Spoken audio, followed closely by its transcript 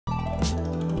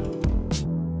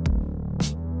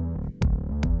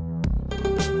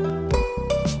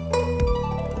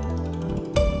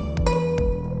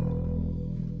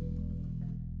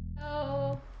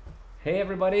Hey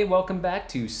everybody, welcome back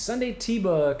to Sunday Tea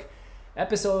Book,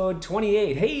 episode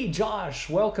 28. Hey Josh,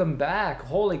 welcome back.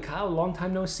 Holy cow, long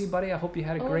time no see, buddy. I hope you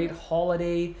had a great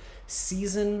holiday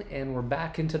season and we're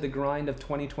back into the grind of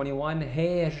 2021.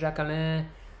 Hey Jacqueline,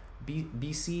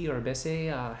 BC or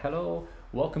BC, hello.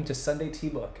 Welcome to Sunday Tea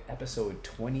Book, episode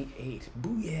 28.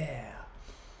 Booyah!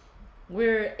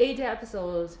 We're 8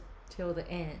 episodes till the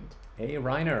end. Hey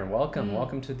Reiner, welcome.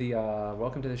 Welcome to the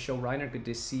show, Reiner. Good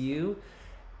to see you.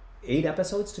 8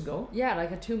 episodes to go? Yeah,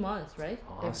 like 2 months, right?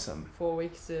 Awesome. 4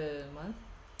 weeks a month.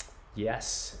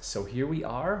 Yes. So here we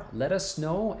are. Let us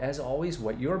know, as always,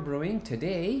 what you're brewing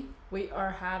today. We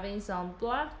are having some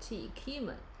black tea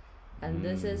Keemun, and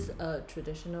this is a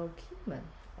traditional Qimen.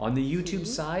 On the YouTube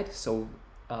side, so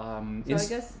I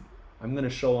guess I'm going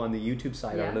to show on the YouTube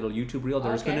side our little YouTube reel.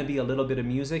 There's going to be a little bit of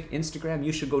music. Instagram,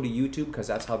 you should go to YouTube because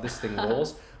that's how this thing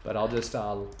rolls. But I'll just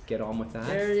get on with that.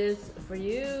 There it is for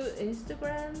you,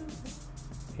 Instagram.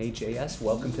 Hey JS,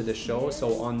 welcome to the show.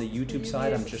 So on the YouTube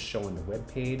side, I'm just showing the web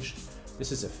page.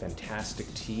 This is a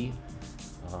fantastic tea.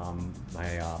 One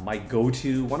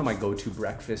of my go-to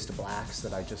breakfast blacks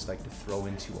that I just like to throw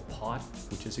into a pot,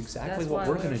 which is exactly what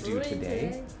we're going to do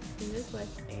today.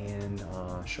 And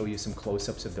show you some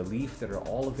close-ups of the leaf that are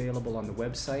all available on the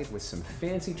website with some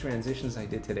fancy transitions I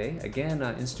did today. Again,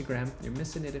 Instagram, you're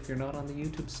missing it if you're not on the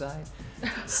YouTube side.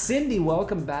 Cindy,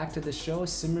 welcome back to the show.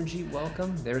 Simmerjeet,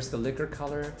 welcome. There's the liquor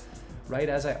color. Right,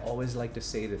 as I always like to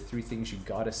say, the 3 things you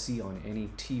gotta see on any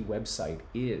tea website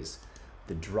is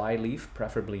the dry leaf,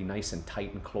 preferably nice and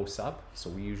tight and close up. So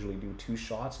we usually do 2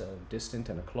 shots, a distant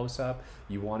and a close up.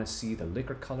 You want to see the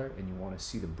liquor color and you want to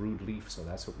see the brewed leaf. So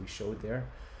that's what we showed there.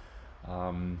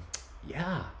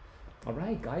 Yeah. All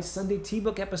right, guys, Sunday Tea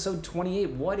Book episode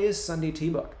 28. What is Sunday Tea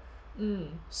Book?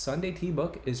 Sunday Tea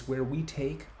Book is where we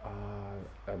take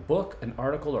a book, an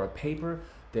article, or a paper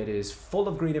that is full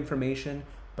of great information,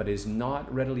 but is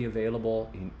not readily available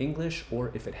in English,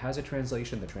 or if it has a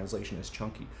translation, the translation is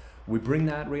chunky. We bring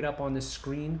that right up on the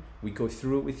screen. We go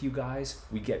through it with you guys.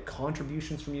 We get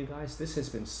contributions from you guys. This has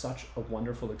been such a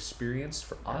wonderful experience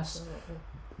for us,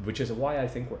 which is why I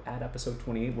think we're at episode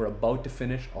 28. We're about to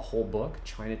finish a whole book,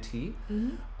 China Tea.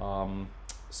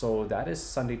 So that is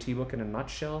Sunday Tea Book in a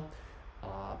nutshell.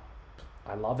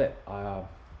 I love it.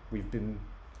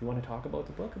 You want to talk about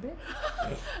the book a bit?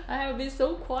 I have been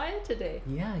so quiet today.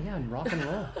 Yeah, rock and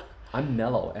roll. I'm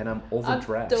mellow and I'm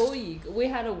overdressed. I'm doughy. We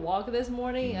had a walk this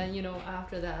morning, and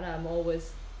after that I'm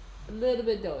always a little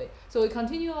bit doughy. So we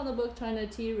continue on the book China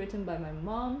Tea, written by my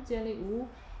mom, Jianli,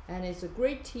 and it's a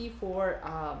great tea for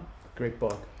great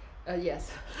book.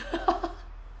 Yes.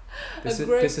 This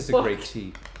is a great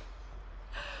tea.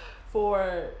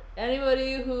 For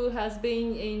anybody who has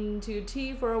been into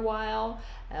tea for a while,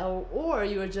 or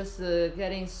you're just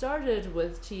getting started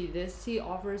with tea, this tea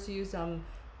offers you some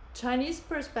Chinese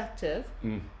perspective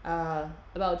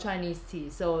about Chinese tea.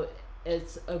 So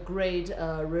it's a great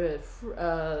oh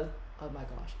my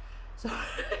gosh, sorry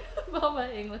about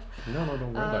my English. No,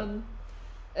 don't worry about it.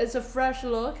 It's a fresh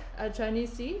look at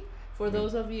Chinese tea for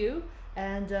those of you,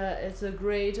 and it's a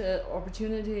great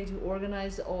opportunity to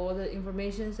organize all the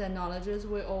informations and knowledges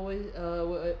we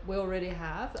already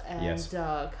have, and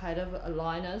kind of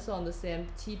align us on the same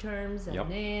tea terms and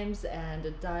names,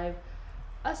 and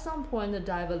at some point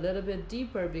dive a little bit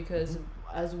deeper, because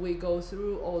as we go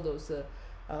through all those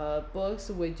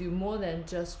books, we do more than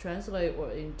just translate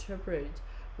or interpret.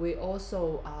 We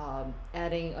also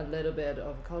adding a little bit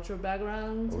of cultural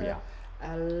background,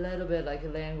 a little bit like a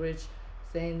language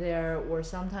thing there, or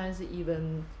sometimes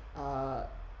even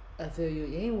fill you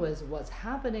in with what's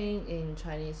happening in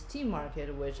Chinese tea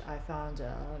market, which I found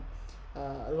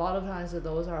a lot of times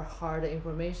those are hard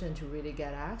information to really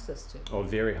get access to. Oh,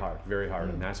 very hard,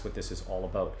 and that's what this is all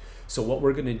about. So what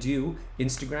we're going to do,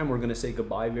 Instagram, we're going to say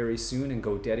goodbye very soon and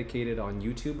go dedicated on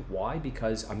YouTube. Why?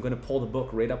 Because I'm going to pull the book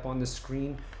right up on the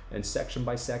screen, and section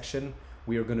by section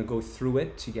we are going to go through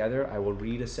it together. I will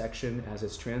read a section as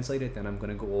it's translated, then I'm going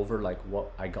to go over like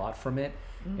what I got from it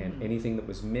and anything that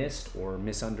was missed or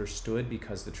misunderstood,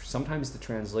 because sometimes the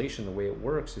translation, the way it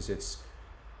works is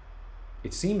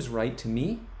it seems right to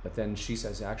me, but then she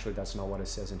says, actually, that's not what it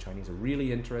says in Chinese.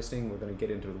 Really interesting. We're going to get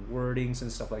into the wordings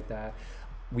and stuff like that.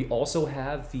 We also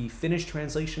have the finished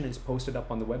translation is posted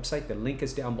up on the website. The link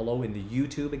is down below in the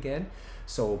YouTube again.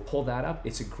 So pull that up.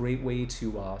 It's a great way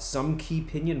to, some key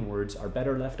pinyin words are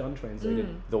better left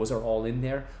untranslated. Those are all in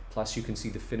there. Plus you can see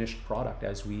the finished product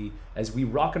as we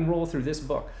rock and roll through this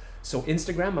book. So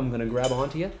Instagram, I'm going to grab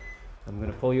onto you. I'm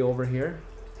going to pull you over here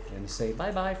and say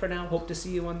bye-bye for now. Hope to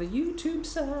see you on the YouTube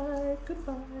side.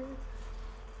 Goodbye.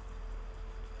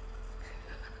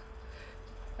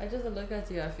 I just look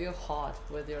at you, I feel hot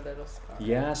with your little scarf.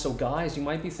 Yeah, so guys, you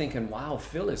might be thinking, wow,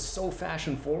 Phil is so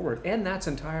fashion forward, and that's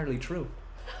entirely true.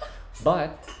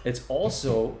 But it's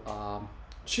also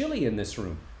chilly in this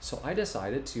room, so I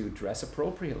decided to dress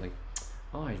appropriately.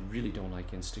 Oh, I really don't like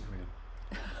Instagram.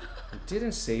 I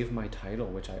didn't save my title,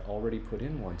 which I already put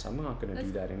in once. I'm not going to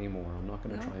do that anymore. I'm not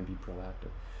going to try and be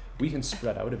proactive. We can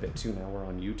spread out a bit too. Now we're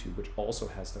on YouTube, which also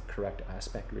has the correct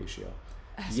aspect ratio.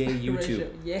 Yay, YouTube.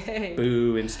 Yay.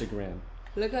 Boo, Instagram.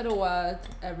 Look at what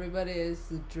everybody is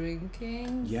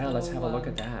drinking. Yeah, so, let's have a look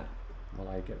at that while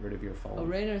I get rid of your phone.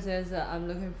 Rainer says, I'm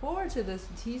looking forward to this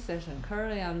tea session.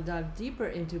 Currently, I'm dive deeper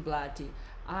into black tea.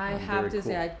 I have to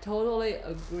say, I totally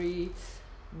agree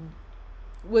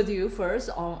with you first.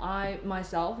 I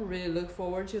myself really look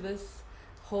forward to this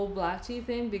whole black tea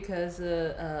thing because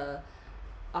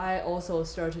I also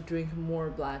start to drink more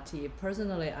black tea.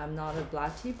 Personally, I'm not a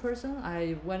black tea person.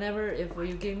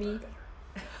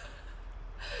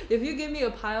 If you give me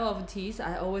a pile of teas,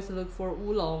 I always look for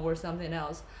oolong or something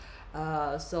else.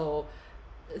 So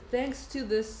thanks to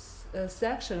this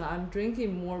section, I'm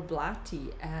drinking more black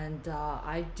tea, and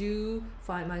I do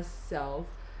find myself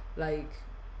like,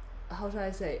 how should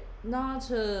I say, not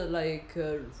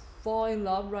fall in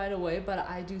love right away, but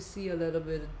I do see a little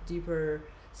bit deeper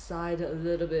side, a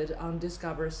little bit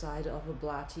undiscovered side of a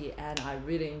black tea, and I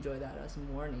really enjoy that as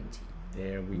morning tea.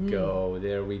 There we go.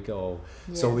 There we go.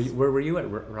 Yes. So where were you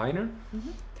at, Rainer?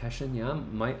 Mm-hmm.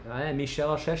 Yeah.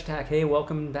 Michelle Sheshtak. Hey,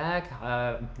 welcome back.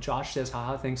 Josh says,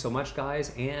 haha, thanks so much,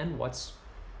 guys. And what's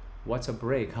a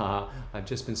break? I've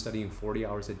just been studying 40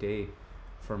 hours a day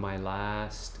for my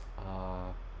last.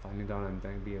 Finding out I'm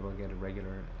going to be able to get a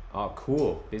regular. Oh,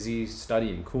 cool. Busy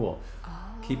studying. Cool. Oh.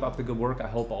 Keep up the good work. I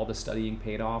hope all the studying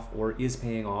paid off, or is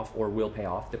paying off, or will pay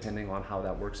off, depending on how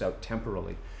that works out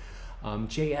temporarily.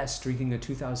 JS drinking a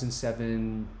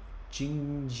 2007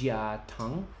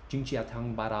 Jingjiatang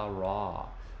Bara Raw.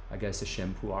 I guess a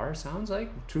Shempuar sounds like.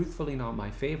 Truthfully, not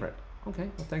my favorite. Okay,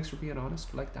 well, thanks for being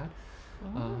honest. Like that.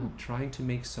 Trying to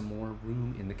make some more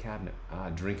room in the cabinet.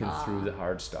 Drinking through the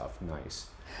hard stuff. Nice.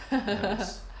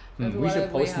 Nice. We should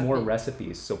post more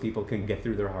recipes so people can get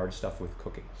through their hard stuff with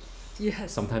cooking.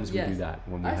 Yes. Sometimes we do that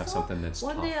when we have something that's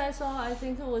one tough. Day I saw, I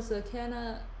think it was a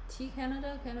Canada.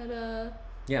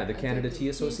 Yeah, the Canada Tea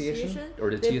Association,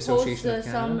 or the They Tea Association of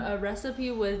post, Canada. some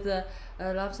recipe with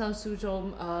Lapsang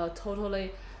Souchong.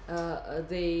 Totally,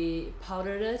 they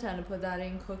powdered it and put that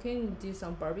in cooking. Did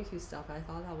some barbecue stuff. I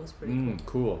thought that was pretty cool.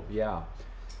 Cool, yeah.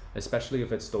 Especially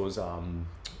if it's those,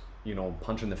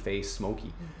 punch in the face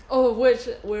smoky. Oh, which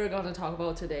we're gonna talk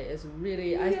about today is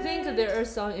really. Yay. I think there is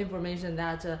some information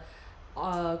that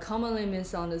commonly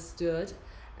misunderstood,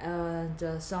 and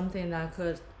something that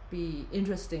could be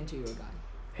interesting to you guys.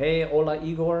 Hey, hola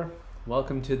Igor.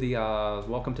 Welcome to the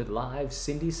live.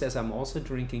 Cindy says I'm also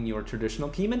drinking your traditional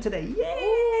Qimen today.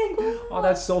 Yay! Oh,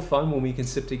 that's so fun when we can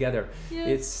sip together.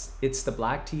 Yes. It's the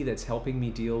black tea that's helping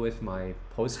me deal with my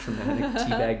post-traumatic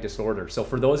teabag disorder. So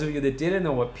for those of you that didn't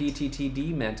know what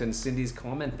PTTD meant in Cindy's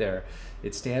comment there,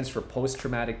 it stands for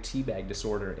post-traumatic teabag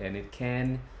disorder, and it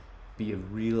can be a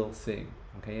real thing.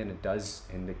 Okay, and it does,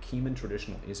 and the Qimen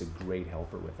traditional is a great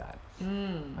helper with that.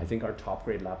 I think our top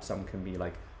grade Lapsang can be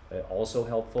also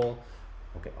helpful.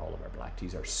 Okay, all of our black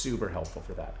teas are super helpful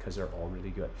for that because they're all really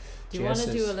good. Do you want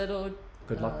to do a little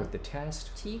good luck with the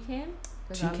test? Tea can?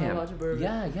 Tea can.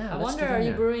 Yeah. I wonder, are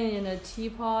you brewing in a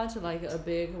teapot, like a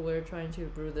big? We're trying to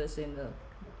brew this in the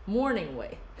morning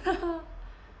way.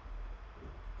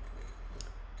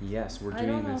 Yes, we're doing this. I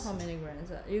don't know how many grams.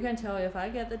 You can tell if I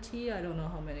get the tea. I don't know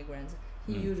how many grams.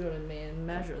 He usually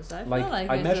measures. I feel like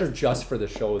I measure just for the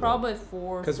show. Probably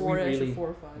four, because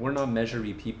we're not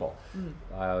measury people.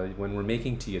 When we're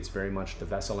making tea, it's very much the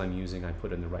vessel I'm using. I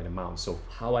put in the right amount. So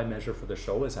how I measure for the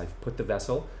show is I put the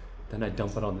vessel, then I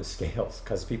dump it on the scales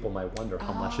because people might wonder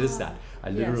how much is that.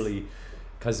 I literally,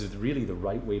 because really the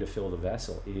right way to fill the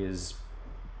vessel is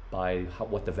by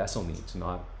what the vessel needs,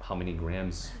 not how many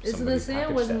grams. It's the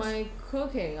same with my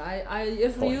cooking.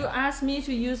 If you ask me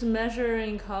to use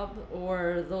measuring cup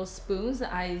or those spoons,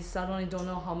 I suddenly don't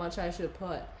know how much I should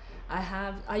put.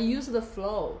 I use the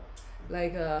flow,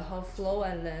 like how flow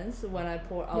and length when I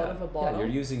pour out of a bottle. Yeah,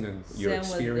 you're using your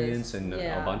experience and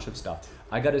a bunch of stuff.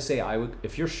 I gotta say,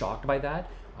 if you're shocked by that,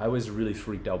 I was really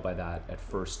freaked out by that at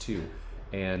first too.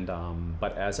 And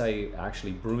but as I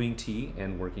actually brewing tea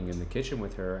and working in the kitchen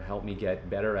with her helped me get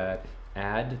better at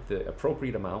add the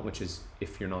appropriate amount, which is,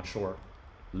 if you're not sure,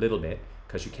 little bit,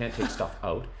 because you can't take stuff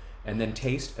out, and then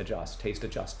taste adjust,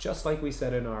 just like we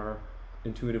said in our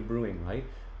intuitive brewing, right?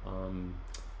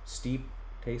 Steep,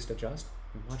 taste adjust.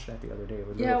 I watched that the other day.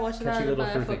 Yeah, I watched that, but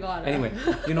I forgot. Anyway,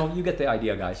 you know, you get the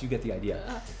idea, guys. You get the idea.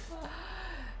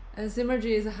 And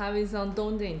Simergy is having some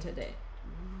dongding today.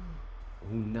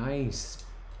 Oh, nice.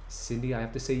 Cindy, I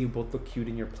have to say you both look cute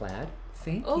in your plaid.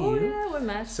 Thank you. Oh yeah, we're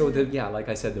matched. So yeah, like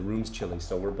I said, the room's chilly,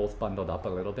 so we're both bundled up a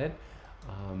little bit.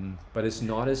 But it's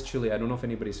not as chilly. I don't know if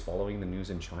anybody's following the news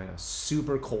in China.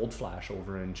 Super cold flash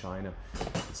over in China.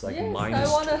 It's like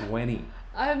minus 20.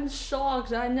 I'm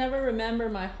shocked. I never remember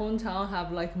my hometown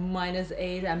have like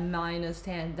 -8 and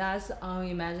 -10. That's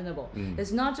unimaginable.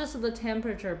 It's not just the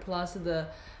temperature plus the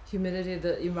humidity,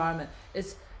 the environment.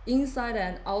 It's inside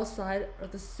and outside are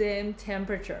the same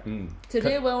temperature.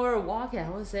 Today when we were walking, I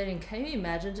was saying, can you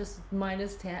imagine just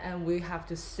 -10 and we have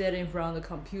to sit in front of the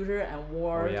computer and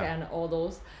work and all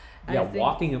those. And yeah,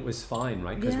 walking it was fine,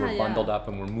 right? Because we're bundled up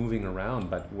and we're moving around.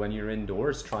 But when you're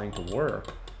indoors trying to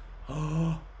work,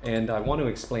 and I want to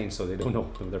explain so they don't know.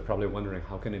 They're probably wondering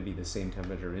how can it be the same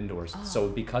temperature indoors. So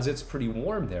because it's pretty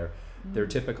warm there, their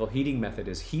typical heating method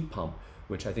is heat pump,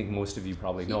 which I think most of you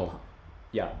probably know.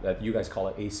 Yeah, that you guys call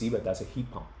it AC, but that's a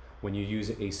heat pump. When you use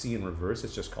AC in reverse,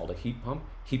 it's just called a heat pump.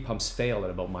 Heat pumps fail at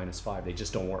about -5. They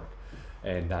just don't work.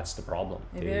 And that's the problem.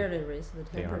 They barely raise the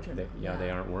temperature. They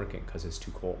aren't working because it's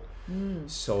too cold.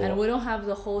 So and we don't have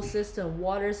the whole system,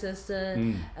 water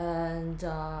system, and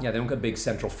yeah, they don't got big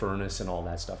central furnace and all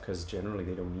that stuff because generally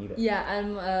they don't need it. Yeah, and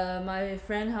my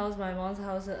friend's house, my mom's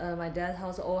house, my dad's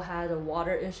house all had a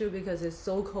water issue because it's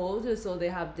so cold. So they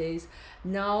have days.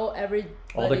 Now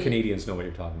all the Canadians know what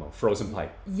you're talking about. Frozen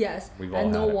pipe. Yes,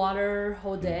 and no water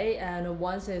whole day. And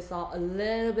once they thaw a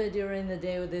little bit during the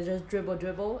day, they just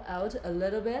dribble out a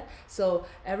little bit. So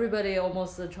everybody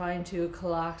almost trying to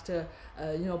collect,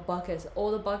 buckets.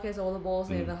 All the buckets, all the bowls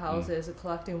in the house is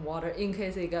collecting water in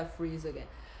case it got freeze again.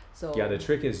 So yeah, the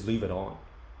trick is leave it on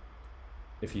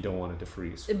if you don't want it to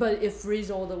freeze. But it freeze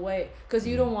all the way because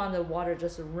you don't want the water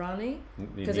just running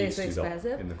because it's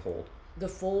expensive in the cold. The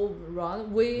full run.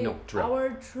 Our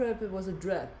trip it was a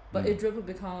drip, but it drip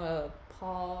become a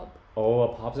pop.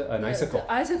 Oh, an icicle.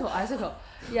 Icicle.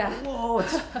 Yeah. Whoa!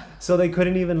 So they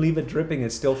couldn't even leave it dripping;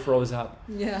 it still froze up.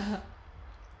 Yeah.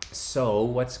 So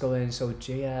what's going? So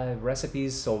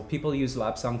recipes. So people use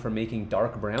lapsang for making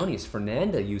dark brownies.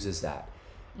 Fernanda uses that,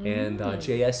 and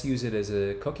JS use it as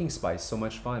a cooking spice. So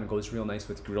much fun. It goes real nice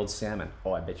with grilled salmon.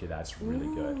 Oh, I bet you that's really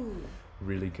good.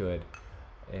 Really good.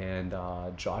 And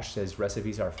Josh says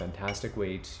recipes are a fantastic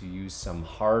way to use some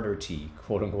harder tea,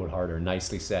 quote unquote harder.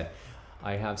 Nicely said.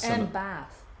 I have some. And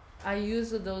bath. I use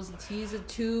those teas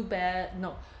too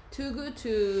good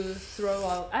to throw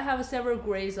out. I have several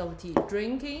grades of tea.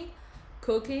 Drinking,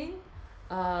 cooking,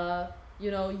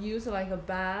 use like a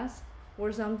bath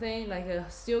or something. Like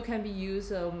still can be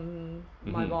used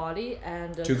my body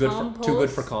and too good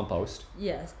for compost.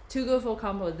 Yes, too good for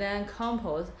compost. Then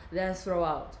compost, then throw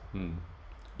out.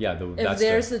 Yeah, if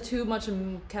there's too much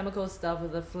chemical stuff,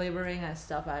 the flavoring and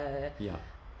stuff,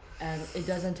 and it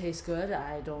doesn't taste good,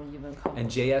 I don't even compost. And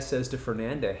JS says to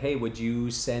Fernanda, hey, would you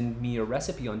send me a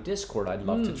recipe on Discord? I'd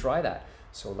love to try that.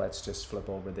 So let's just flip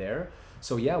over there.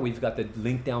 So yeah, we've got the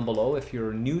link down below. If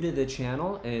you're new to the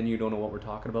channel and you don't know what we're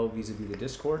talking about vis-a-vis the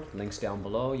Discord, links down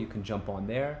below. You can jump on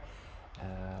there.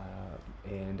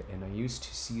 And I used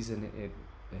to season it.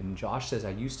 And Josh says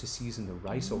I used to season the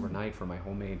rice overnight for my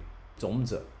homemade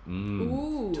zongzi.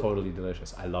 Totally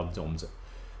delicious. I love zongzi.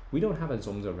 We don't have a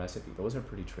zongzi recipe. Those are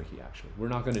pretty tricky, actually. We're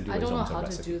not going to do a zongzi recipe. I don't know how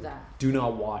to do that. Do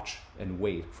not watch and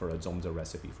wait for a zongzi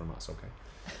recipe from us, okay?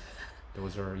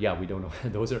 Those are, we don't know.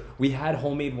 Those are, we had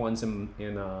homemade ones in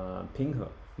Pinghe.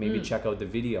 Maybe check out the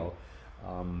video.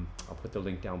 I'll put the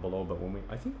link down below. But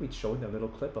I think we showed a little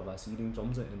clip of us eating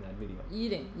zongzi in that video.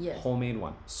 Eating, yes. Homemade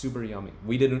one, super yummy.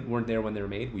 We weren't there when they were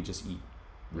made. We just eat.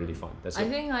 Really fun. I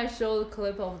think I showed a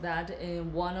clip of that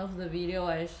in one of the video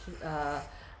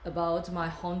about my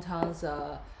hometown's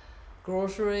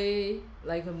grocery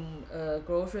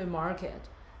market,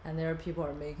 and there people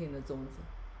are making the zongzi.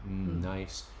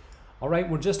 Nice. All right,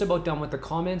 we're just about done with the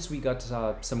comments. We got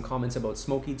some comments about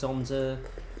smoky zongzi,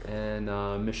 and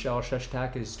Michelle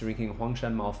Sheshtak is drinking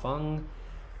Huangshan Maofeng.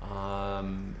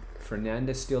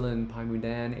 Fernanda's still in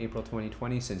Paimudan, April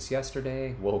 2020 since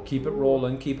yesterday. Whoa, keep it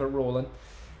rolling, keep it rolling.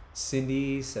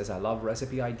 Cindy says, I love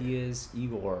recipe ideas.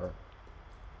 Igor,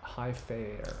 high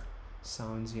fair,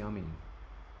 sounds yummy.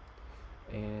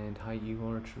 And hi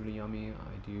Igor, truly yummy.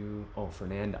 I do. Oh,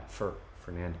 Fernanda,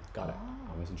 got it.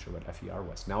 I wasn't sure what FER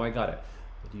was. Now I got it.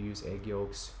 I do use egg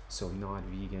yolks, so not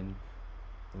vegan.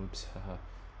 Oops.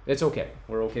 It's okay.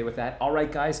 We're okay with that. All right,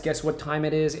 guys, guess what time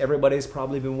it is? Everybody's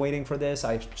probably been waiting for this.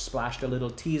 I splashed a little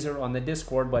teaser on the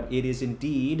Discord, but it is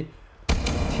indeed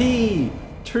tea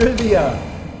trivia.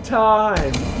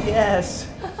 time. Yes.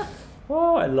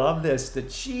 Oh, I love this. The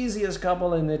cheesiest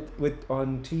couple in it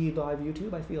on T Live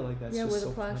YouTube. I feel like that's Yeah, just with so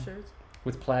the plaid fun. shirts.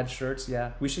 With plaid shirts,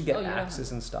 yeah. We should get Oh, you don't axes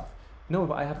have- and stuff. No,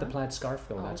 but I have the plaid scarf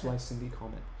though. Oh, That's okay. why Cindy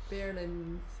commented. Barely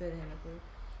fit in a group.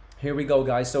 Here we go,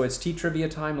 guys. So it's tea trivia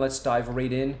time. Let's dive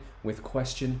right in with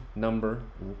question number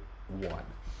 1. I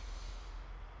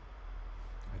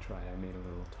tried. I made a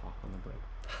little talk on the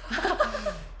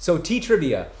break. So tea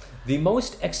trivia. The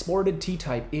most exported tea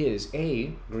type is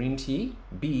A, green tea,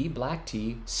 B, black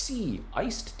tea, C,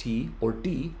 iced tea, or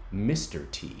D, Mr.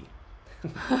 Tea.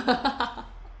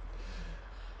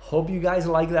 Hope you guys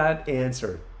like that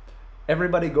answer.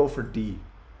 Everybody go for D.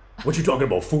 What you talking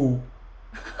about, fool?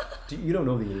 You don't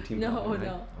know the A team? No, probably, right?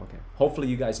 no. Okay. Hopefully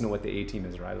you guys know what the A team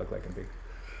is, right? I look like a big...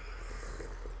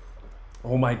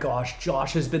 Oh my gosh,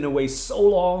 Josh has been away so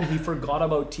long, he forgot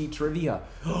about tea trivia.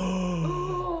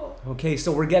 Okay,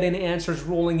 so we're getting answers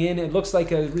rolling in. It looks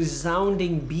like a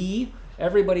resounding B.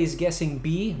 Everybody's guessing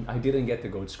B. I didn't get the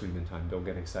goat scream in time. Don't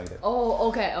get excited. Oh,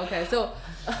 okay, okay. So,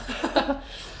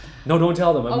 No, don't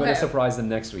tell them. I'm going Okay. to surprise them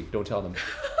next week. Don't tell them.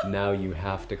 Now you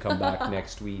have to come back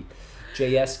next week.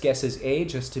 JS guesses A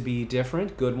just to be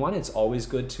different. Good one. It's always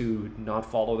good to not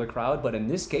follow the crowd, but in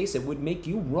this case, it would make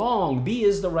you wrong. B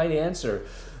is the right answer.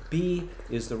 B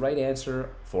is the right answer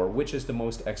for which is the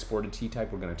most exported tea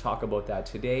type. We're going to talk about that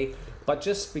today. But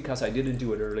just because I didn't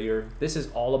do it earlier, this is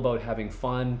all about having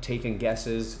fun, taking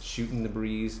guesses, shooting the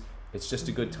breeze. It's just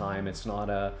a good time. It's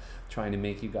not trying to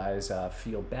make you guys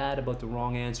feel bad about the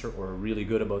wrong answer or really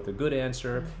good about the good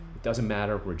answer. It doesn't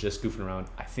matter. We're just goofing around.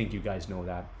 I think you guys know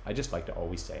that. I just like to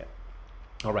always say it.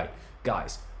 All right,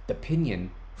 guys, the pinyin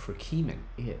for Qimen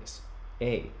is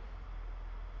A,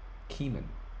 Qimen,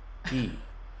 B,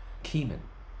 Qimen,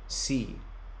 C,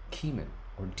 Qimen,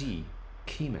 or D,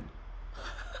 Qimen.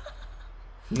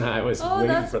 I was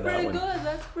waiting for that one.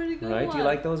 That's pretty good. Right? One. Do you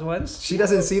like those ones? She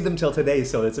doesn't see them till today,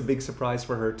 so it's a big surprise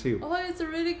for her too. Oh, it's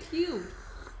really cute.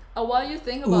 While you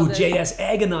think about Ooh, this, JS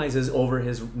agonizes over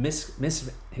his missed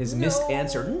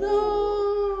answer.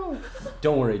 No.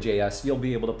 Don't worry, JS. You'll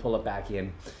be able to pull it back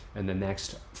in the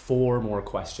next 4 more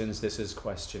questions. This is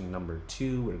question number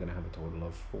 2. We're gonna have a total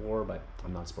of 4, but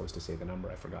I'm not supposed to say the number.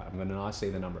 I forgot. I'm gonna not say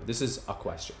the number. This is a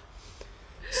question.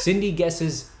 Cindy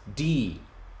guesses D.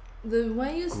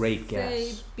 when you Great say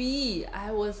guess. B,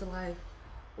 I was like,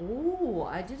 oh,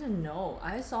 I didn't know.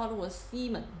 I thought it was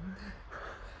Qimen.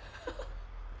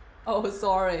 Oh,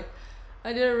 sorry.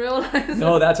 I didn't realize.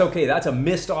 No, that's okay. That's a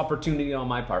missed opportunity on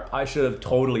my part. I should have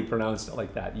totally pronounced it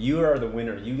like that. You are the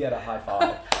winner. You get a high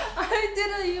five. I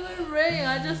didn't even ring.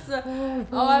 I just,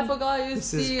 I forgot you This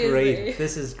see is great.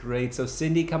 This is great. So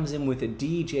Cindy comes in with a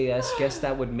DJS. Guess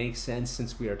that would make sense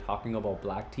since we are talking about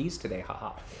black teas today.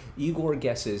 Haha. Igor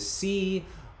guesses C.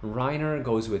 Reiner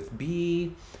goes with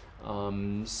B.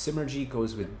 Simergy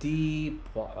goes with D.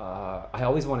 I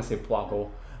always want to say Poaco,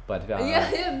 but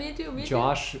yeah, me too.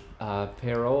 Josh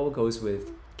Perot goes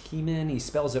with Qimen. He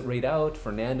spells it right out.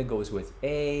 Fernanda goes with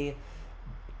A.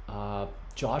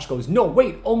 Josh goes, no,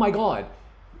 wait, oh my God.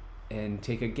 And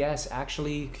take a guess.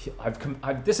 Actually,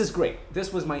 this is great.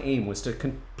 This was my aim, was to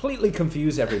completely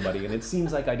confuse everybody, and it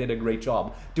seems like I did a great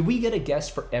job. Do we get a guess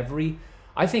for every?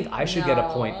 I think I should get a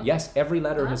point. Yes, every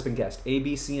letter has been guessed. A,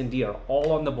 B, C, and D are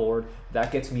all on the board. That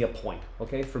gets me a point.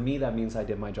 Okay, for me, that means I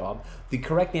did my job. The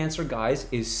correct answer, guys,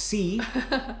 is C,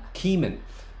 Qimen.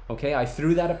 Okay, I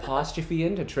threw that apostrophe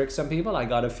in to trick some people. I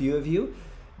got a few of you.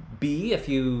 B, if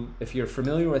you're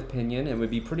familiar with pinyin, it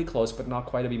would be pretty close, but not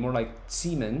quite. It'd be more like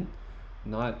Qimen,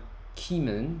 not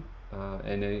Qimen.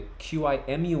 And a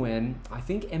Qimun, I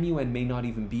think MUN may not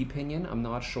even be pinyin. I'm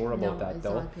not sure about that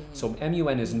though. So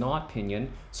MUN is not pinyin,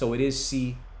 so it is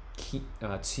C,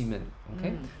 Qimen.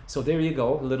 Okay, so there you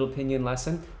go, a little pinyin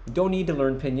lesson. You don't need to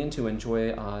learn pinyin to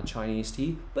enjoy Chinese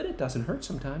tea, but it doesn't hurt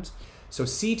sometimes. So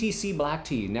CTC black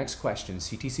tea, next question.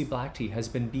 CTC black tea has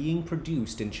been being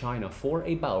produced in China for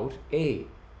about A,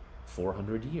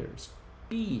 400 years,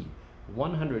 B,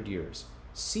 100 years,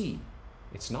 C,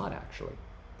 it's not actually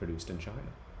produced in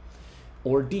China,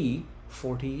 or D,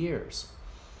 40 years.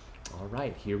 All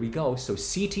right, here we go. So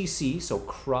CTC, so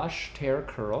crush, tear,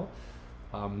 curl,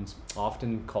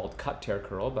 often called cut, tear,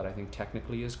 curl, but I think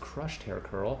technically is crush, tear,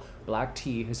 curl. Black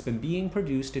tea has been being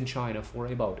produced in China for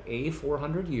about A,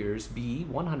 400 years, B,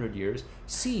 100 years,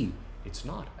 C, it's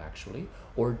not actually,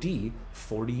 or D,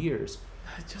 40 years.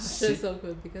 Josh is so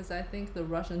good because I think the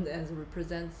Russian answer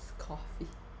represents coffee.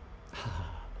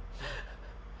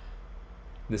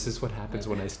 This is what happens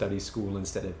when I study school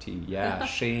instead of tea. Yeah,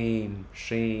 shame,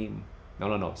 shame.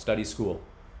 No. Study school.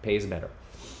 Pays better.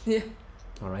 Yeah.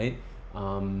 All right.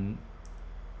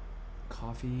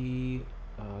 Coffee.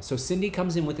 So Cindy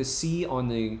comes in with a C on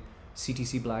the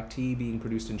CTC black tea being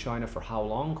produced in China for how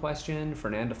long question.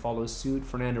 Fernanda follows suit.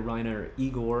 Fernanda, Reiner,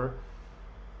 Igor.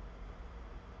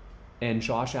 And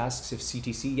Josh asks if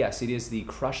CTC, yes, it is the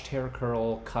crushed hair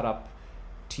curl, cut up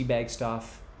tea bag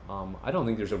stuff. I don't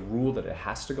think there's a rule that it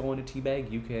has to go in a tea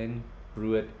bag. You can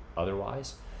brew it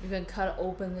otherwise. You can cut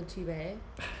open the tea bag.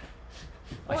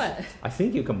 What? I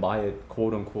think you can buy it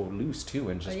quote unquote loose too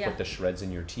and just yeah. put the shreds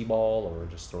in your tea ball or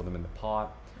just throw them in the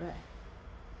pot. Right.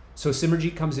 So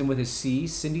Simmerjeet comes in with a C.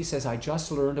 Cindy says, I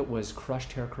just learned it was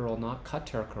crushed hair curl, not cut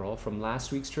hair curl from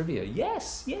last week's trivia.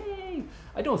 Yes, yay!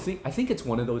 I think it's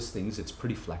one of those things that's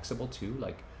pretty flexible too.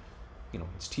 Like, you know,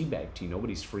 it's tea bag tea.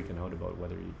 Nobody's freaking out about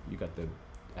whether you got the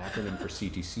acronym for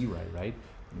CTC right?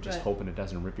 I'm just hoping it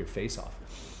doesn't rip your face off.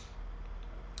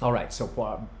 All right,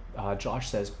 so Josh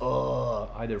says,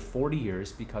 either 40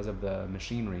 years because of the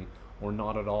machinery or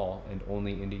not at all, and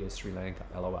only India, Sri Lanka,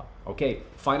 LOL. Okay,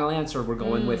 final answer, we're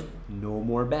going with no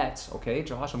more bets. Okay,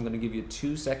 Josh, I'm gonna give you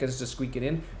 2 seconds to squeak it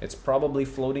in. It's probably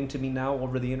floating to me now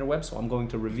over the interweb, so I'm going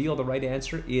to reveal the right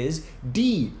answer is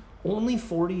D, only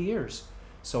 40 years.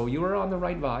 So you are on the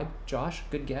right vibe, Josh.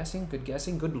 Good guessing, good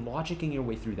logicking your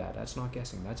way through that. That's not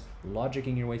guessing, that's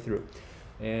logicking your way through.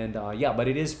 And yeah, but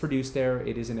it is produced there.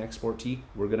 It is an export tea.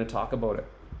 We're gonna talk about it.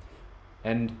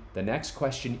 And the next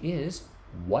question is,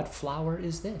 what flower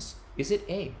is this? Is it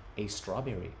A,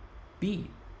 strawberry, B,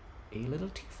 a little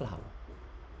tea flower,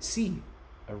 C,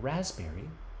 a raspberry,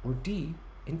 or D,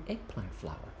 an eggplant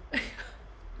flower? Do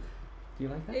you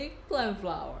like that? Eggplant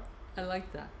flower. I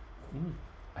like that.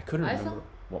 I couldn't remember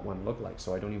what one looked like,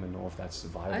 so I don't even know if that's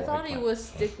viable. I thought it would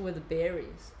stick with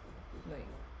berries. Like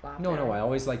blackberry. No, I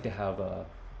always like to have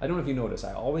I don't know if you notice,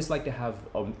 I always like to have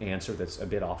an answer that's a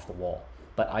bit off the wall.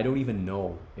 But I don't even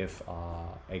know if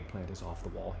eggplant is off the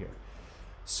wall here.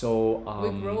 So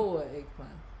we grow an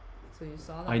eggplant. So you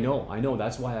saw that? I know.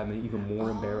 That's why I'm even more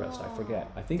embarrassed. I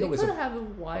forget. I think it was could have a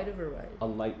wider variety. A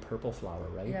light purple flower,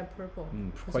 right? Yeah, purple.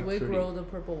 Quite we pretty. grow the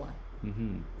purple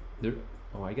one.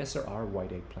 I guess there are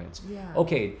white eggplants. Yeah.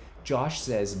 Okay, Josh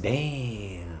says,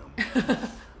 damn.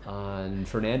 And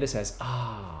Fernanda says,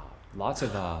 lots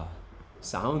of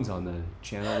sounds on the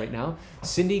channel right now.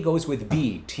 Cindy goes with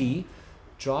B, T.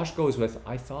 Josh goes with,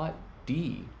 I thought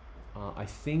D. I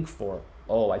think for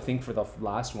the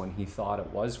last one, he thought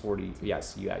it was 40.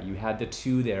 Yes, yeah, you had the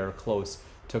 2 there close.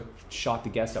 Shot the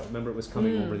guess out. Remember, it was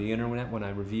coming over the internet when I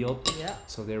revealed. Yeah.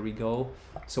 So there we go.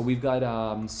 So we've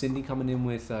got Cindy coming in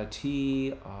with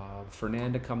T,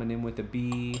 Fernanda coming in with a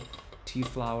B, Tea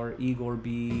flower, Igor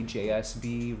B,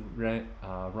 JSB,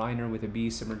 Reiner with a B,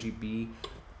 Simmerjeet B.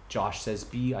 Josh says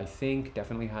B, I think,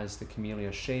 definitely has the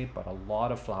camellia shape, but a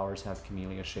lot of flowers have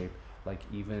camellia shape, like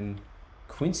even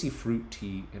Quincy fruit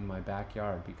tea in my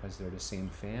backyard because they're the same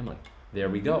family. There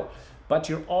we go. But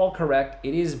you're all correct.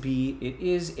 It is B. It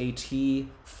is a tea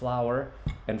flower.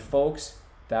 And folks,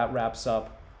 that wraps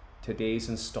up today's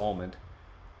installment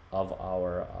of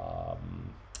our,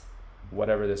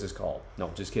 whatever this is called.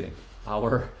 No, just kidding.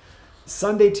 Our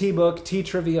Sunday tea book, tea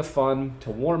trivia fun to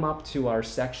warm up to our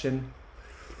section.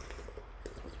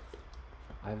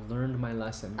 I've learned my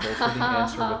lesson. Go for the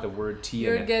answer with the word tea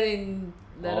in it. You're getting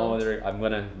little. I'm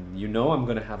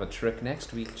gonna have a trick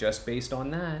next week just based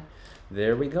on that.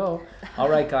 There we go. All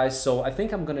right, guys. So I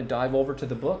think I'm gonna dive over to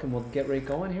the book and we'll get right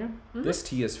going here. This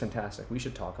tea is fantastic. We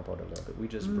should talk about it a little bit. We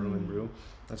just brew and brew.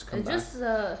 Let's come back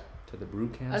to the brew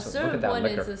can. A So certain look at that one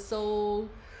liquor. is so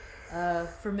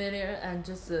familiar and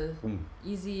just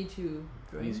easy to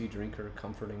drink. Easy drinker,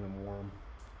 comforting and warm.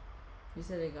 You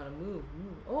said it gotta move.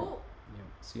 Oh. Yeah.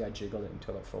 See, I jiggled it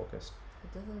until it focused.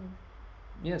 It doesn't.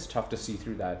 Yeah, it's tough to see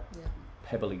through that Yeah.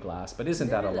 pebbly glass, but isn't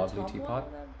that a lovely teapot?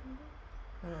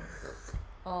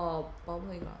 Oh,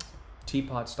 bubbly glass.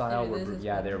 Teapot style. Maybe this is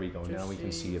Yeah, better. there we go. Just Now we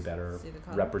can see a better see the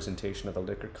color. representation of the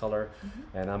liquor color.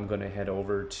 And I'm going to head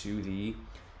over to the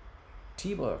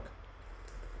tea book.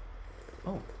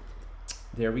 Oh,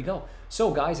 there we go.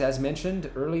 So guys, as mentioned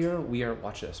earlier, we are,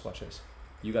 watch this.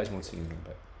 You guys won't see anything,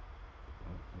 but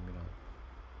maybe not.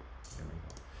 There we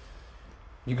go.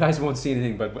 You guys won't see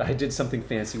anything, but I did something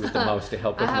fancy with the mouse to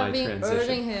help with my transition. I have been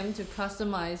urging him to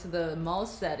customize the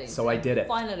mouse settings. So I did it.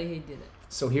 Finally, he did it.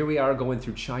 So here we are going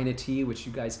through China tea, which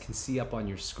you guys can see up on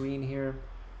your screen here.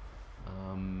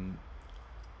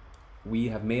 We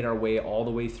have made our way all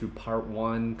the way through part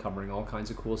 1, covering all kinds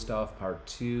of cool stuff. Part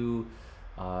 2,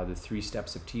 the 3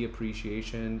 steps of tea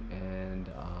appreciation, and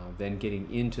then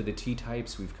getting into the tea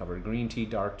types. We've covered green tea,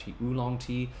 dark tea, oolong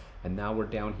tea, and now we're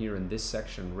down here in this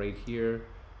section right here,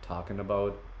 talking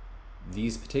about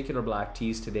these particular black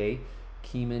teas today,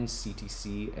 Qimen,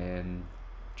 CTC, and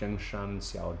Zheng Shan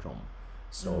Xiao Zhong.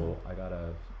 So I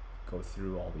gotta go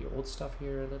through all the old stuff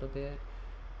here a little bit.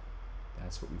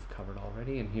 That's what we've covered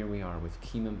already, and here we are with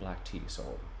Qimen black tea.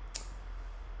 So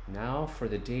now for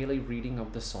the daily reading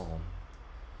of the psalm.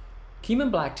 Qimen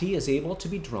black tea is able to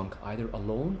be drunk either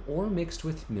alone or mixed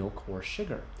with milk or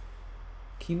sugar.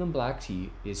 Qimen black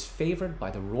tea is favored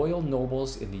by the royal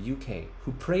nobles in the UK,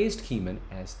 who praised Qimen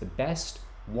as the best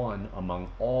one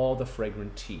among all the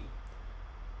fragrant tea.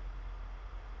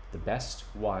 The best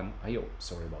one,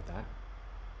 sorry about that.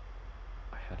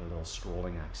 I had a little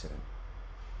scrolling accident.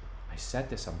 I set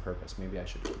this on purpose. Maybe I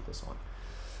should put this on.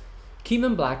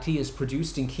 Qimen black tea is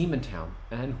produced in Qimen town,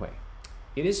 Anhui.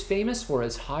 It is famous for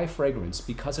its high fragrance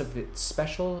because of its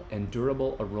special and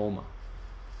durable aroma.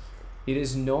 It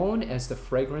is known as the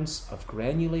fragrance of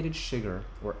granulated sugar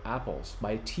or apples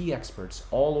by tea experts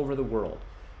all over the world.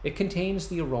 It contains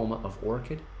the aroma of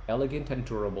orchid, elegant and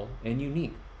durable and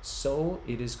unique. So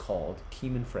it is called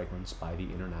Qimen fragrance by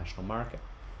the international market.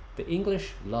 The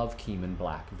English love Qimen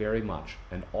black very much,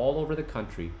 and all over the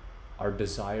country are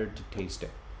desired to taste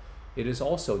it. It is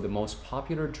also the most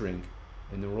popular drink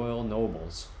in the royal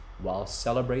nobles while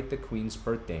celebrate the Queen's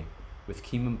birthday with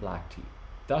Qimen black tea.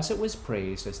 Thus it was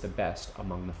praised as the best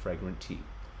among the fragrant tea.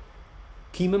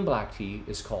 Qimen black tea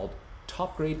is called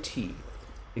top grade tea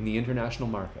in the international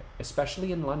market,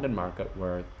 especially in London market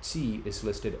where tea is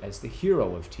listed as the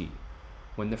hero of tea.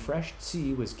 When the fresh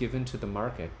tea was given to the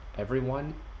market,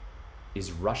 everyone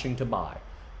is rushing to buy.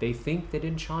 They think that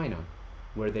in China,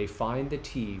 where they find the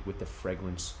tea with the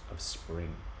fragrance of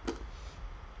spring.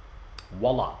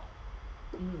 Voila.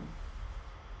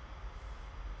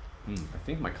 I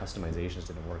think my customizations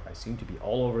didn't work. I seem to be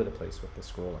all over the place with the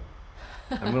scrolling.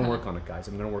 I'm gonna work on it, guys.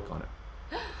 I'm gonna work on it.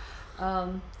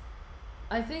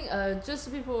 I think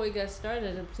just before we get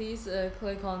started, please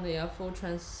click on the full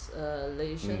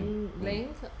translation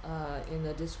link in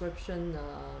the description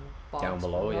box down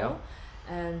below. Yeah.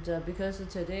 And because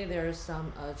today there's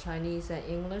some Chinese and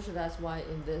English, that's why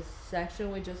in this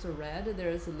section we just read,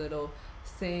 there's a little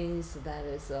things that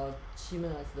is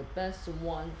Qimen as the best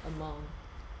one among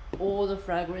all the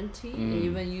fragrant tea.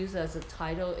 Even used as a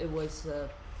title, it was a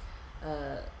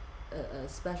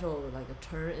special, like a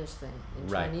turn-ish thing.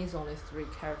 In Chinese, only 3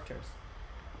 characters.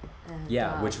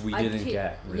 And, which we didn't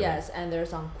get, really. Yes, and there's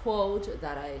some quote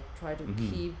that I try to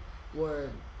keep were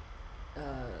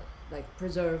like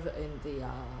preserve in the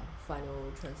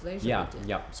final translation.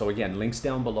 Yeah. So again, links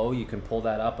down below. You can pull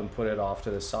that up and put it off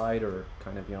to the side, or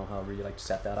kind of, however you like to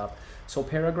set that up. So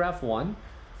paragraph 1,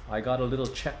 I got a little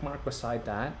check mark beside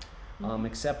that.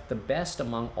 Except the best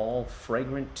among all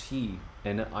fragrant tea.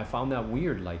 And I found that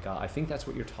weird. Like, I think that's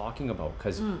what you're talking about.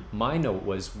 Because my note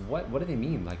was, what do they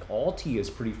mean? Like, all tea is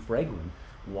pretty fragrant.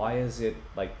 Why is it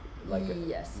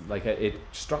yes. It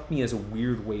struck me as a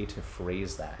weird way to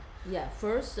phrase that. Yeah,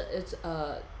 first it's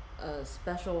a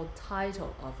special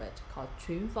title of it called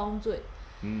群芳醉.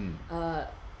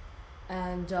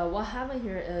 And what happened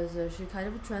here is she kind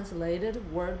of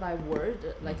translated word by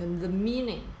word, like the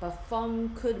meaning. But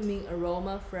fang could mean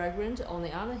aroma, fragrant. On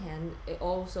the other hand, it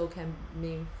also can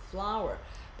mean flower,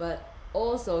 but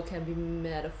also can be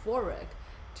metaphoric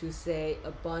to say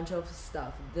a bunch of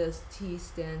stuff. This tea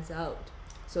stands out.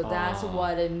 So that's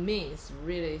what it means,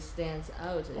 really stands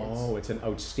out. It's an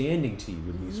outstanding tea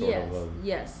would be sort of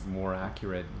a more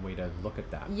accurate way to look at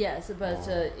that. Yes, but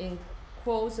in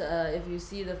quotes, if you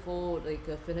see the full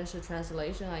finished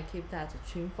translation, I keep that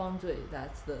群芳醉.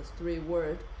 That's the 3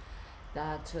 word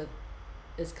that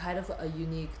is kind of a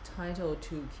unique title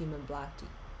to Qimen black tea.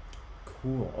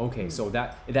 Cool. Okay, so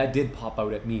that did pop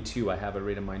out at me too. I have it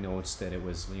right in my notes that it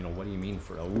was, what do you mean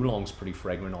for a oolong's pretty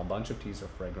fragrant, a bunch of teas are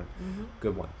fragrant.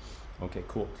 Good one. Okay,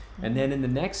 cool. And then in the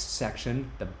next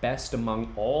section, the best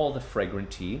among all the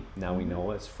fragrant tea, now we know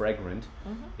it's fragrant,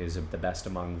 is the best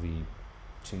among the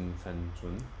群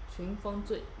芳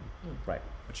醉. Right,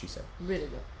 what she said. Really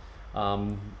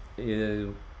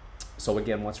good. So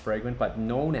again, what's fragrant? But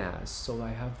known as, so I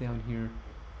have down here,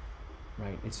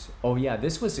 right, it's,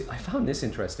 I found this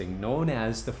interesting. Known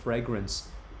as the fragrance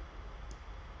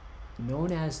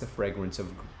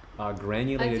of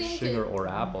granulated sugar or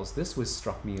apples. This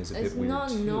struck me as a bit weird too.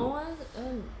 It's not known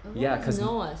as? Because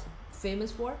known as?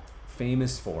 Famous for?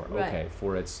 Famous for, okay,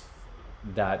 for its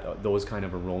those kind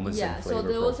of aromas and flavor so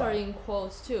those profile. are in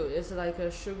quotes too. It's like a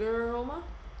sugar aroma.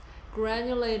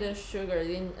 Granulated sugar,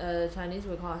 in Chinese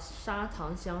we call it 砂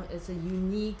糖香. It's a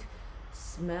unique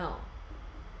smell.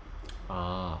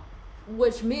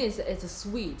 Which means it's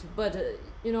sweet, but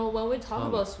when we talk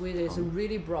about sweet, it's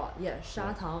really broad.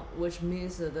 Sha tang, which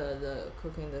means the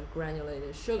cooking the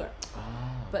granulated sugar.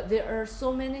 But there are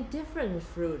so many different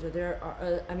fruit. There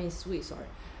are sweet. Sorry,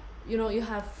 you know, you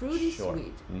have fruity Sure.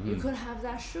 sweet. Mhm. You could have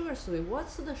that sugar sweet.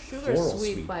 What's the sugar Floral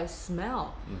sweet, sweet. by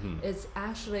smell? It's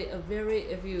actually a very,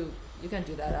 if you can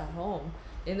do that at home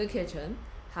in the kitchen.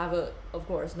 Have a, of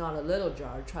course, not a little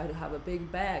jar. Try to have a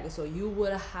big bag, so you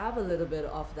would have a little bit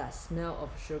of that smell of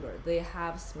sugar. They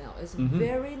have smell. It's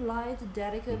very light,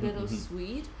 delicate, little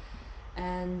sweet,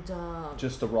 and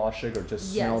Just the raw sugar.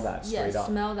 Just smell that straight up.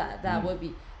 smell that. That would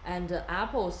be. And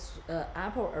apples,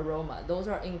 apple aroma. Those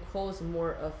are in quotes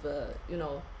more of a, you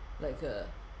know, like a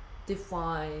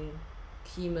defined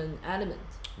Qimen element.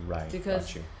 Right. Because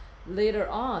got you. later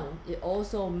on, it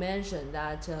also mentioned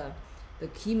that the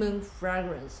Keemun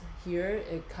fragrance here,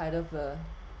 it kind of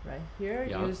right here,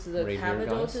 Yeah, use the right here,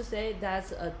 capital guys. to say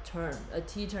that's a term, a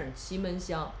T term. 西门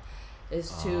香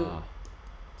is to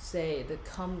say the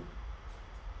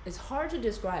it's hard to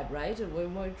describe, right?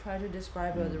 When we try to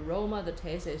describe the aroma, the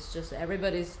taste, it's just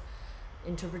everybody's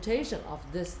interpretation of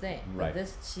this thing. Right. But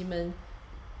this Qimen,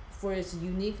 for its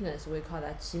uniqueness, we call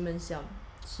that 西门香,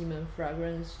 Qimen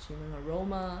fragrance, Qimen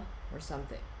aroma, or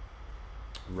something.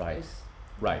 Right. It's,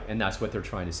 Right, and that's what they're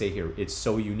trying to say here. It's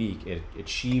so unique. It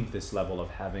achieved this level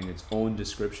of having its own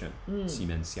description. 西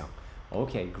门香.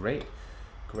 Okay, great.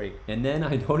 Great. And then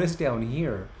I noticed down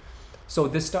here, so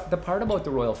the part about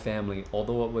the royal family,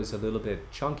 although it was a little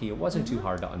bit chunky, it wasn't too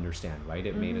hard to understand, right?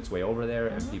 It made its way over there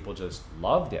and people just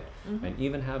loved it and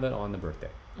even have it on the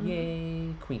birthday.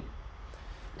 Yay, Queen.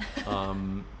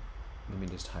 Let me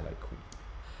just highlight Queen.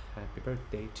 Happy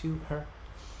birthday to her.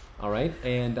 All right,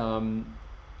 and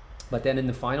but then in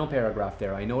the final paragraph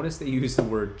there, I noticed they used the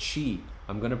word qi.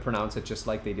 I'm going to pronounce it just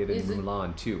like they did in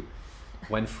Mulan too.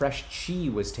 When fresh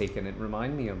qi was taken, it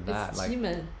reminded me of that. it's Like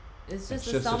Qimen. It's just,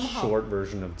 a somehow. short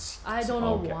version of I don't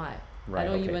know okay. why. Right, I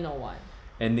don't okay. even know why.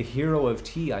 And the hero of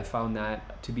tea, I found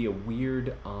that to be a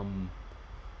weird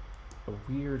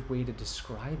way to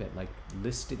describe it. Like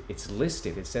it's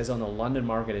listed. It says on the London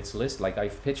market, it's listed. Like I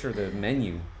picture the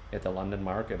menu at the London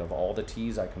market of all the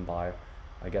teas I can buy,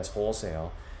 I guess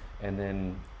wholesale, and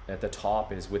then at the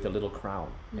top is with a little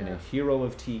crown and a hero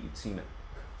of tea, Qimen.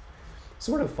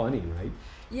 Sort of funny, right?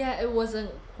 Yeah, it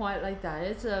wasn't quite like that.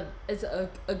 It's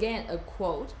again a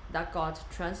quote that got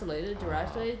translated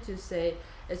directly to say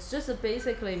it's just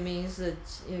basically means that,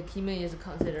 you know, Qimen is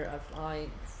considered a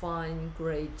fine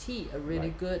grade tea, a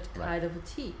really good kind of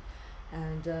tea,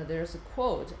 and there's a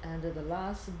quote, and the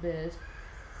last bit,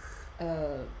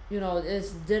 you know,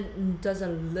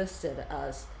 doesn't list it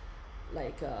as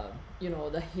like you know,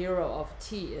 the hero of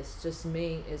tea. Is just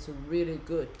mean it's a really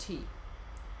good tea.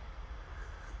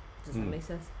 Does that make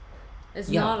sense? It's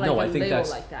not like I a think label that's,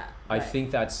 like that. I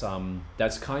think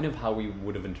that's kind of how we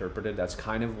would have interpreted. That's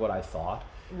kind of what I thought.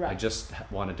 Right. I just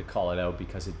wanted to call it out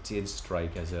because it did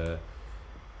strike as a.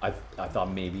 I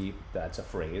thought maybe that's a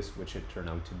phrase, which it turned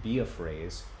out to be a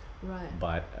phrase. Right.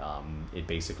 But it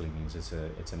basically means it's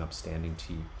an upstanding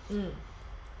tea.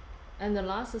 And the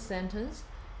last sentence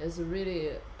is really,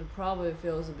 it probably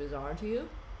feels bizarre to you.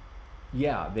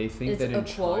 Yeah, they think It's that a in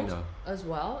quote China as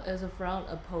well. It's from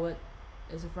a poet.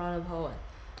 It's from a poet.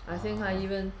 I think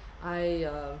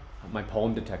my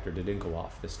poem detector didn't go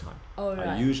off this time. Oh, right.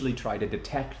 I usually try to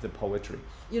detect the poetry.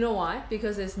 You know why?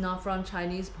 Because it's not from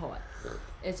Chinese poet.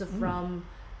 It's from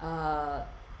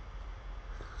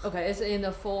okay, it's in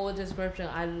the full description.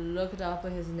 I looked up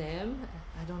his name.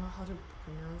 I don't know how to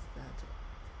pronounce that.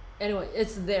 Anyway,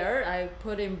 it's there. I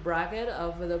put in bracket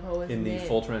of the poet's name. In the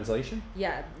full translation?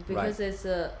 Yeah, because it's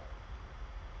a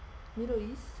Middle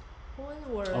East poem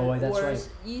or that's or right.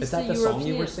 East Is that the European. song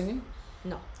you were singing?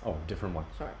 No, Oh, different one.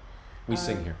 sorry. We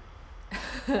sing here.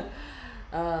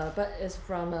 But it's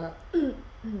from a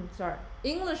sorry,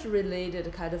 English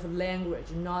related kind of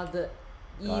language, not the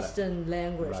Got it. Eastern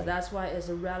language. Right. That's why it's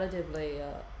relatively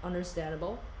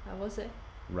understandable, I would say,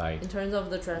 Right. in terms of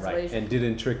the Right. translation. And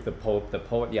didn't trick the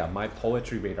poet. Yeah, my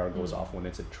poetry radar goes off when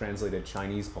it's a translated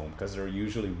Chinese poem because they're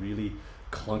usually really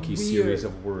clunky series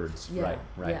of words. Yeah,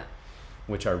 Right. yeah.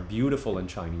 Which are beautiful in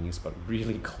Chinese but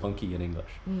really clunky in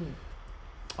English.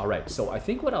 All right, so I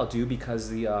think what I'll do, because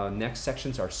the next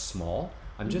sections are small,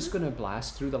 I'm just going to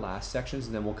blast through the last sections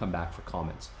and then we'll come back for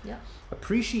comments. Yeah.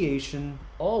 Appreciation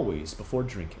always before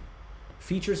drinking.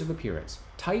 Features of appearance: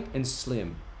 tight and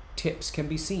slim. Tips can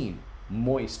be seen.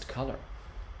 Moist color.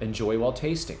 Enjoy while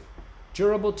tasting.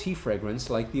 Durable tea fragrance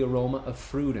like the aroma of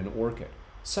fruit and orchid.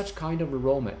 Such kind of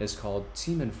aroma is called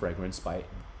Qimen fragrance by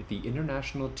the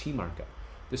International Tea Market.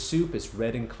 The soup is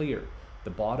red and clear. The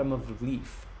bottom of the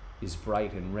leaf is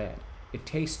bright and red. It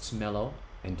tastes mellow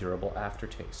and durable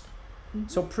aftertaste.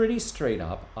 So pretty straight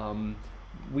up.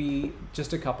 We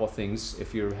just a couple of things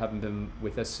if you haven't been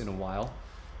with us in a while.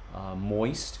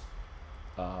 Moist.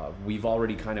 we've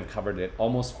already kind of covered it.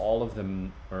 Almost all of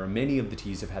them, or many of the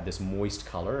teas, have had this moist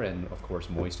color, and of course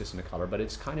moist isn't a color, but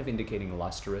it's kind of indicating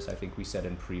lustrous, I think we said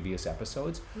in previous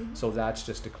episodes. So that's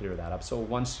just to clear that up. So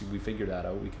once we figure that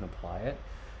out, we can apply it.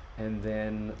 And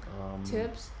then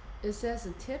tips. It says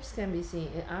the tips can be seen.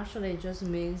 It actually just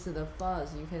means the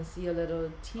fuzz. You can see a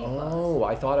little tea fuzz. Oh,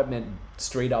 I thought it meant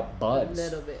straight up buds. A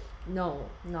little bit. No,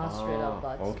 not straight up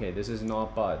buds. Okay, this is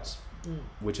not buds,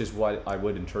 which is what I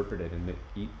would interpret it and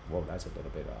eat. Well, that's a little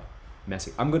bit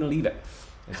messy. I'm going to leave it.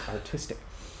 It's artistic.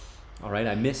 All right,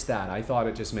 I missed that. I thought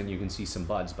it just meant you can see some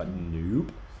buds, but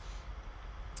nope.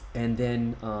 And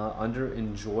then under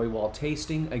enjoy while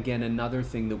tasting, again, another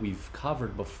thing that we've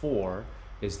covered before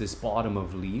is this bottom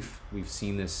of leaf. We've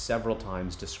seen this several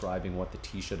times describing what the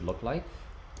tea should look like.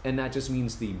 And that just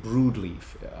means the brood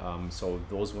leaf. So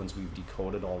those ones we've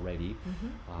decoded already.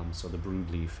 So the brood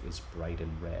leaf is bright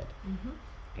and red.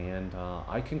 And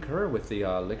I concur with the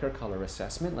liquor color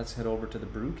assessment. Let's head over to the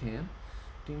brew can.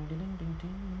 Ding, ding, ding, ding,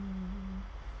 ding.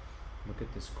 Look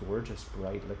at this gorgeous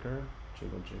bright liquor.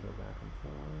 Jiggle, jiggle back and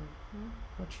forth.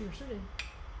 Oh, cheers.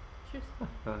 Cheers.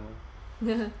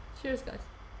 Cheers, guys.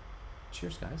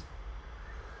 Cheers, guys.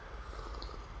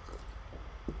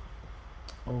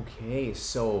 Okay,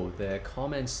 so the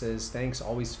comment says, thanks,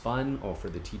 always fun. Oh, for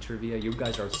the tea trivia. You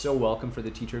guys are so welcome for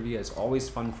the tea trivia. It's always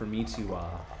fun for me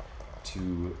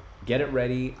to get it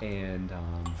ready and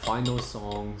find those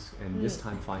songs, and this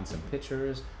time find some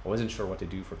pictures. I wasn't sure what to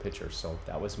do for pictures, so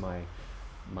that was my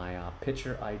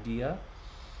picture idea.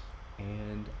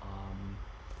 And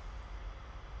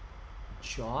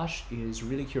Josh is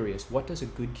really curious, what does a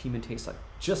good Qimen taste like?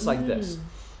 Just like this.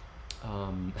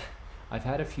 I've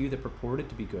had a few that purported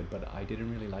to be good, but I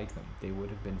didn't really like them. They would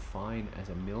have been fine as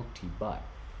a milk tea, but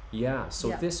yeah,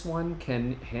 so this one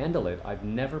can handle it. I've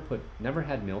never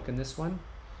had milk in this one.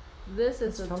 This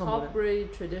is a top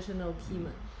grade traditional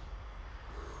Qimen.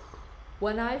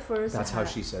 When I first That's how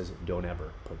she says it. Don't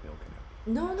ever put milk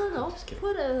in it. No.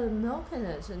 Put a milk in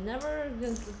it. Never.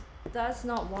 That's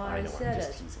not why I said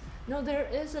it. Teasing. No, there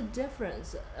is a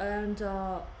difference, and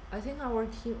I think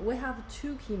we have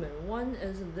two Qimen. One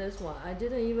is this one. I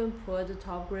didn't even put the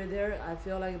top grade there. I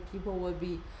feel like people would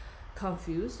be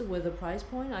confused with the price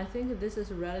point. I think this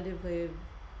is relatively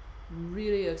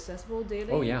really accessible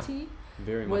daily tea.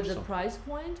 Very much with the price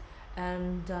point,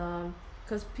 and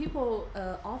because people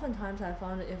oftentimes I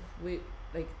found if we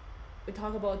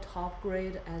talk about top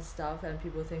grade and stuff, and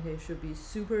people think it should be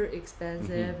super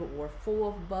expensive or full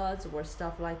of buds or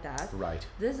stuff like that. Right.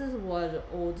 This is what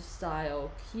old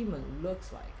style Qimen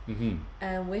looks like.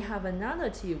 And we have another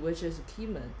tea which is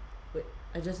Qimen.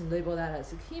 I just label that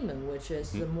as Qimen, which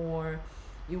is the more.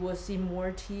 You will see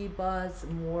more tea buds,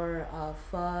 more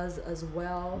fuzz as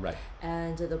well,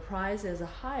 and the price is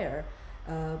higher.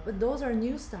 But those are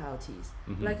new style teas.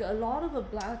 Like a lot of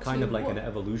black tea. Kind of like an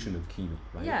evolution of Qimen,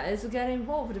 right? Yeah, it's getting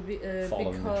involved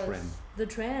Following because the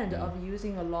trend of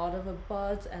using a lot of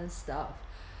buds and stuff.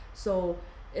 So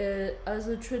as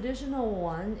a traditional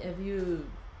one, if you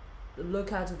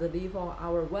look at the leaf on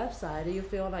our website, you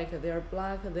feel like they're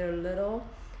black, they're little,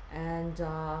 and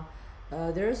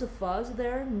there's a fuzz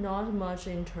there, not much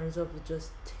in terms of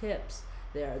just tips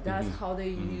there. That's how they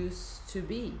used to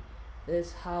be.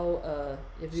 That's how,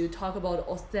 if you talk about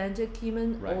authentic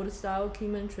Qimen, old style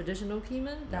Qimen, traditional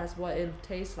Qimen, that's what it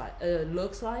tastes like,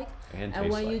 looks like. And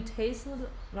when you taste it,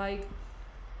 like,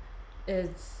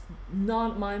 it's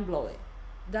not mind blowing.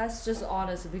 That's just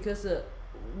honest, because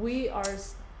we are.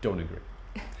 Don't agree.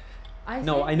 I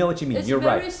I know what you mean. It's You're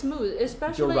very right. smooth,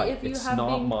 especially if you it's have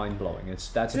not been mind blowing.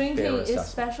 That's drinking, a fair assessment.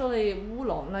 especially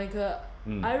oolong. Like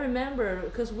I remember,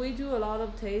 because we do a lot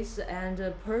of tastes,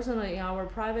 and personally in our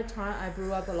private time, I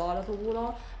brew up a lot of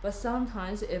oolong. But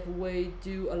sometimes if we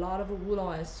do a lot of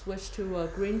oolong and switch to a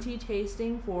green tea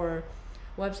tasting for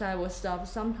website with stuff,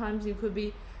 sometimes you could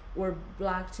be, or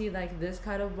black tea, like this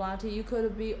kind of black tea, you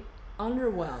could be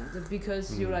underwhelmed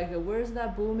because you're like, where's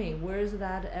that booming? Where's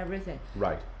that everything?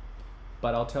 Right.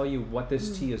 But I'll tell you what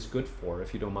this tea is good for,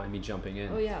 if you don't mind me jumping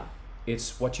in. Oh yeah.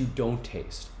 It's what you don't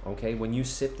taste, okay? When you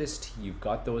sip this tea, you've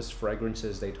got those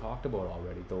fragrances they talked about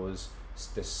already.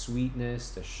 The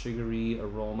sweetness, the sugary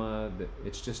aroma,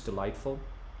 it's just delightful.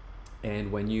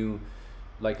 And when you,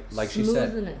 like she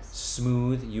said,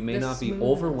 smooth, you may not be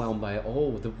overwhelmed by,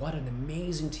 what an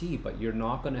amazing tea, but you're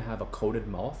not going to have a coated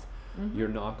mouth. You're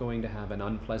not going to have an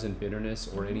unpleasant bitterness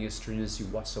or any astringency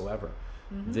whatsoever.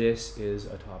 This is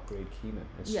a top grade Qimen.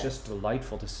 It's just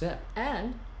delightful to sip.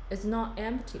 And it's not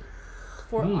empty.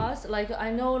 For us, like I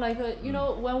know, like you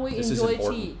know, when we enjoy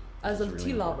tea as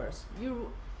tea lovers,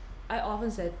 I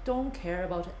often say don't care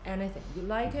about anything. You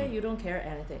like it, you don't care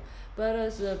anything. But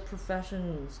as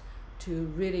professionals, to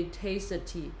really taste the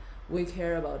tea, we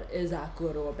care about is that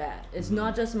good or bad. It's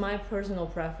not just my personal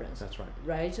preference. That's right.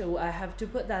 Right? So I have to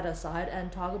put that aside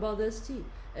and talk about this tea.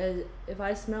 If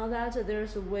I smell that,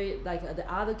 there's a way, like the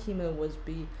other Qimen would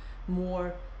be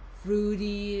more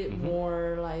fruity,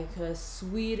 more like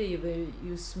sweet if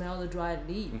you smell the dried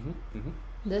leaf.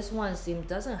 This one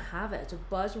doesn't have it,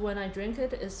 but when I drink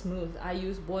it, it's smooth. I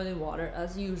use boiling water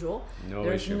as usual.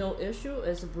 There's no issue.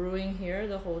 It's brewing here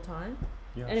the whole time.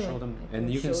 Yeah, anyway, show them. And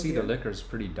you can see the liquor is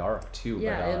pretty dark too.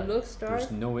 Yeah, but, it looks dark.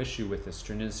 There's no issue with the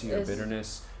stringency or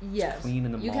bitterness. Yes, it's clean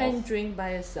in the mouth. You can drink by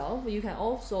itself. You can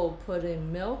also put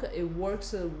in milk. It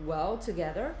works well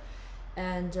together.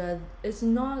 And it's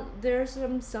not, there's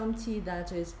some tea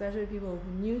that especially people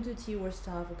who new to tea or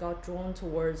stuff got drawn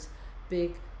towards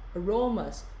big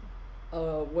aromas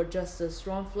or just the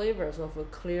strong flavors of a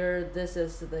clear, this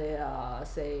is the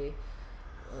say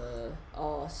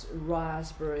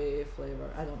raspberry flavor,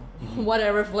 I don't know,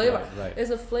 whatever flavor. Right. It's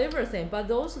a flavor thing, but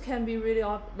those can be really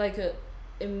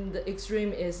in the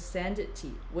extreme is scented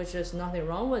tea, which is nothing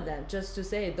wrong with them. Just to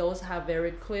say those have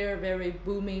very clear, very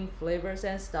booming flavors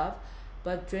and stuff,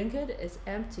 but drink it, it's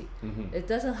empty. It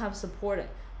doesn't have supporting.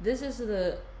 This is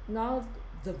not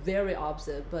the very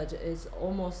opposite, but it's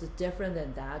almost different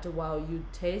than that. While you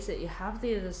taste it, you have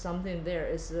something there.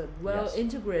 It's well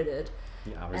integrated.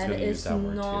 Yeah, I was and going to use that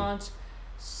word too. Not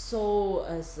so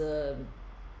as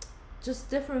just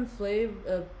different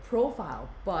flavor profile,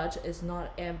 but it's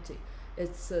not empty.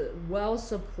 It's well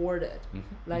supported,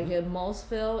 like a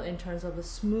mouthfeel in terms of the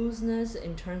smoothness,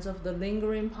 in terms of the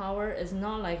lingering power. It's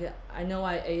not like I know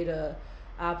I ate a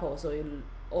apple, so it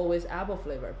always apple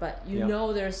flavor, but you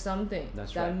know there's something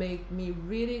that make me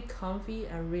really comfy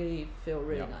and really feel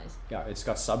really nice. Yeah, it's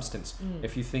got substance.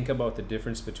 If you think about the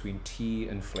difference between tea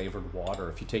and flavored water,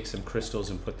 if you take some crystals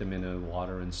and put them in a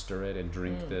water and stir it and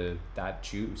drink that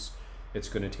juice, it's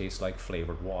going to taste like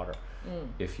flavored water.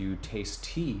 If you taste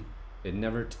tea,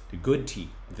 good tea,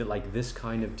 like this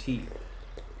kind of tea,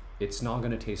 it's not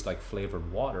going to taste like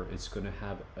flavored water. It's going to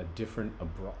have a different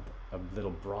a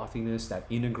little brothiness, that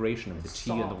integration of the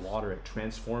tea and the water. It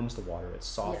transforms the water, it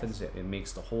softens it, it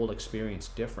makes the whole experience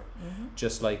different.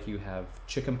 Just like you have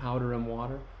chicken powder and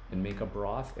water and make a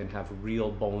broth and have real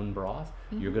bone broth,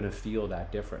 you're going to feel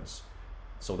that difference.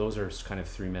 So those are kind of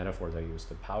three metaphors I use: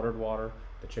 the powdered water,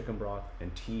 the chicken broth,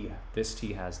 and tea. This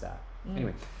tea has that.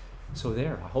 Anyway, so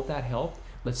there, I hope that helped.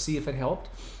 Let's see if it helped.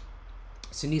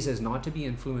 Cindy says, not to be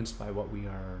influenced by what we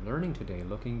are learning today.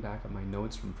 Looking back at my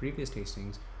notes from previous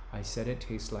tastings, I said it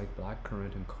tastes like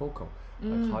blackcurrant and cocoa,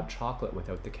 like hot chocolate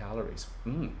without the calories.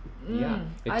 Yeah,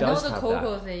 it does have that. I know the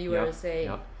cocoa thing you were saying.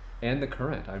 Yeah. And the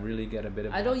currant, I really get a bit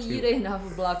of I don't eat enough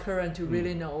blackcurrant to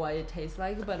really know what it tastes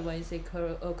like, but when you say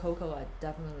cocoa, I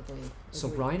definitely agree. So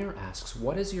Reiner asks,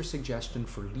 what is your suggestion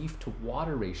for leaf to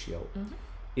water ratio?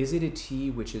 Is it a tea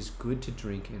which is good to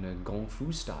drink in a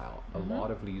gongfu style, a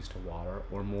lot of leaves to water,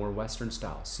 or more Western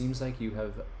style? Seems like you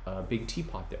have a big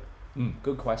teapot there.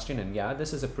 Good question, and yeah,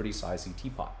 this is a pretty sizey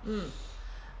teapot.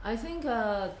 I think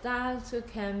that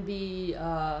can be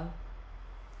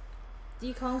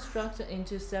deconstructed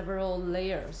into several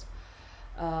layers.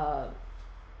 Why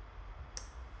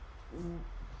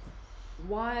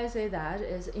I say that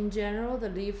is, in general, the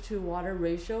leaf to water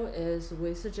ratio is,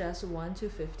 we suggest 1 to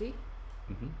 50.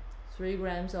 3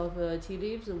 grams of tea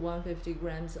leaves, 150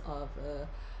 grams of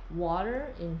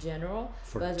water in general.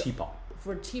 For teapot.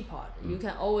 For teapot, you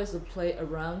can always play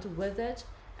around with it,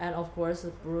 and of course, the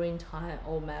brewing time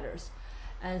all matters.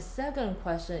 And second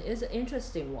question is an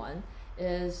interesting one.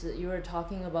 Is you were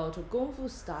talking about gongfu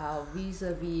style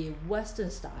vis-a-vis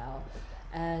Western style,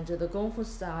 and the gongfu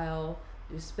style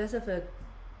you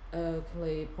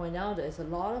specifically point out is a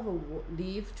lot of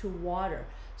leaf to water.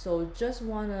 So just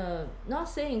wanna, not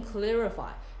saying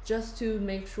clarify, just to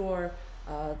make sure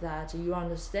that you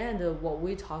understand what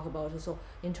we talk about. So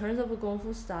in terms of a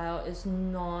gongfu style, it's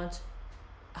not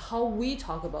how we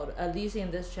talk about it, at least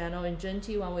in this channel. In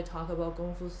ZhenTea, when we talk about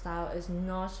gongfu style, it's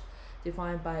not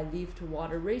defined by leaf to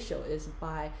water ratio. It's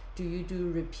by, do you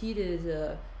do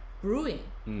repeated brewing?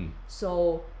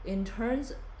 So in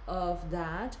terms of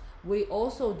that, we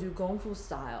also do gongfu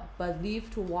style, but leaf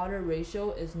to water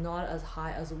ratio is not as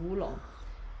high as wulong,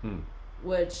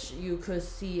 which you could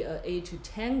see 8 to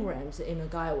 10 grams in a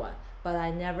gaiwan. But I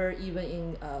never, even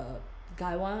in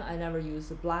gaiwan, I never use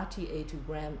the black tea 8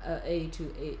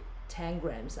 to 10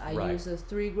 grams. I use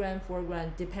 3 gram, 4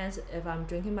 gram, depends if I'm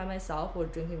drinking by myself or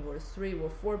drinking with 3 or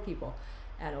 4 people,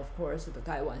 and of course the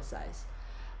gaiwan size.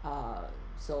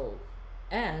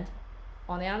 And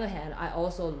on the other hand, I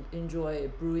also enjoy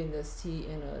brewing this tea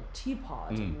in a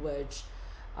teapot, which,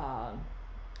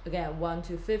 again, 1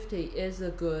 to 50 is a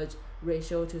good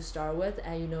ratio to start with.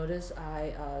 And you notice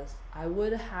I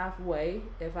would halfway,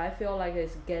 if I feel like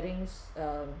it's getting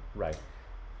right,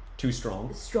 too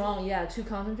strong. Strong, yeah, too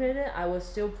concentrated, I would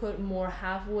still put more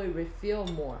halfway, refill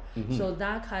more. So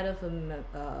that kind of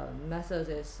a method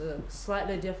is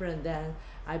slightly different than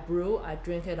I brew, I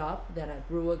drink it up, then I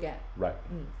brew again. Right,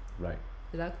 right.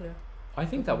 Is that clear? I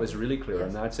think that was really clear, Yes.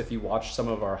 and that's, if you watch some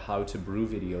of our how to brew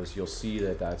videos, you'll see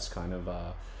that that's kind of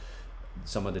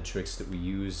some of the tricks that we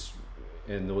use,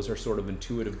 and those are sort of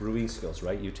intuitive brewing skills,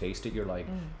 right? You taste it, you're like,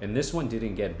 and this one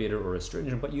didn't get bitter or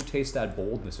astringent, but you taste that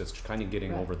boldness, it's kind of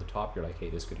getting over the top, you're like, hey,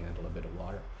 this could handle a bit of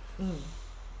water.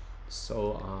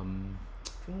 So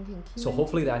Drinking Qimen. so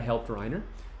hopefully that helped, Reiner,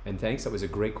 and thanks, that was a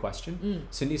great question.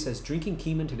 Cindy says, drinking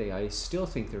Qimen today, I still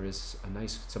think there is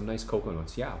some nice cocoa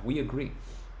notes. Yeah, we agree.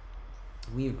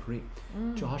 We agree.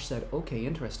 Josh said, okay,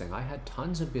 interesting. I had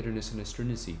tons of bitterness and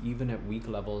astringency, even at weak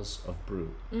levels of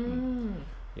brew.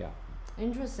 Yeah.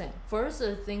 Interesting. First,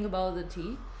 think about the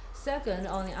tea. Second,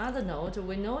 on the other note,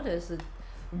 we notice that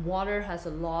water has a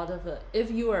lot of,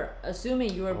 if you are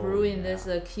assuming you are brewing this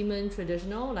Qimen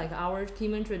traditional, like our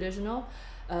Qimen traditional,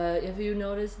 if you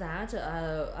notice that,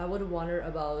 I would wonder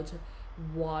about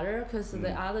water, because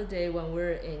the other day when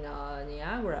we're in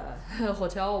Niagara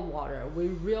hotel water, we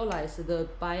realized the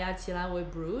Baya Qilan we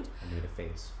brewed, I made a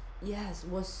face. Yes,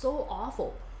 was so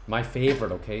awful. My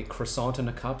favorite, okay, croissant in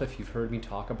a cup, if you've heard me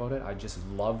talk about it, I just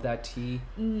love that tea.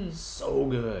 So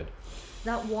good.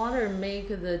 That water make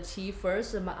the tea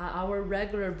first. Our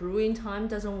regular brewing time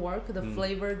doesn't work. The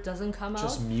flavor doesn't come out.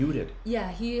 Just muted.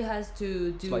 Yeah, he has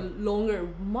to do like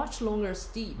much longer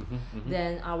steep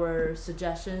than our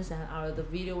suggestions and the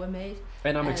video we made.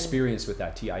 And I'm experienced with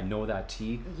that tea. I know that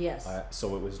tea. Yes.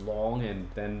 So it was long, and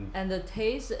then. And the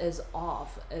taste is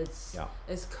off.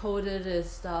 It's coated and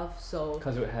stuff. So.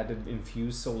 Because it had to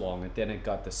infuse so long, and then it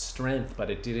got the strength, but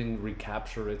it didn't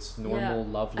recapture its normal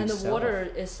lovely. And the self. water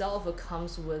itself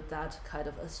comes with that kind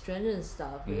of astringent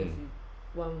stuff.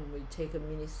 When we take a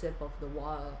mini sip of the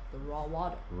raw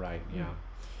water. Right. Yeah.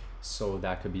 So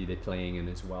that could be the playing in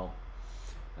as well.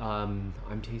 I'm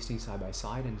tasting side by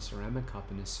side in a ceramic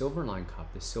cup and a silver line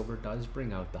cup. The silver does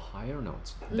bring out the higher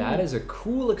notes. That is a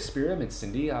cool experiment,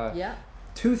 Cindy. Yeah.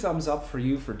 2 thumbs up for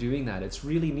you for doing that. It's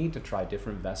really neat to try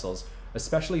different vessels,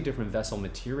 especially different vessel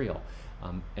material.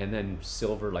 And then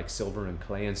silver, like silver and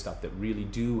clay and stuff that really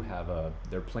do have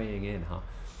they're playing in, huh?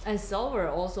 And silver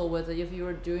also, if you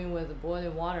were doing with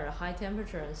boiling water, high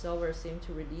temperature, and silver seem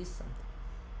to release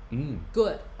something.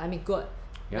 Good. I mean, good.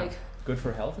 Yeah. Like, good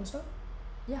for health and stuff?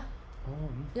 Yeah. Oh.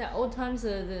 Yeah, old times,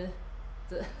 the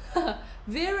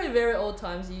very, very old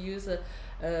times, you use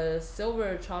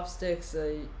silver chopsticks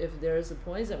if there's a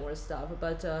poison or stuff,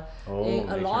 but in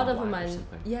a lot of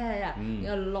in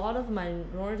a lot of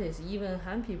minorities, even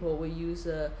Han people, will use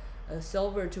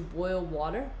silver to boil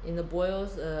water. In the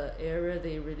boils area,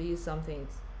 they release something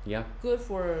good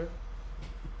for.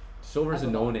 Silver is a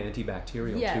known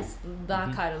antibacterial too. Yes,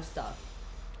 that kind of stuff.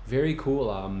 Very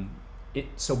cool.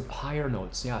 So higher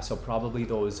notes, yeah. So probably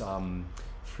those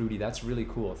fruity. That's really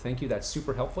cool. Thank you. That's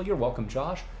super helpful. You're welcome,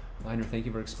 Josh. Liner, thank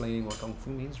you for explaining what Kung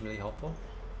Fu means. Really helpful.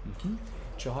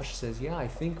 Josh says, yeah, I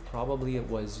think probably it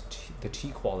was the tea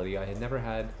quality. I had never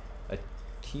had a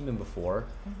Qimen before,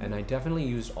 and I definitely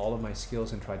used all of my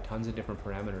skills and tried tons of different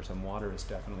parameters, and water is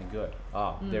definitely good.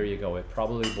 There you go. It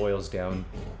probably boils down,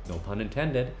 no pun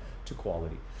intended, to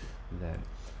quality then.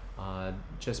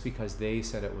 Just because they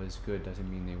said it was good doesn't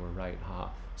mean they were right, huh?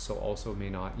 So also may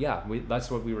not. Yeah,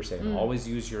 that's what we were saying. Always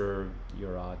use your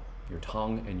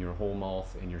tongue and your whole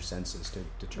mouth and your senses to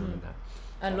determine that.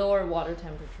 And lower water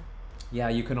temperature. Yeah,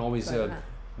 you can always. Do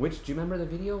you remember the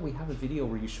video? We have a video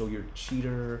where you show your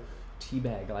cheater tea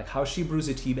bag, like how she brews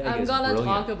a tea bag. I'm gonna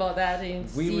talk about that in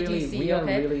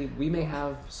CTC. We may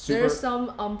have super. There's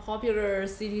some unpopular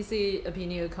CTC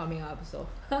opinion coming up, so.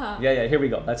 yeah. Here we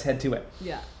go. Let's head to it.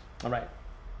 Yeah. All right.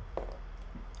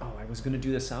 Oh, I was gonna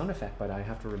do the sound effect, but I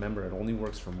have to remember it only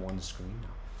works from one screen now.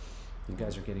 You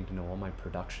guys are getting to know all my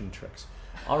production tricks.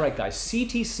 All right, guys.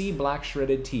 CTC black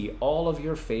shredded tea. All of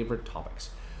your favorite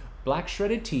topics. Black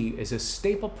shredded tea is a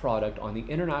staple product on the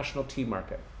international tea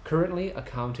market, currently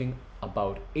accounting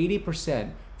about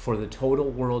 80% for the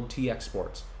total world tea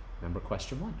exports. Remember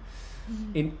question 1.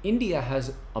 In India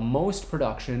has a most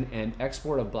production and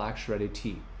export of black shredded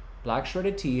tea. Black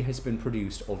shredded tea has been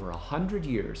produced over 100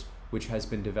 years, which has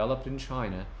been developed in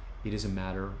China. It is a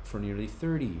matter for nearly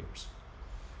 30 years.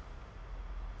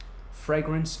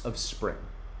 Fragrance of spring.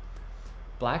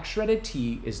 Black shredded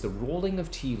tea is the rolling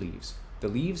of tea leaves, The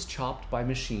leaves chopped by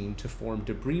machine to form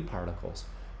debris particles.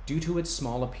 Due to its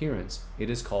small appearance, it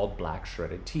is called black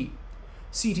shredded tea.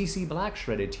 CTC black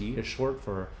shredded tea is short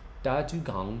for Da Du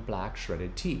Gang black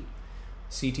shredded tea.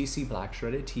 CTC black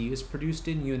shredded tea is produced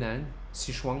in Yunnan,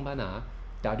 Sichuanbana,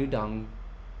 Da Du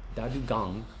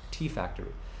Gang tea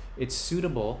factory. It's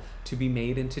suitable to be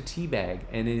made into tea bag,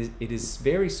 and it is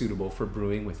very suitable for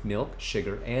brewing with milk,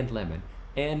 sugar, and lemon,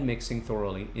 and mixing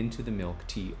thoroughly into the milk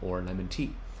tea or lemon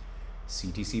tea.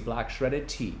 CTC black shredded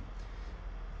tea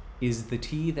is the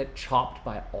tea that chopped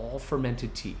by all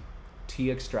fermented tea. Tea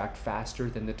extract faster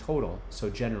than the total, so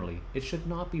generally it should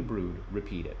not be brewed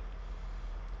repeated.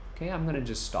 Okay, I'm going to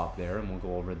just stop there and we'll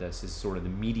go over this. This is sort of the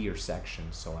meatier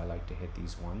section, so I like to hit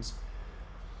these ones.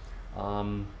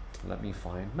 Let me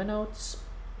find my notes.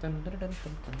 Dun, dun, dun,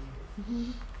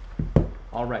 dun, dun.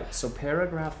 All right, so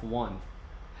paragraph 1,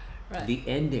 Right. the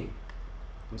ending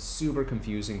was super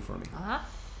confusing for me.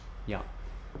 Yeah.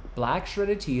 Black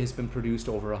shredded tea has been produced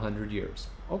over 100 years.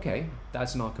 Okay,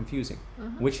 that's not confusing.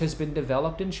 Which has been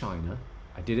developed in China.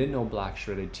 I didn't know black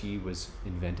shredded tea was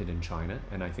invented in China,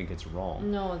 and I think it's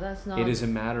wrong. No, that's not. It is a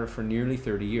matter for nearly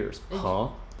 30 years. Huh?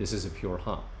 This is a pure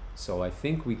huh. So I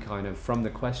think we kind of, from the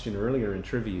question earlier in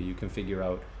trivia, you can figure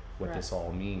out what Right. this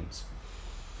all means.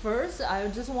 First, I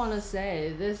just want to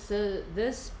say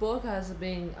this book has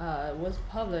been was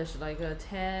published like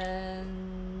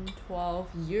 10, 12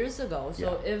 years ago.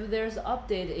 So Yeah. if there's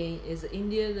update in is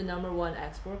India the #1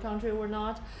 export country or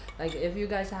not? Like if you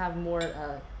guys have more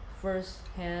first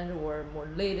hand or more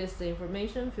latest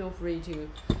information, feel free to,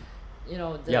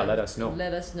 Let us know.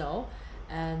 Let us know.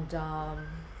 And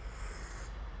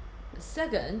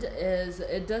second is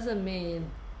it doesn't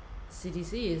mean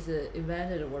CTC is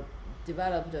invented or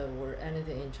developed or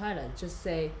anything in China. Just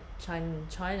say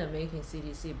China making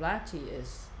CTC black tea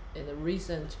is in the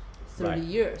recent 30 Right.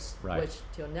 years, Right. which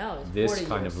till now is This 40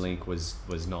 kind years. of link was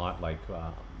not like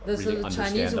This really is Chinese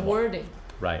understandable. wording.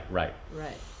 Right.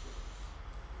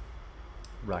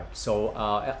 Right. So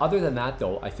other than that,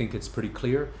 though, I think it's pretty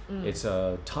clear. It's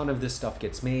a ton of this stuff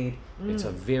gets made. It's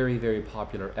a very, very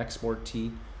popular export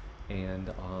tea.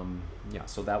 And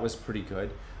so that was pretty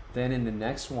good. Then in the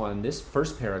next one, this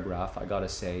first paragraph, I gotta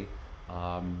say,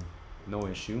 no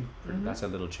issue. That's a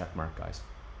little check mark, guys.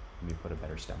 Let me put a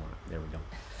better stem on it. There we go.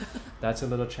 That's a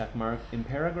little check mark. In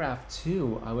paragraph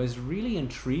 2, I was really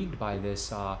intrigued by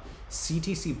this.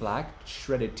 CTC black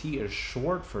shredded tea is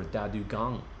short for Da Du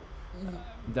Gang.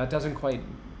 That doesn't quite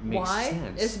make Why?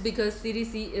 sense. It's because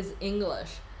CTC is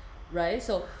English, right?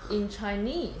 So in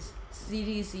Chinese,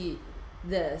 CTC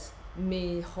this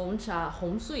mean Hong Cha,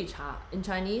 Hong Sui Cha. In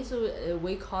Chinese,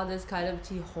 we call this kind of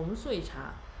tea Hong Sui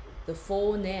Cha, the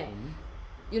full name.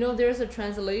 There's a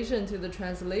translation to the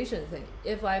translation thing.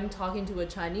 If I'm talking to a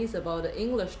Chinese about an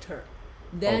English term,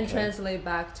 then Okay. translate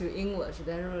back to English,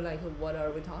 then we're like, what are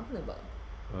we talking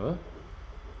about?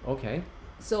 Okay.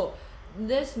 So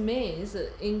this means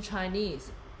in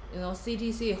Chinese,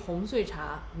 CTC Hong Sui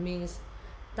Cha means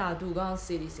Da Du Gang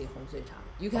CTC Hong Sui Cha.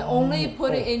 You can only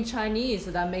put it in Chinese,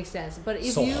 so that makes sense. But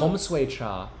if So you Hom Sui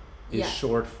Cha is Yeah.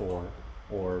 short for,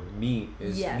 or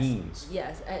means.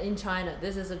 Yes, and in China,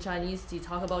 this is a Chinese tea.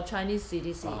 Talk about Chinese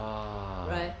CTC,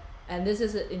 right? And this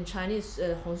is in Chinese,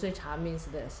 Hong Sui Cha means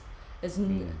this. It's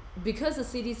because the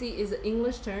CTC is an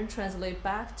English term, translate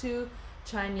back to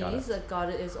Chinese, got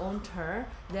its own term.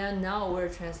 Then now we're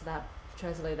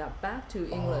translate that back to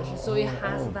English. So it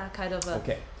has that kind of a,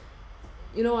 Okay.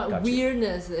 you know what, Got you.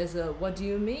 weirdness is what do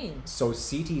you mean? So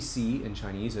CTC in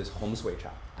Chinese is Hom Sui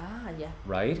Cha, Yeah.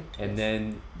 right? And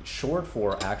then short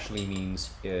for actually means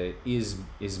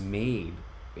is made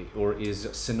or is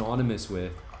synonymous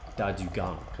with Da Du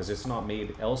Gang, because it's not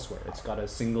made elsewhere. It's got a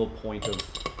single point of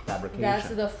fabrication. That's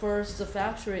the first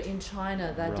factory in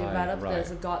China that Right, developed right.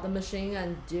 this, got the machine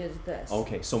and did this.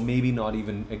 Okay, so maybe not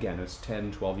even, again, it's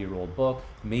 10, 12-year-old book,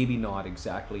 maybe not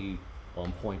exactly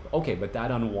on point. Okay, but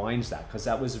that unwinds that, because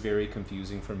that was very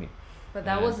confusing for me. But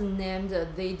that And- was named,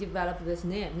 they developed this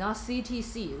name, not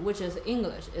CTC, which is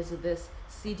English, is this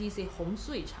CTC Hong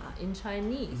Sui Cha in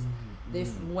Chinese.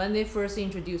 When they first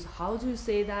introduced how to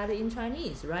say that in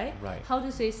Chinese, right? Right. How to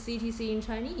say CTC in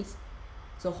Chinese.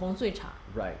 So Hong Sui Cha.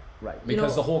 Right. You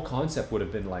Because know- the whole concept would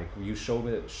have been like, you show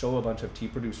a bunch of tea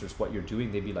producers what you're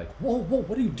doing, they'd be like, whoa,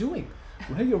 what are you doing?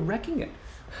 Right, you're wrecking it.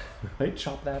 Right,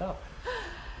 chop that up.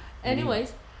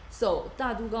 Anyways, so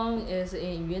Da Du Gang is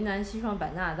in Yunnan,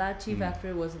 Sichuanbana. That tea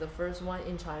factory was the first one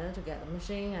in China to get the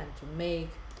machine and to make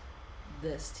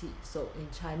this tea. So in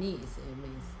Chinese, it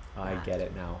means I that. get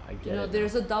it now. I get it.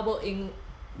 There's a double in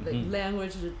the Mhm.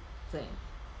 language thing.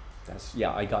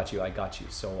 I got you.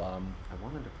 So I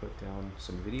wanted to put down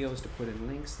some videos to put in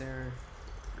links there.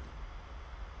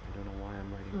 I don't know why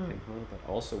I'm writing pink,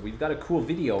 but also we've got a cool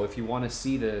video if you want to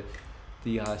see the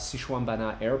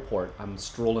Sichuan Airport. I'm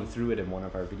strolling through it in one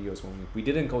of our videos when we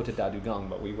didn't go to Dadugang,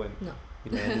 but we went. No.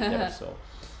 We landed there, so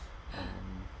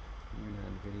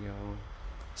Yunnan video.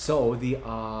 So the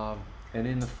and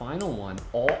in the final one,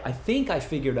 I think I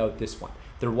figured out this one.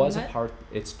 There was a part.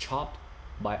 It's chopped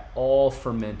by all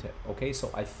fermented. Okay,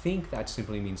 so I think that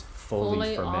simply means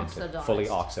fully fermented, oxidized. fully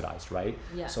oxidized, right?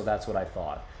 Yeah. So that's what I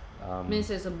thought.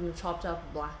 Means it's a chopped up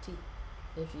black tea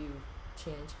if you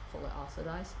change fully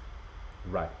oxidized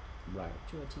Right.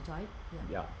 to a tea type.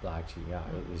 Yeah, black tea. Yeah,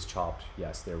 it is chopped.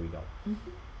 Yes, there we go.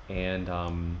 Mm-hmm.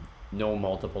 And no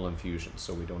multiple infusions,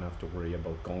 so we don't have to worry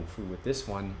about going through with this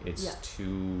one. It's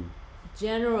too.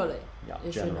 Generally,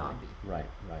 it generally. should not be. Right.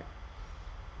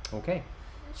 Okay.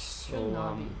 It should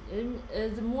not be.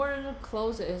 The more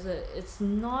close it's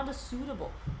not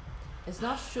suitable. It's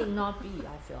not should not be.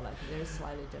 I feel like they're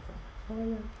slightly different.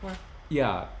 What?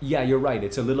 Yeah, you're right.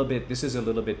 It's a little bit. This is a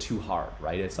little bit too hard,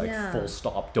 right? It's like full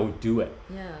stop. Don't do it.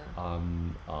 Yeah.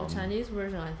 The The Chinese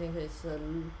version, I think, is a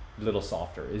little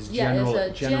softer. Is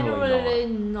it's generally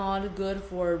not good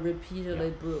for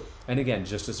repeatedly brew. And again,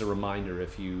 just as a reminder,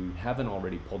 if you haven't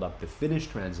already pulled up the Finnish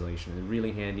translation, it's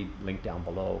really handy. Link down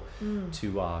below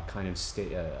to kind of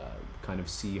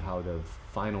see how the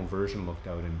final version looked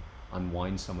out and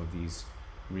unwind some of these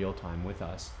real time with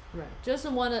us. Right. Just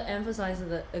want to emphasize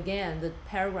that again, the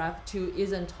paragraph 2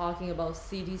 isn't talking about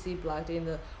CTC black tea in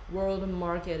the world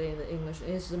market in the English.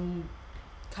 It's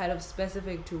kind of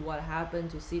specific to what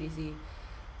happened to CTC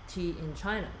tea in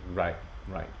China. Right.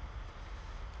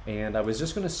 And I was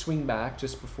just going to swing back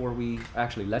just before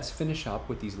let's finish up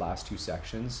with these last two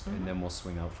sections and then we'll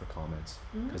swing out for comments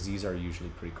because these are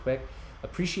usually pretty quick.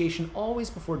 Appreciation always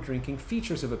before drinking.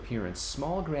 Features of appearance: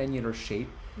 small granular shape,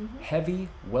 heavy,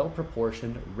 well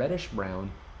proportioned, reddish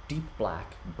brown, deep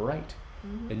black, bright.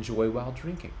 Enjoy while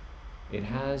drinking. It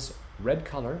has red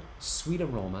color, sweet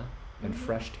aroma, and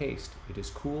fresh taste. It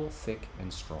is cool, thick,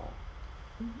 and strong.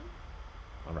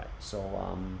 All right. So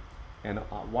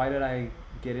why did I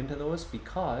get into those?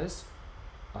 Because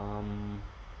I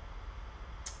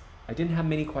didn't have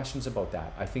many questions about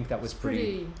that. I think that was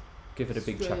pretty give it a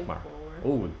big check mark.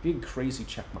 Oh, a big crazy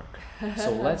check mark. So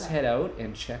let's head out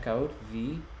and check out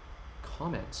the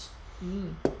comments.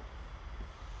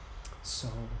 So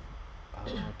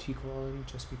tea quality,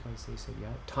 just because they said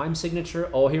time signature.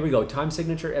 Oh, here we go. Time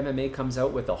signature MMA comes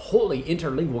out with a wholly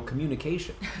interlingual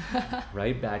communication.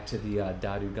 Right back to the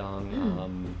Dadugang.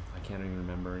 I can't even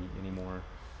remember anymore.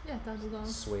 Yeah,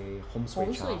 Dadugang. Hom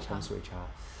Sui Cha.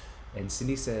 And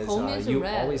Cindy says, Homie's you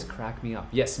red. always crack me up.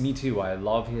 Yes, me too. I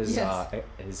love his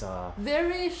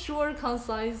very short,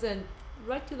 concise, and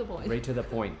right to the point. Right to the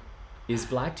point. Is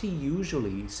black tea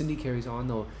usually, Cindy carries on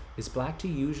though, is black tea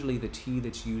usually the tea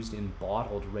that's used in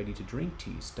bottled ready-to-drink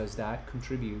teas? Does that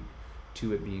contribute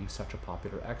to it being such a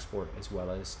popular export as well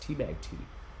as tea bag tea?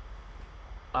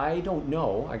 I don't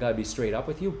know. I gotta be straight up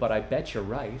with you, but I bet you're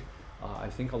right. I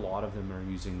think a lot of them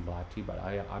are using black tea, but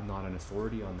I'm not an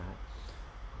authority on that.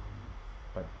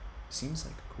 But seems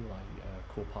like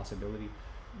a cool possibility.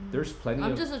 There's plenty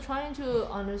I'm just trying to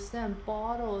understand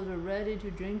bottled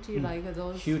ready-to-drink tea, like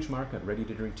those... Huge market,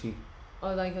 ready-to-drink tea.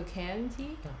 Or like a canned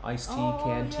tea? Yeah. Iced tea,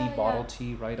 canned tea, bottled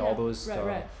tea, right? Yeah, all those,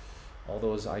 all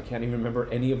those, I can't even remember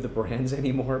any of the brands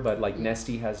anymore, but like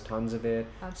Nestea has tons of it.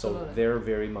 Absolutely. So they're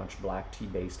very much black tea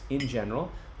based in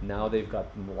general. Now they've got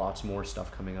lots more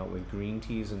stuff coming out with green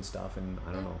teas and stuff, and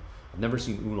I don't know. I've never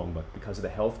seen oolong, but because of the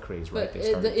health craze, right?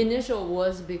 But the initial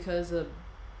was because of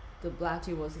the black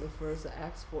tea was the first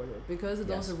exported, because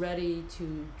those ready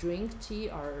to drink tea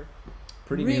are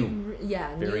pretty new.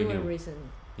 Very new and recent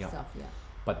stuff. Yeah.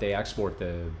 But they export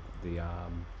the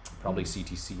probably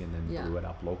CTC and then brew it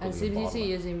up locally. And CTC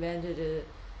is invented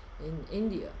in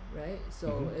India, right?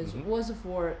 So it was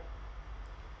for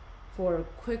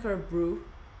quicker brew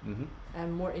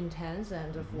and more intense,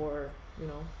 and for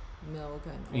milk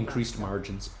and increased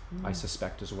margins, I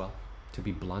suspect as well, to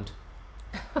be blunt.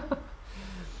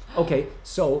 Okay,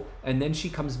 so and then she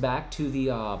comes back to the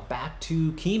back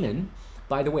to Qimen.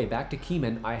 By the way, back to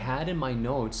Qimen, I had in my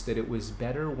notes that it was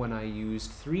better when I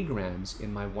used 3 grams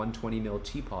in my 120 ml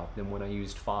teapot than when I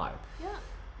used 5. Yeah.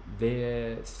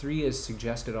 The 3 is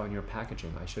suggested on your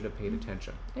packaging. I should have paid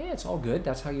attention. Hey, it's all good.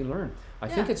 That's how you learn. I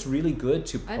think it's really good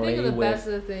to play with. I think the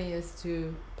best thing is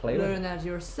to learn that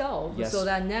yourself, so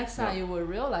that next time you will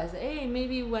realize, hey,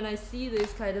 maybe when I see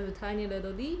this kind of tiny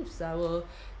little leaves, I will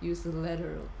use the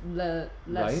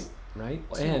less. Right.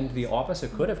 And the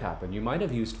opposite could have happened. You might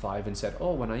have used 5 and said,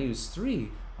 oh, when I use 3,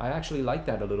 I actually like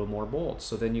that a little more bold.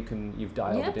 So then you've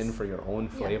dialed it in Yes. for your own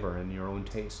flavor and your own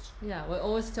taste. Yeah, we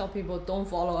always tell people don't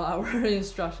follow our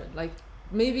instruction. Like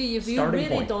maybe if you Starting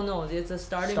really point. don't know, it's a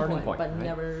starting point, but right?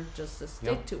 never just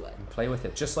stick to it. And play with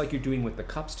it. Just like you're doing with the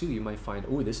cups too. You might find,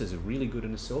 oh, this is really good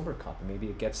in a silver cup. And maybe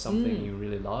it gets something you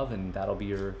really love, and that'll be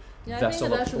your Yeah, I vessel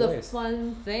think that's of the choice.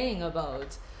 fun thing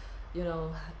about, you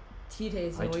know, tea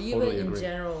tasting, I or totally even in agree.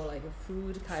 general, like a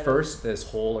food kind First, this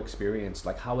whole experience,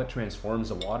 like how it transforms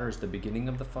the water, is the beginning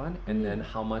of the fun, and Mm. then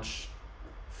how much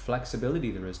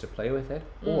flexibility there is to play with it.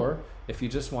 Or if you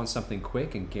just want something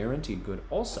quick and guaranteed good,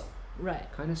 also of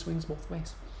right. kind of swings both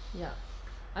ways. Yeah,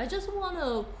 I just want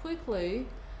to quickly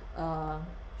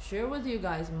share with you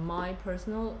guys my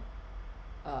personal,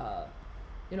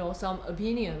 some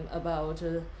opinion about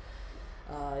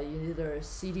either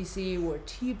CTC or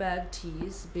tea bag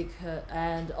teas,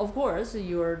 and of course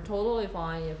you're totally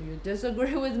fine if you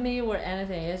disagree with me or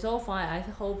anything. It's all fine. I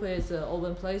hope it's an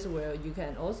open place where you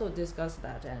can also discuss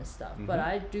that and stuff. But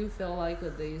I do feel like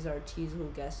these are teas who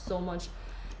get so much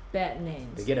bad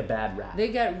names. They get a bad rap. They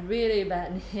get really bad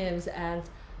names, and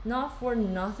not for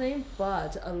nothing,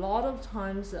 but a lot of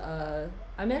times,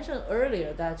 I mentioned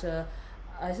earlier that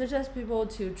I suggest people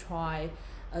to try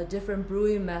different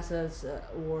brewing methods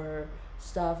or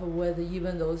stuff with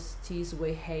even those teas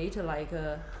we hate, like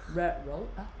red rose,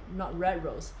 not red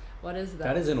rose. What is that?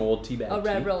 That is an old tea bag. A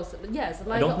red tea. rose. Yes,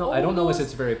 like I don't know if those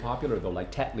it's very popular though.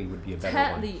 Like Tetley would be a better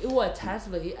one.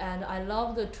 Tetley, and I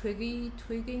love the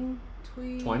Twinings.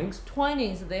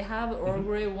 Twinings? They have Earl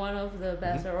Grey, one of the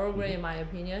best Earl Grey in my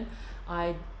opinion.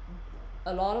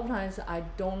 A lot of times I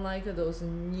don't like those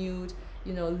nude,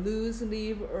 loose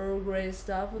leaf Earl Grey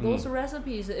stuff. Those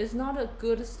recipes, it's not a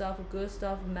good stuff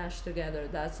mashed together.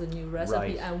 That's a new recipe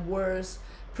Right. and worse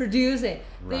producing.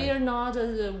 They Right. are not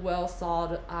well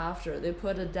thought after. They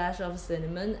put a dash of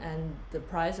cinnamon and the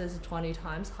price is 20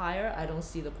 times higher. I don't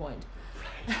see the point.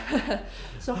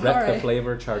 So Wreck the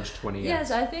flavor, charge 20x. Yes,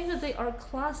 I think that they are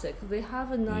classic. They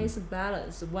have a nice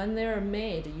balance. When they're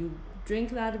made, you drink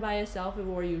that by yourself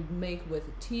or you make with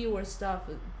tea or stuff,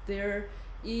 there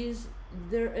is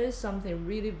something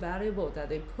really valuable that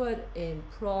they put in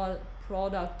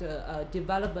product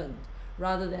development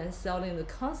rather than selling the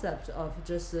concept of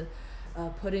just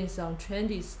putting some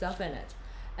trendy stuff in it.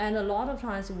 And a lot of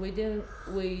times we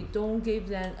don't give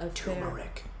them a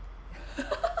Turmeric.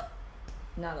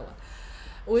 another one.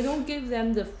 We don't give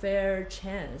them the fair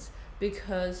chance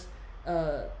because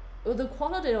the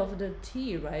quality of the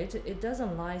tea, right? It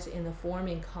doesn't lie in the form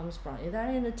it comes from. Is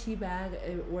that in a tea bag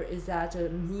or is that a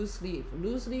loose leaf?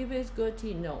 Loose leaf is good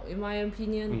tea? No. In my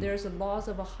opinion, there's a lot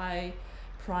of high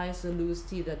price loose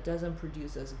tea that doesn't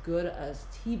produce as good as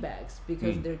tea bags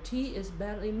because their tea is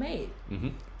badly made.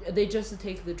 They just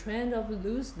take the trend of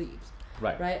loose leaves.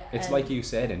 Right. It's and like you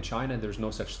said, in China, there's no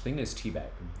such thing as tea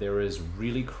bag. There is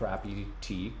really crappy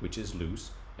tea, which is loose,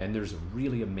 and there's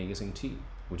really amazing tea,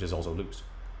 which is also loose.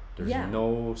 There's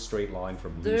no straight line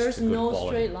from loose there's to good no quality.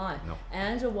 straight line. No.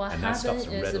 And what And that happens stuff's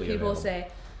is readily people available. say,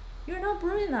 you're not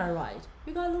brewing that right.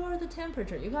 You got to lower the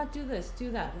temperature. You got to do this,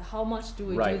 do that. How much do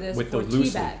we do this with for the tea loose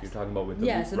leaf. bags? You're talking about with the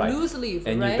Yes, right. loose leaf,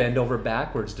 and right? you bend over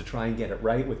backwards to try and get it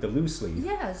right with the loose leaf.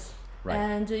 Yes. Right.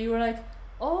 And you were like,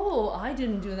 oh, I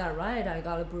didn't do that right. I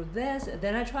got to brew this.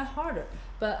 Then I try harder.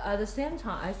 But at the same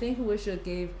time, I think we should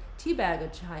give tea bag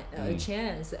a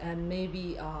chance and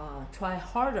maybe try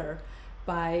harder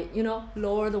by,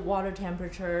 lower the water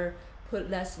temperature,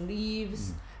 put less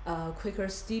leaves, quicker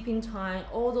steeping time,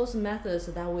 all those methods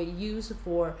that we use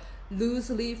for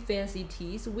loose leaf fancy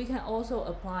teas, we can also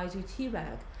apply to tea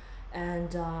bag.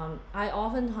 And I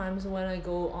oftentimes when I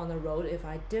go on the road, if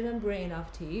I didn't bring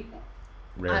enough tea,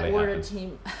 Rarely I order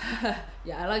happens.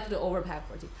 I like to overpack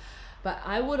for tea. But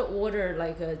I would order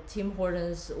like a Tim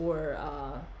Hortons or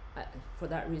for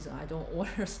that reason I don't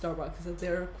order Starbucks because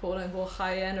their quote unquote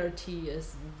high-end tea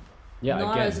is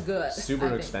not again, as good. super I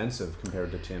think. expensive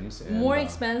compared to Tim's. And, More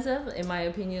expensive, in my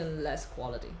opinion, less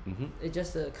quality. It's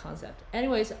just a concept.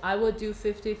 Anyways, I would do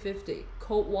 50-50.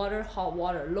 Cold water, hot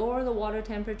water. Lower the water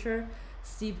temperature,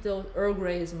 steep those. Earl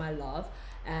Grey is my love.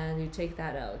 And you take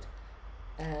that out.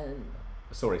 And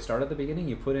Sorry, start at the beginning.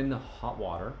 You put in the hot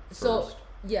water first. so,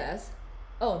 yes.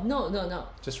 Oh, no.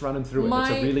 Just run them through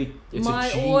My- it. It's my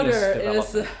a genius order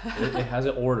development. is- it has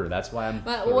an order. That's why I'm.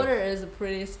 My sort of- order is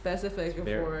pretty specific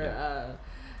Very- for yeah.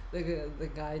 the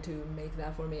guy to make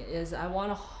that for me. Is I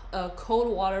want a cold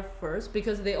water first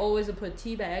because they always put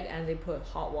tea bag and they put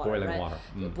hot water, Boiling right? water.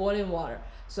 Boiling water.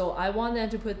 So I want them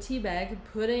to put tea bag,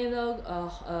 put in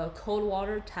the cold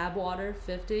water, tap water,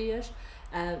 50-ish,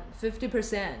 and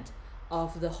 50%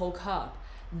 of the whole cup.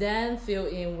 Then fill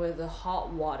in with the hot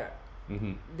water.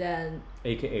 then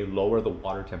AKA lower the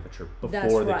water temperature That's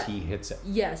before the right. tea hits it.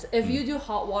 yes, if you do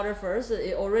hot water first,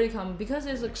 it already comes because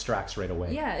it's a Extracts right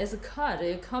away. yeah, it's a cut.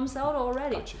 It comes out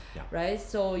already, Got you. Yeah. right?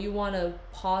 So you want to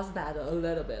pause that a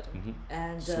little bit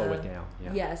and Slow it down.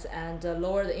 Yeah. Yes, and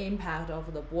lower the impact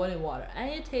of the boiling water, and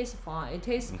it tastes fine. It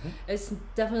tastes. It's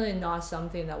definitely not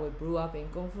something that we brew up in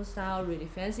Kung Fu style, really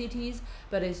fancy teas,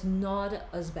 but it's not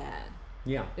as bad.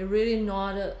 Yeah. It really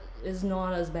not is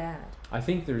not as bad. I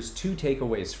think there's two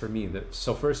takeaways for me.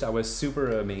 So first, I was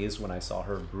super amazed when I saw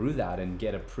her brew that and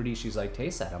get a pretty. She's like,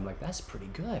 taste that. I'm like, that's pretty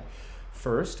good.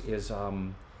 First is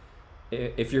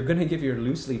if you're gonna give your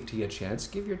loose leaf tea a chance,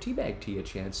 give your tea bag tea a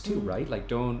chance too, right? Like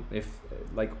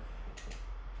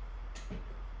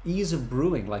ease of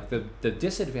brewing. Like the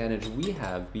disadvantage we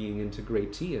have being into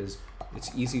great tea is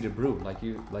it's easy to brew.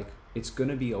 It's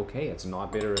gonna be okay. It's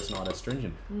not bitter. It's not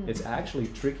astringent. It's actually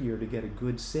trickier to get a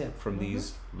good sip from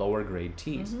these lower grade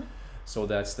teas. So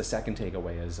that's the second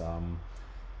takeaway is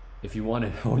if you want to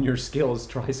hone your skills,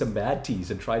 try some bad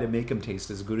teas and try to make them taste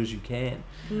as good as you can.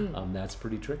 That's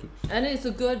pretty tricky. And it's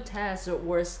a good test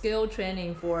or skill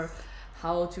training for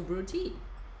how to brew tea.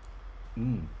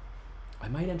 I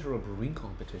might enter a brewing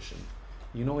competition.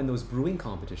 You know, in those brewing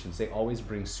competitions, they always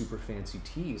bring super fancy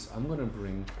teas. I'm gonna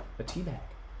bring a tea bag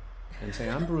and say,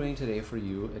 I'm brewing today for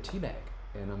you a tea bag.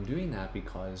 And I'm doing that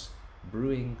because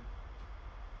to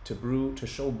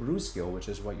show brew skill, which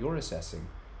is what you're assessing,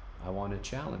 I want a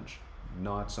challenge,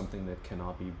 not something that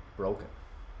cannot be broken,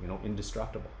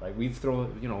 indestructible. Like we've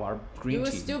thrown, our green tea. You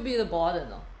will still be the bottom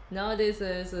though. Nowadays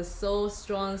there's a so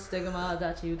strong stigma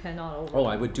that you cannot overcome. Oh,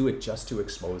 I would do it just to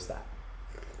expose that.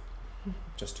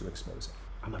 Just to expose it.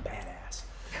 I'm a badass.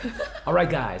 All right,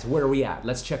 guys, where are we at?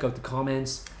 Let's check out the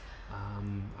comments.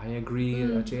 I agree,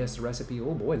 JS, the recipe.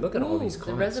 Oh boy, look at all these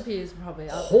comments. The recipe is probably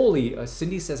up. Holy,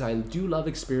 Cindy says, I do love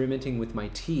experimenting with my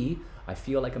tea. I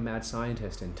feel like a mad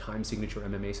scientist. And Time Signature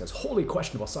MMA says, holy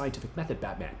questionable scientific method,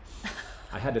 Batman.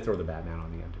 I had to throw the Batman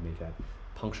on the end to make that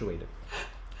punctuated.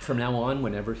 From now on,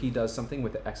 whenever he does something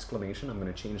with the exclamation, I'm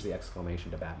going to change the exclamation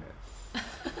to Batman.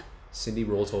 Cindy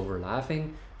rolls over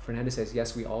laughing. Fernanda says,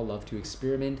 yes, we all love to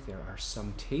experiment. There are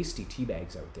some tasty tea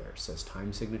bags out there, says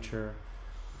Time Signature.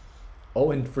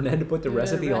 Oh, and Fernanda put the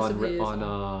recipe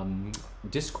on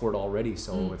Discord already.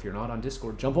 So if you're not on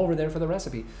Discord, jump over there for the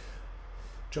recipe.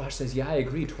 Josh says, yeah, I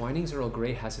agree. Twinings Earl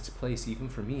Grey has its place, even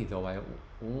for me, though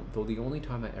the only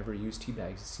time I ever use tea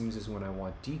bags, it seems, is when I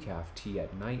want decaf tea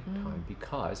at night time,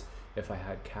 because if I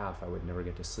had calf, I would never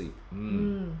get to sleep.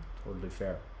 Totally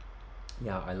fair.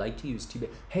 Yeah, I like to use tea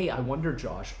bags. Hey, I wonder,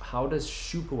 Josh, how does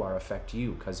shu pu'er affect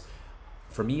you? Because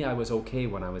for me, I was okay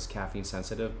when I was caffeine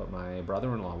sensitive, but my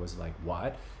brother-in-law was like,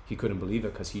 what? He couldn't believe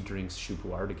it because he drinks shu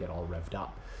pu'er to get all revved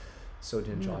up. So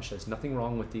then Josh says, nothing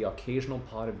wrong with the occasional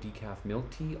pot of decaf milk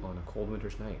tea on a cold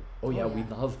winter's night. Oh yeah, we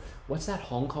love, what's that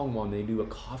Hong Kong one? They do a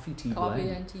coffee tea blend. Coffee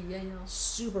and tea, yeah.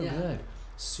 Super good.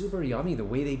 Super yummy the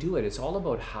way they do it. It's all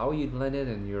about how you blend it,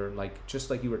 and you're like,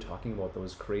 just like you were talking about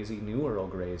those crazy new Earl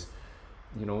Greys,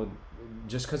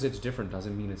 just because it's different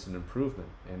doesn't mean it's an improvement.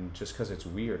 And just because it's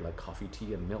weird, like coffee,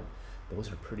 tea, and milk,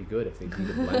 those are pretty good if they do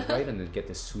the blend right and then get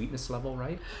the sweetness level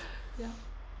right. Yeah.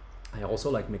 I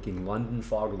also like making London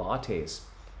fog lattes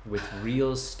with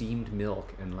real steamed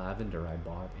milk and lavender I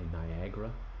bought in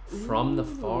Niagara from the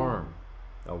farm.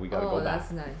 Oh, we gotta go back.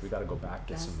 That's nice. We gotta go back,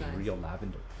 get some nice. real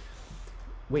lavender.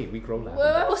 Wait, we grow lavender.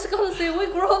 Well, I was gonna say we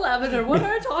grow lavender. What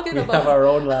are you talking about? We have our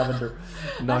own lavender.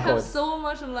 I have so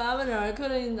much lavender. I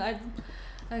couldn't.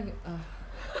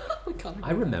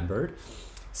 I remembered.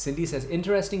 Cindy says,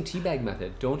 interesting teabag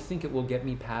method. Don't think it will get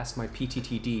me past my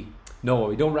PTTD. No,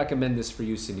 we don't recommend this for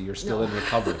you, Cindy. You're still in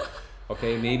recovery.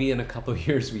 Okay, maybe in a couple of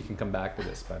years we can come back to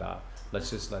this, but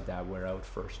let's just let that wear out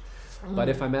first. But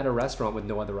if I'm at a restaurant with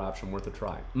no other option, worth a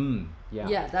try. Yeah.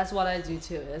 Yeah, that's what I do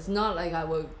too. It's not like I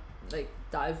would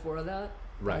die for that.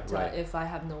 Right. If I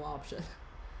have no option.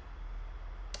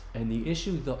 And the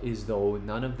issue is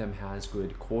none of them has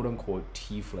good quote unquote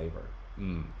tea flavor.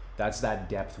 That's that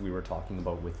depth we were talking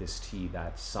about with this tea.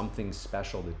 That's something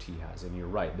special the tea has. And you're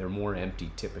right, they're more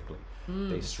empty typically.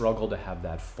 They struggle to have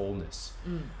that fullness.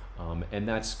 And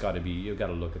that's got to be, you got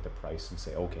to look at the price and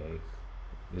say, okay,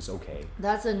 it's okay.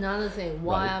 That's another thing.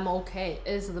 Why I'm okay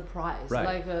is the price.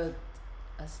 Right. Like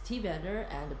as tea vendor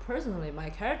and personally my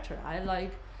character, I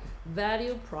like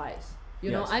value price.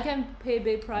 You know, I can pay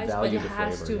big price, Value but it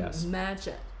has flavor, to match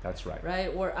it. That's right. Right?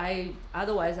 Or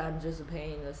otherwise I'm just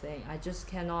paying the thing. I just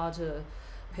cannot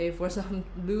pay for some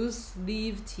loose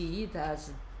leaf tea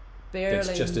that's barely.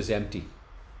 That's just as empty.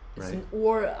 Right.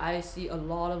 Or I see a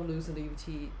lot of loose leaf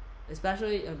tea,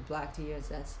 especially in black tea,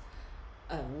 that's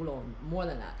oolong, more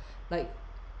than that. Like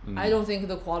I don't think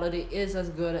the quality is as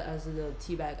good as the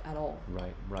tea bag at all.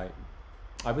 Right, right.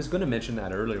 I was going to mention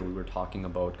that earlier. We were talking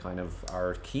about kind of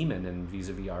our Qimen and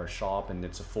vis-a-vis our shop, and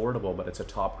it's affordable, but it's a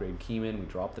top grade Qimen. We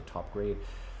dropped the top grade.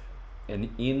 And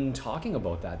in talking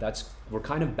about that, we're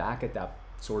kind of back at that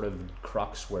sort of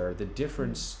crux where the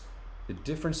difference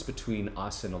between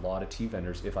us and a lot of tea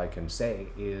vendors, if I can say,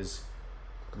 is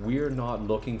we're not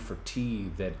looking for tea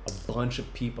that a bunch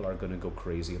of people are going to go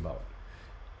crazy about.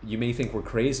 You may think we're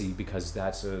crazy because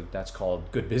that's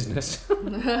called good business.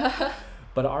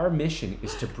 But our mission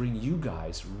is to bring you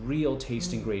guys real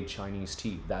tasting grade Chinese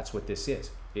tea. That's what this is.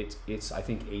 It's I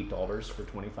think $8 for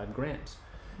 25 grams.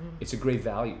 It's a great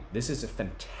value. This is a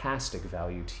fantastic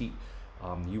value tea.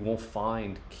 You won't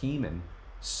find Qimen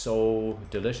so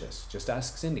delicious. Just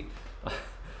ask Cindy.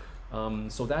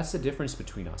 So that's the difference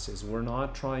between us, is we're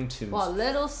not trying to... Well,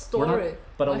 little story.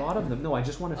 But a lot of them, no, I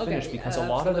just want to finish, because a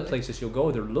lot of the places you'll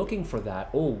go, they're looking for that.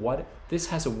 Oh, what? This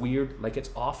has a weird, like it's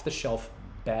off the shelf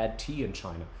bad tea in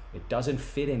China. It doesn't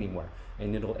fit anywhere.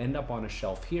 And it'll end up on a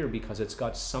shelf here because it's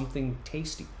got something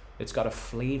tasty. It's got a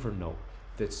flavor note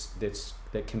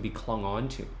that can be clung on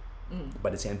to,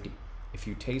 but it's empty. If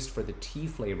you taste for the tea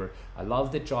flavor, I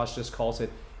love that Josh just calls it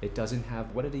doesn't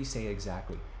have, what did he say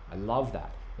exactly? I love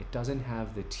that. It doesn't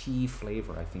have the tea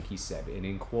flavor, I think he said, and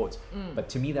in quotes. But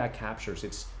to me that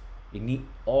captures,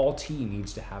 all tea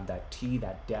needs to have that tea,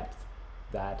 that depth,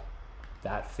 that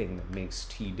thing that makes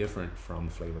tea different from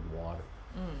flavored water.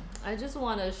 I just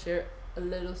want to share a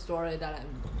little story that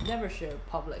I never shared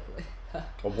publicly.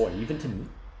 Oh boy, even to me?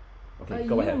 Okay,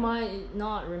 go ahead. You might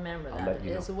not remember that.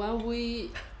 It's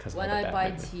when I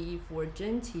buy tea for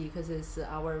ZhenTea, because it's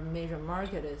our major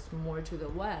market is more to the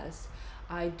west.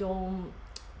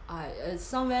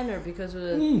 Some vendor, because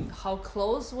of how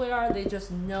close we are, they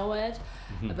just know it.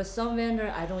 But some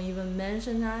vendor, I don't even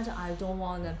mention that. I don't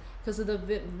want them, because the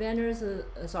vendors,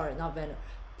 sorry, not vendor,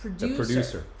 producer. The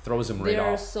producer throws them right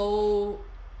off.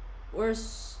 We're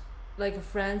like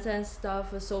friends and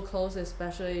stuff, so close,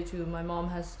 especially to my mom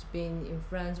has been in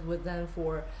friends with them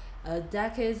for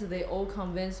decades. They all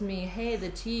convinced me, hey, the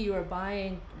tea you're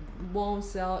buying won't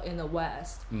sell in the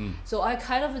West. So I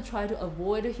kind of try to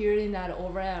avoid hearing that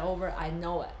over and over. I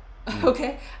know it.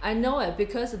 Okay, I know it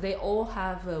because they all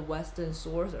have Western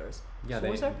sourcers. Yeah,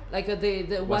 like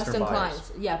the Western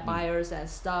clients, buyers and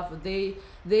stuff.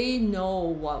 They know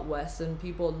what Western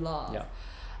people love. Yeah.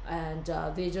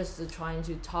 And they just trying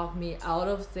to talk me out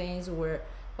of things we're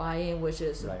buying, which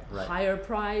is higher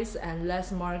price and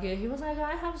less market. He was like,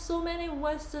 I have so many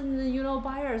Western,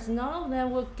 buyers. None of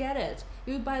them will get it.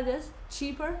 You buy this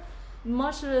cheaper,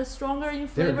 much stronger in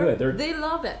flavor. They're good. They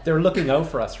love it. They're looking out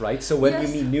for us, right? So when we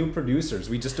meet new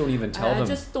producers, we just don't even tell them.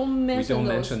 Just don't mention we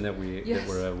don't mention that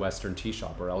we're a Western tea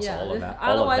shop, or else all of that.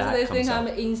 Otherwise, they think I'm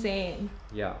insane.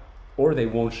 Yeah, or they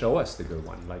won't show us the good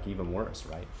one. Like even worse,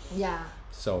 right? Yeah.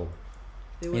 So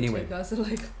they would take us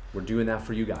like. We're doing that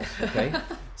for you guys, okay?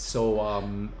 So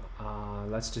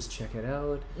let's just check it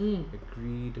out.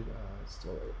 Agreed. So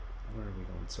where are we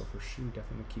going? So for shoe,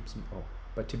 definitely keeps me. Oh,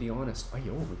 but to be honest, I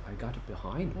got it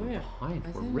behind. We're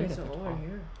behind. We're right at the top. Over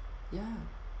here. Yeah.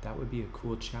 That would be a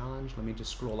cool challenge. Let me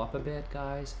just scroll up a bit,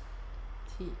 guys.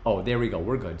 Oh, there we go.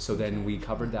 We're good. So then we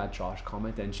covered that Josh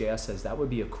comment. Then JS says that would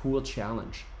be a cool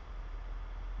challenge.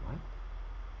 What?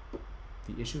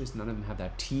 The issue is none of them have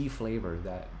that tea flavor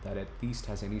that at least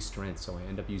has any strength. So I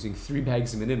end up using 3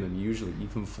 bags minimum, usually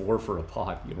even 4 for a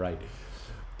pot. You're right.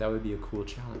 That would be a cool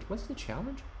challenge. What's the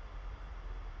challenge?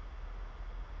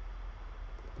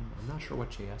 I'm not sure what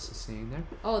JS is saying there.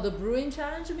 Oh, the brewing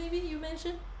challenge maybe you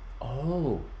mentioned?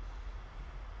 Oh.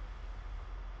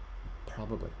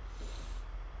 Probably.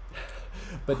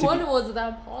 But when was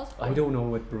that possible? I don't know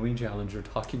what brewing challenge you're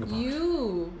talking about.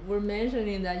 You were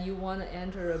mentioning that you want to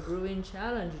enter a brewing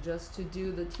challenge just to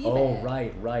do the tea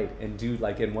bag. Right. And do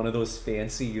like in one of those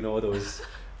fancy,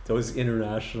 those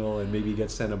international, and maybe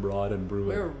get sent abroad and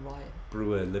brew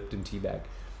a Lipton tea bag.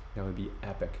 That would be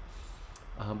epic.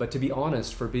 But to be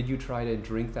honest, forbid you try to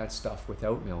drink that stuff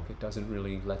without milk. It doesn't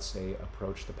really, let's say,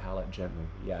 approach the palate gently.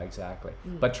 Yeah, exactly.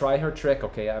 But try her trick,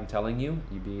 okay? I'm telling you,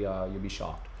 you'll be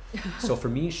shocked. So for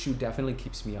me, Shu definitely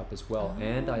keeps me up as well.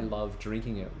 And I love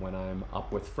drinking it when I'm up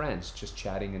with friends, just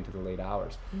chatting into the late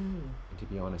hours. And to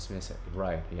be honest, miss it.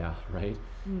 Right, yeah, right?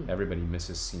 Everybody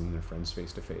misses seeing their friends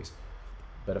face to face.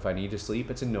 But if I need to sleep,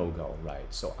 it's a no-go, right?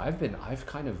 So I've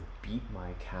kind of beat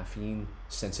my caffeine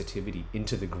sensitivity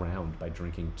into the ground by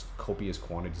drinking copious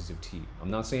quantities of tea.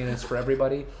 I'm not saying it's for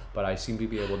everybody, but I seem to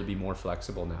be able to be more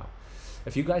flexible now.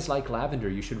 If you guys like lavender,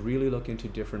 you should really look into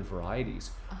different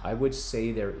varieties. I would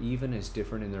say they're even as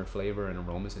different in their flavor and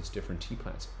aromas as different tea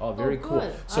plants. Oh, very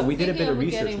cool. So we did a bit of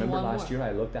research. Remember last year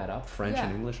I looked that up, French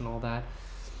and English and all that.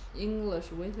 English,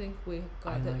 we think we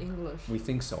got the English. We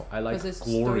think so. I like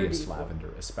glorious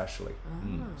lavender, especially.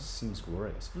 Seems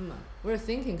glorious. We're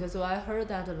thinking, because I heard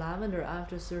that the lavender,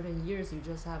 after certain years, you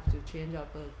just have to change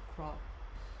up the crop.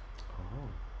 Oh.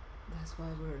 That's why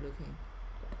we're looking.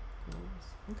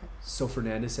 Okay. So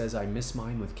Fernandez says, I miss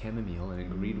mine with chamomile, and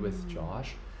agreed with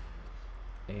Josh.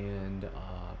 And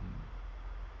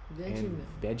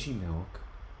veggie milk.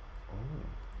 Oh,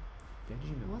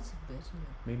 veggie milk. What's veggie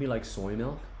milk? Maybe like soy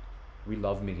milk. We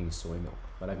love making soy milk,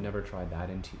 but I've never tried that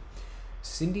in tea.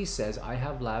 Cindy says, I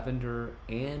have lavender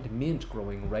and mint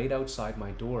growing right outside my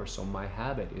door, so my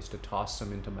habit is to toss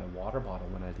some into my water bottle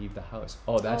when I leave the house.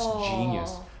 Oh, that's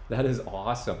genius. That is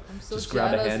awesome. I'm so just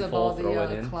grab a handful, throw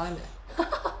it in. Climate.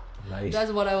 Right.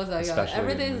 That's what I was like.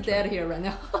 Everything's dead here right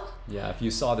now. Yeah, if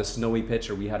you saw the snowy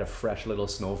picture, we had a fresh little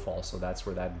snowfall, so that's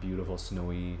where that beautiful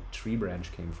snowy tree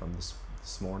branch came from this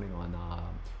morning on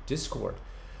Discord.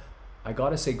 I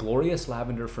gotta say, glorious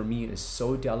lavender for me is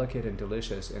so delicate and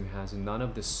delicious and has none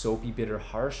of the soapy bitter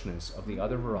harshness of the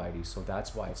other varieties, so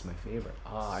that's why it's my favorite.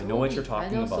 I know what you're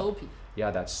talking about. Soapy.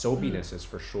 Yeah, that soapiness is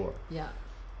for sure. Yeah.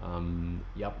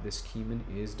 Yep, this Qimen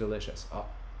is delicious.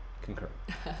 Concur.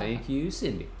 Thank you,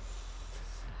 Cindy.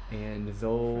 And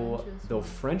though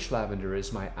French lavender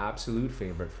is my absolute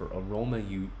favorite for aroma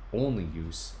only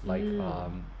use, like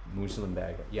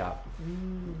Muselenberger. Yeah.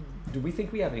 Do we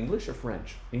think we have English or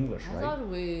French? English, right? I thought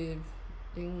we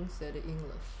said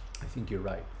English. I think you're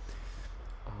right.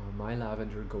 My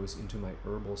lavender goes into my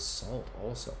herbal salt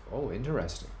also. Oh,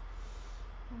 interesting.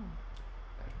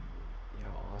 Yeah,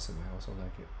 awesome. I also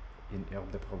like it in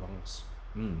Herbe de Provence.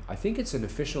 I think it's an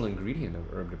official ingredient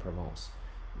of Herbe de Provence.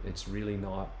 It's really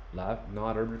not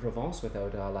Herbe de Provence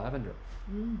without lavender.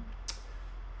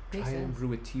 Try and brew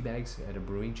with tea bags at a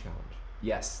brewing challenge.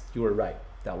 Yes, you were right.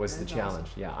 That was the challenge.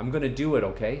 Awesome. Yeah, I'm gonna do it.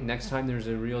 Okay, next time there's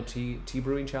a real tea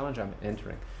brewing challenge, I'm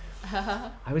entering.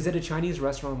 I was at a Chinese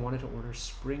restaurant and wanted to order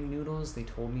spring noodles. They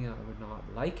told me I would not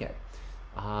like it.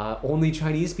 Only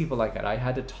Chinese people like it. I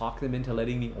had to talk them into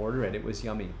letting me order it. It was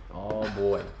yummy. Oh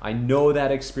boy, I know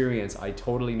that experience. I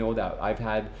totally know that.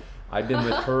 I've been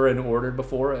with her and ordered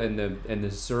before, and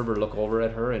the server look over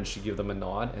at her and she give them a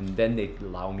nod, and then they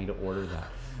allow me to order that,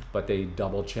 but they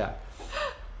double check.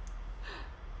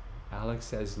 Alex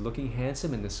says, looking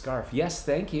handsome in the scarf. Yes,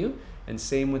 thank you. And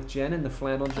same with Jen in the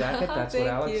flannel jacket. That's what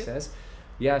Alex says.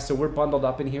 Yeah, so we're bundled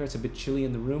up in here. It's a bit chilly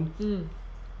in the room.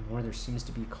 More, there seems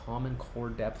to be common core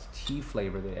depth tea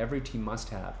flavor that every tea must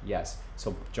have. Yes.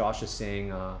 So Josh is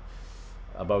saying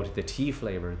about the tea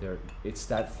flavor. It's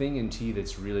that thing in tea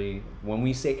that's really, when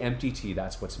we say empty tea,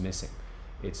 that's what's missing.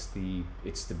 It's the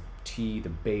tea, the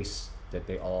base that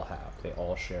they all have. They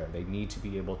all share. They need to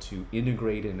be able to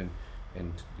integrate in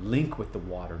and link with the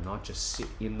water, not just sit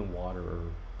in the water or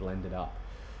blend it up.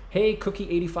 Hey,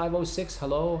 Cookie8506,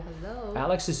 hello. Hello.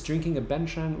 Alex is drinking a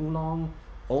Benshang oolong.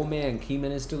 Oh man,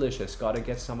 Qimen is delicious. Gotta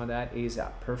get some of that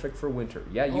ASAP. Perfect for winter.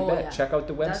 Yeah, you bet. Yeah. Check out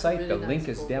the website. Really the link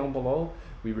is down below.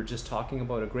 We were just talking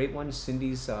about a great one.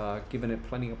 Cindy's giving it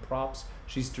plenty of props.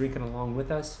 She's drinking along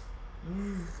with us.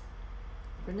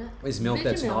 Is milk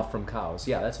that's not from cows.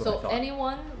 Yeah, that's what I thought. So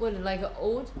anyone would like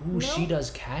oat milk? She does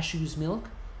cashew's milk.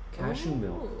 Cashew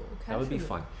milk. That would be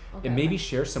fun. Okay, and maybe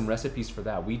share some recipes for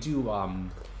that. We do.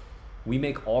 We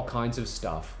make all kinds of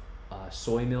stuff.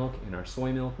 Soy milk in our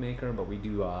soy milk maker, but we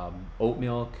do oat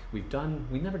milk. We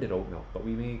never did oat milk, but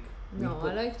we make.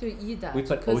 I like to eat that. We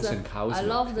put oats in cow's milk. I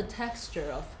love the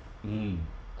texture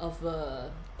of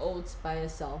oats by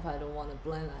itself. I don't want to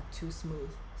blend that too smooth.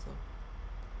 So.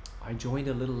 I joined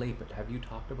a little late, but have you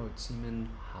talked about Qimen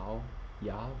Hao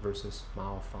Ya versus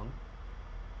Mao Feng?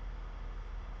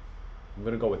 I'm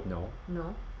gonna go with no.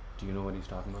 No. Do you know what he's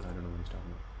talking about? I don't know what he's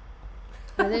talking about.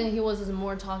 I think he was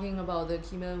more talking about the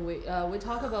Qimen. We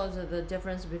talk about the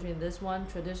difference between this one,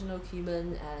 traditional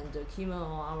Qimen, and the Qimen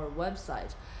on our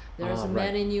website. There's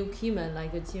many new Qimen,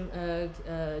 like the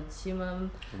Qimen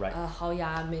Hao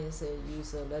Ya means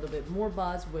use a little bit more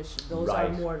buds, which those are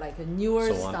more like a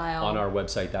newer style. On our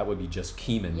website, that would be just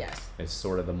Qimen. Yes. It's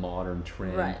sort of the modern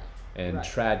trend. And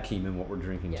trad Qimen, what we're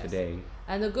drinking today.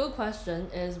 And the good question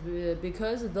is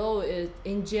because though it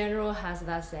in general has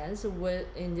that sense, with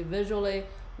individually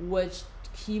which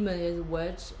Qimen is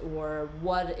which or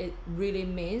what it really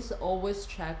means, always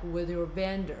check with your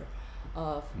vendor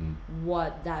of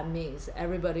what that means.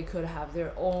 Everybody could have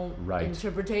their own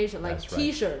interpretation. Like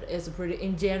T-shirt is pretty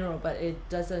in general, but it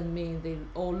doesn't mean they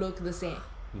all look the same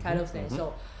kind of thing.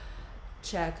 So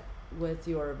check with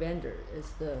your vendor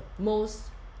is the most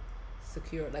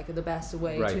secure, like the best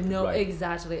way Right, to know right.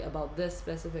 exactly about this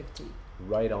specific tea.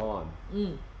 Right on.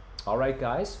 All right,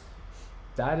 guys.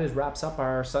 That wraps up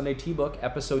our Sunday Tea Book,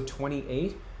 episode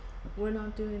 28. We're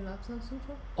not doing Lapsang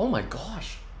Souchong? Oh my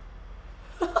gosh.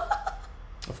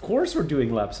 Of course we're doing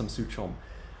Lapsang Souchong.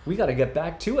 We got to get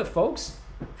back to it, folks.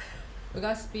 We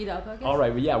got to speed up, I guess. All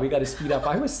right, well, yeah, we got to speed up.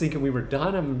 I was thinking we were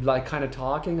done. I'm like kind of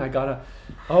talking. I got to,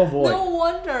 oh boy. No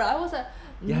wonder. I was like,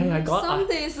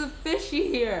 something's fishy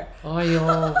here. I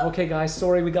know. Okay, guys,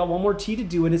 sorry. We got one more tea to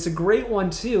do, and it's a great one,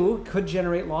 too. Could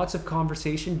generate lots of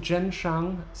conversation. Zheng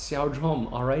Shan Xiao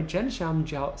Zhong. All right, Zheng Shan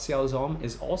Xiao Zhong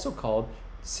is also called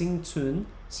Xingcun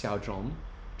Xiao Zhong.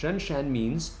 Zheng Shan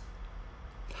means,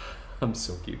 I'm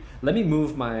so cute. Let me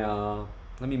move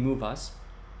us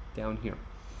down here.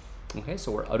 Okay,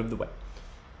 so we're out of the way.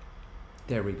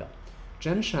 There we go.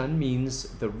 Zheng Shan means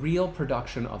the real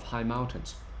production of high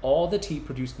mountains. All the tea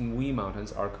produced in Wu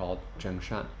Mountains are called Zheng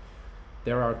Shan.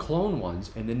 There are clone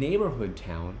ones in the neighborhood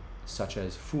town, such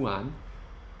as Fuan,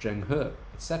 Zhenghe,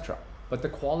 etc. But the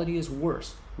quality is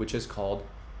worse, which is called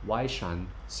Wai Shan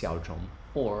Xiao Zhong,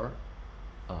 or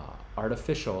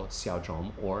artificial Xiao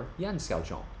Zhong, or Yan Xiao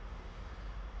Zhong.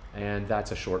 And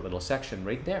that's a short little section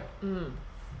right there.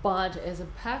 But it's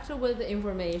packed with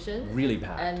information. Really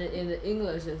packed. And in the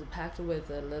English, it's packed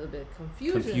with a little bit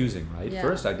confusion. Confusing, right? Yeah.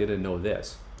 First, I didn't know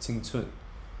this. Xingcun.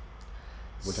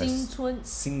 Xingcun.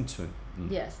 Xingcun.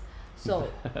 Yes. So,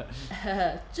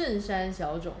 Zheng Shan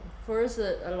Xiao Zhong. First,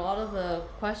 a lot of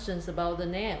questions about the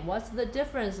name. What's the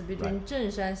difference between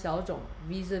Zheng Shan Xiao Zhong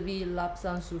vis-a-vis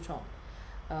Lapsang Souchong?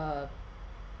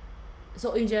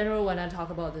 So in general, when I talk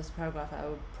about this paragraph, I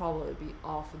would probably be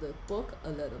off the book a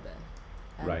little bit.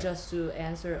 And just to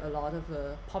answer a lot of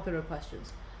popular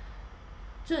questions.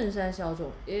 Zheng Shan Xiao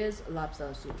Zhong is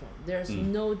Lapsang Souchong. There's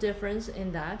no difference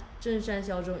in that. Zheng Shan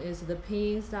Xiao Zhong is the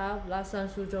pinyin style. Lapsang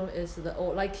Souchong is the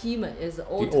old, like Qimen is the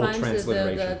old times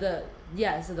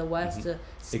the West spell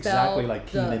exactly like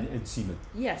Qimen and Qimen.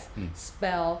 Yes,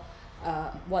 spell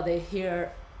what they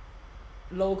hear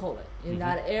locally in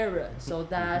that area. So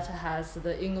that has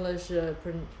the English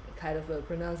kind of a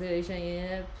pronunciation in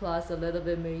it, plus a little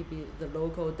bit maybe the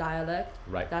local dialect.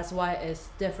 Right. That's why it's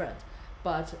different.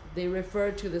 But they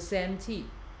refer to the same tea,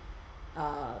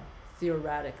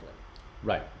 theoretically.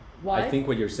 Right. Why? I think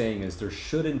what you're saying is there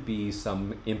shouldn't be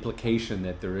some implication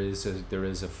that there is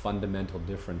a fundamental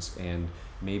difference, and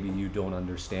maybe you don't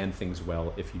understand things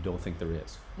well if you don't think there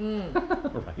is.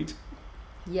 Right?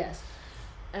 Yes.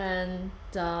 And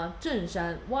Zheng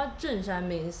Shan, what Zheng Shan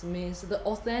means the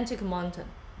authentic mountain.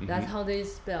 That's how they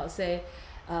spell. Say,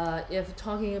 if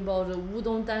talking about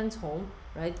Wudong Dancong,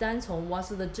 right? Dancong, what's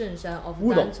the Zheng Shan of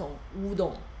Dancong?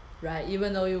 Wudong, right?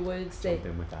 Even though you would say. Jump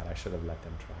in with that. I should have let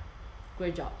them try.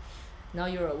 Great job. Now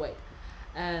you're awake.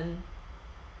 And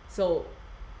so,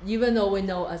 even though we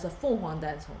know as a Fenghuang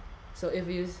Dancong, so if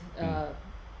you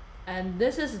and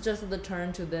this is just the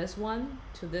turn to this one,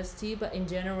 to this tea, but in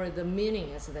general the meaning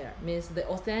is there, means the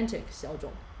authentic Xiao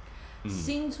Zhong.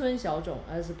 Xingcun Xiao Zhong,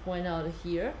 as pointed out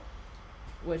here,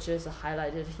 which is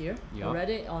highlighted here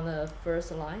already on the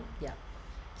first line. Yeah.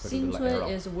 Xingcun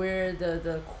is where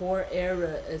the core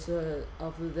area is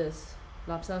of this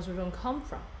Lapsang Souchong come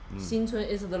from. Xingcun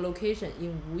is the location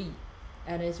in Wu,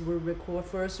 and it's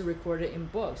first recorded in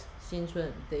books.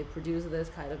 Xingcun, they produce this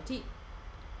kind of tea.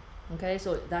 Okay,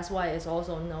 so that's why it's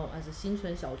also known as a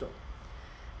Xingcun Xiao Zhong.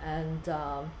 And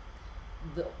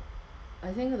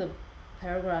I think the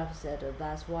paragraph said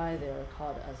that's why they're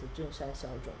called as a Zheng Shan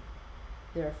Xiao Zhong.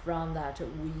 They're from that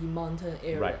Wu mountain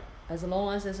area. Right. As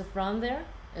long as it's from there,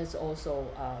 it's also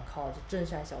called Zheng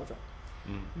Shan Xiao Zhong.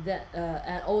 That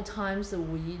at old times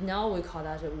now we call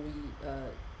that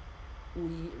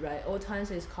Wu, right? Old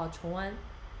times it's called Chong'an.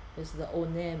 It's the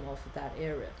old name of that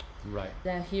area. Right.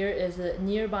 Then here is a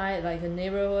nearby, like a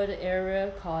neighborhood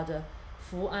area called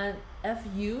Fuan,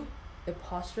 Fu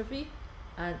apostrophe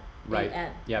and right.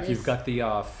 an. Yeah, if you've got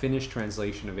the Finnish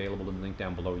translation available in the link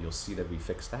down below, you'll see that we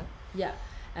fixed that. Yeah,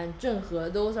 and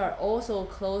Zhenghe, those are also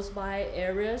close by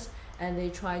areas, and they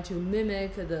try to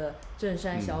mimic the Zheng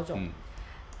Shan Xiao Zhong.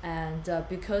 And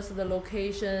because of the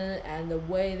location and the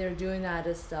way they're doing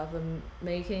that stuff,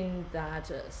 making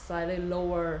that slightly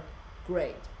lower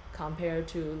grade compared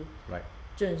to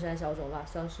Zheng Shan Xiao Zhong,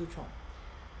 Lapsang Souchong.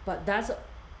 But that's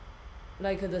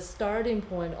like the starting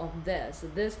point of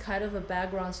this kind of a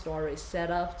background story set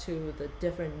up to the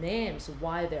different names,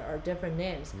 why there are different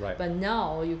names. Right. But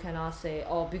now you cannot say,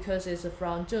 oh, because it's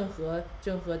from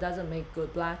Zhenghe doesn't make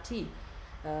good black tea.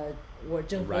 Or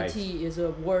Zhenghe tea is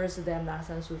worse than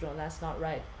Lapsang Souchong. That's not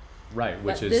right. Right,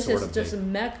 which but is this sort is of just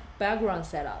a background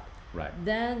setup. Right.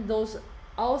 Then those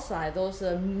outside, those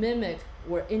mimic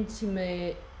or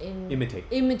imitate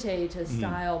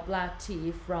style black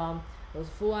tea from those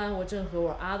Fuan or Zhenghe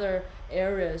or other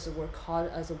areas were called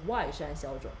as Wai Shan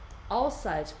Xiao Zhong.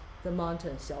 Outside the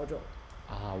mountain Xiao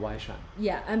Zhong. Wai Shan.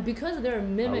 Yeah, and because they're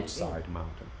mimicking. Outside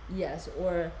mountain. Yes,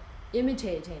 or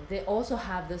imitating. They also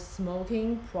have the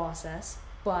smoking process,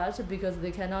 but because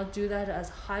they cannot do that as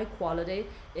high quality,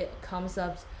 it comes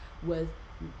up with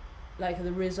like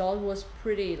the result was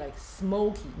pretty like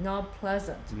smoky, not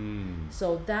pleasant.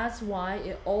 So that's why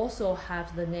it also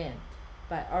has the name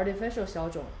by artificial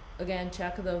Xiaozhong. Again,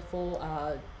 check the full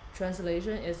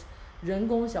translation. It's 人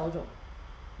工小种,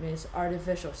 means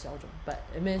artificial 小种, but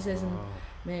it means it's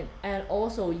and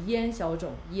also 烟小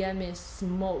种, 烟 means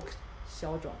smoked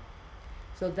小种.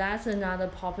 So that's another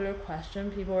popular question.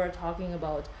 People are talking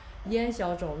about 烟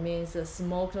小种 means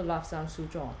smoked Lapsang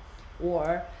Souchong,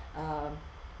 or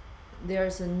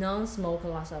there's a non-smoked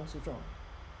Lapsang Souchong.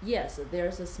 Yes,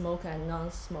 there's a smoked and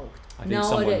non-smoked. I think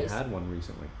someone had one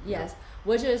recently. Yes,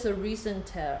 which is a recent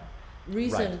term.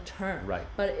 Right.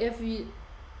 But if you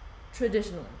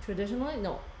traditionally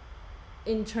no,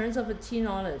 in terms of tea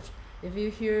knowledge, if you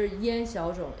hear 烟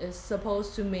小种, it's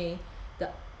supposed to mean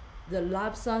the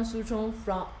Lapsang Souchong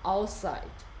from outside.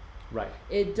 Right.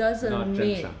 It doesn't not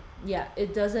mean Zheng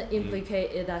it doesn't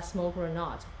implicate it as smoke or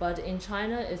not. But in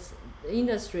China, it's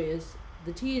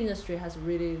the tea industry has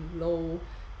really low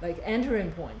like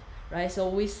entering point, right? So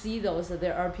we see those.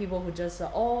 There are people who just say,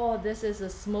 oh, this is a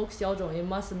smoked xiaozhong. It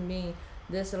must mean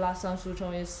this Lapsang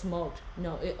Souchong is smoked.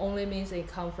 No, it only means it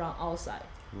comes from outside.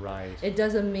 Right. It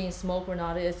doesn't mean smoke or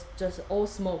not. It's just all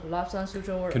smoke. Lapsang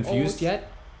Souchong were confused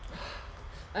yet?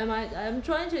 I'm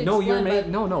trying to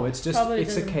explain. No, no. It's just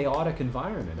it's a chaotic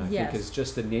environment. I think it's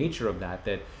just the nature of that.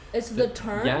 It's the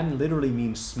term. Yan literally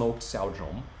means smoked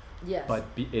xiaozhong. Yes. But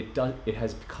it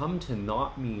has come to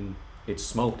not mean it's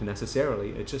smoked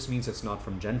necessarily. It just means it's not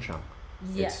from Zheng Shan.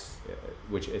 Yes.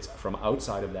 Which it's from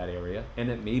outside of that area, and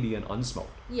it may be an unsmoked.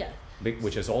 Yeah.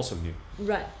 Which is also new.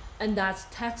 Right, and that's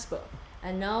textbook.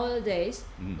 And nowadays,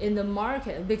 in the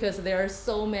market, because there are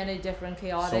so many different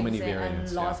chaotic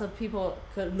and lots of people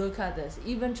could look at this.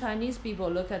 Even Chinese people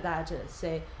look at that and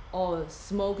say, oh,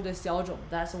 smoked xiaozhong.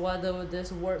 That's what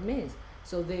this word means.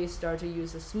 So they start to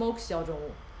use smoked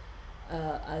xiaozhong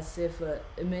as if it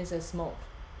means a smoke.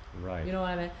 Right. You know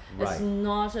what I mean? Right. It's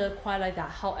not quite like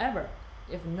that. However,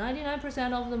 if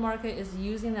 99% of the market is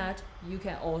using that, you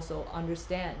can also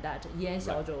understand that 烟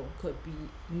小种 could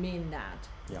mean that.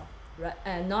 Yeah. Right,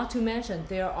 and not to mention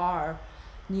there are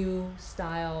new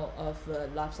style of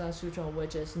Lapsang Souchong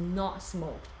which is not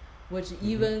smoked, which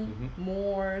even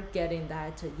more getting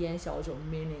that 烟小种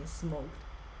meaning smoked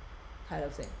kind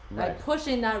of thing. Right. Like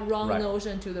pushing that wrong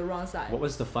notion to the wrong side. What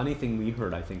was the funny thing we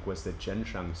heard, I think, was that Zheng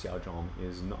Shan Xiao Zhong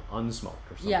is unsmoked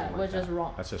or something like which that. is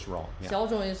wrong. That's just wrong. Yeah.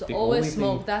 Xiaozhong is always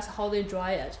smoked. That's how they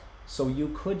dry it. So you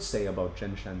could say about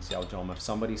Zheng Shan Xiao Zhong, if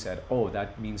somebody said, oh,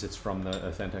 that means it's from the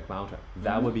authentic mountain,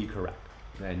 that would be correct.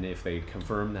 And if they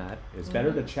confirm that, it's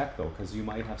better to check though, because you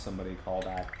might have somebody call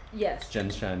that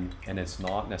Zheng Shan, and it's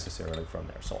not necessarily from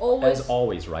there. So as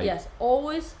always, right? Yes,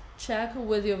 always check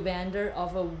with your vendor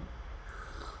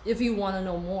if you want to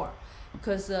know more.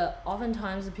 Because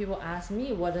oftentimes people ask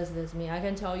me, what does this mean? I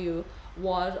can tell you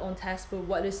what on textbook,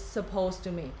 what it's supposed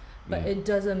to mean. But it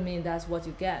doesn't mean that's what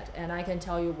you get. And I can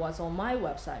tell you what's on my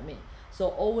website mean. So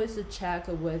always check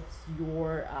with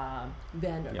your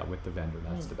vendor. Yeah, with the vendor.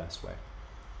 That's the best way.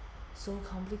 So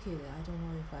complicated. I don't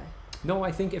know if I... No,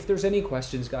 I think if there's any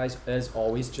questions, guys, as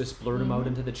always, just blurt them out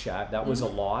into the chat. That was a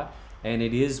lot. And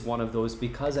it is one of those,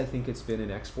 because I think it's been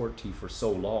an export tea for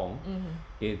so long,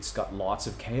 it's got lots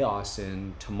of chaos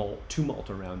and tumult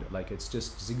around it. Like it's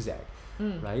just zigzag,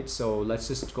 right? So let's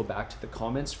just go back to the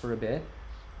comments for a bit.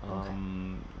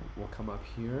 We'll come up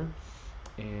here,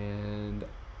 and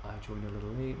I joined a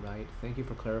little late, right? Thank you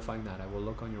for clarifying that. I will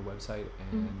look on your website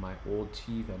and my old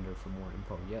tea vendor for more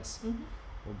info. Yes.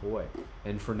 Oh boy.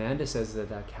 And Fernanda says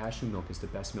that cashew milk is the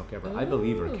best milk ever. I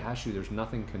believe her. Cashew, there's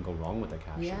nothing can go wrong with a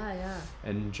cashew. Yeah.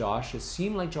 And Josh, it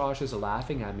seemed like Josh is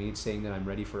laughing at me, saying that I'm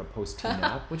ready for a post-tea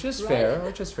nap, which is fair,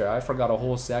 I forgot a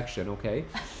whole section, okay?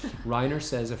 Reiner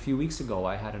says, a few weeks ago,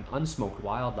 I had an unsmoked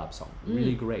wild Lapsang.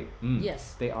 Really great.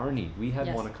 Yes. They are neat. We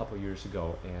had one a couple years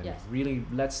ago, and really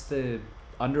lets the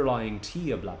underlying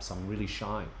tea of Lapsang really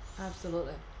shine.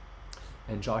 Absolutely.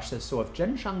 And Josh says, so if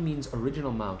Zheng Shan means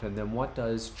original mountain, then what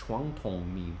does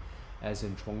Chuangtong mean, as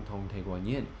in Chuangtong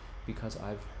Taiguanyin? Because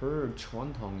I've heard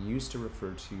Chuangtong used to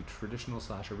refer to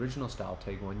traditional/original style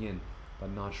Taiguanyin, but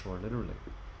not sure literally.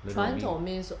 Chuangtong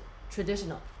means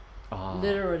traditional.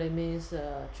 literally means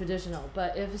traditional.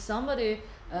 But if somebody,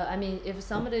 if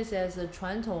somebody says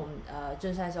传统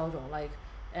Zheng Shan Xiao Zhong, like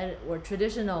or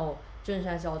traditional Zheng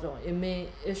Shan Xiao Zhong,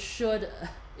 it should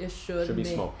be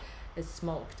mean smoked. it's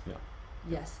smoked. Yeah.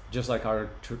 Yes. Just like our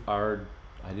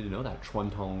I didn't know that 传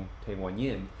统 Tei Guan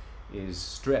Yin is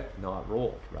stripped, not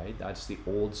rolled, right? That's the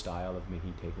old style of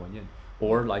making Tei Guan Yin.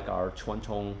 Or like our 传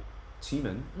统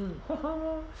Qimen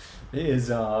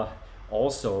is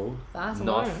also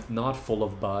not full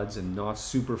of buds and not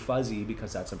super fuzzy,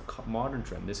 because that's a modern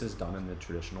trend. This is done in the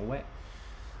traditional way.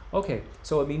 Okay,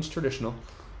 so it means traditional.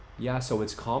 Yeah, so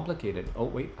it's complicated. Oh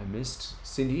wait, I missed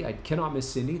Cindy. I cannot miss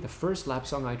Cindy. The first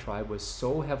Lapsang I tried was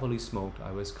so heavily smoked,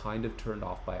 I was kind of turned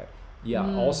off by it.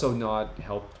 Yeah, also not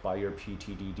helped by your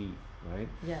PTDD, right?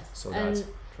 Yes. So and that's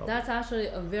trouble. That's actually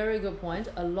a very good point.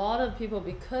 A lot of people,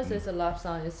 because it's a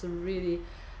Lapsang, it's really,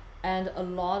 and a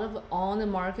lot of on the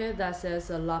market that says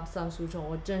Lapsang Souchong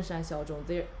or Zheng Shan Xiao Zhong,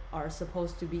 they are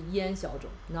supposed to be Yan Xiao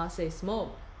Zhong, not say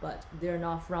smoke, but they're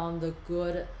not from the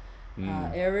good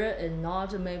area and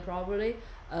not made properly.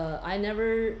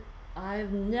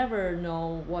 I've never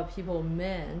known what people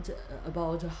meant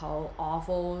about how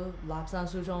awful Lapsang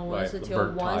Souchong was, right,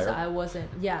 till once tire. I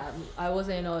was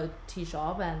in a tea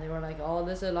shop, and they were like, oh,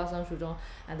 this is Lapsang Souchong,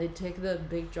 and they take the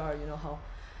big jar, you know how,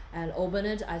 and open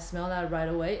it. I smell that right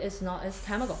away. It's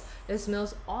chemical. It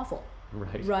smells awful.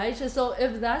 Right. So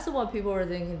if that's what people were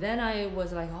thinking, then I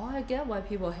was like, oh, I get why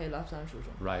people hate Lapsang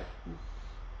Souchong. Right.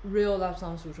 Real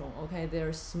Lapsang Souchong, okay,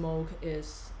 their smoke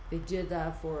is, they did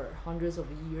that for hundreds of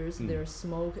years. Their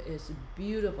smoke is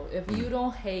beautiful. If you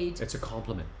don't hate, it's a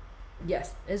compliment.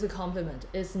 Yes, it's a compliment.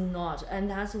 It's not, and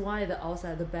that's why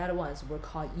the bad ones were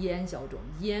called Yan Xiao Zhong.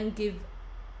 Yan give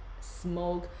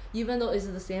smoke, even though it's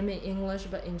the same in English,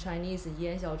 but in Chinese,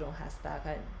 Yan Xiao Zhong has that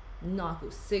kind of not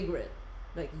good cigarette.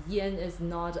 Like Yan is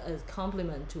not a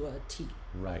compliment to a tea.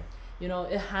 Right. You know,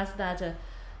 it has that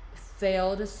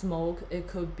failed smoke. It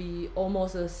could be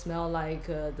almost a smell like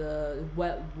the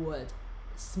wet wood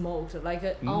smoked, like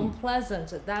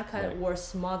unpleasant. That kind of, or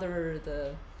smother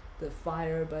the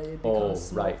fire, but it becomes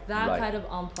smoke. That kind of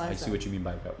unpleasant. I see what you mean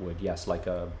by wet wood. Yes, like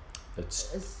a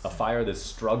fire that's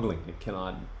struggling. It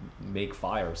cannot make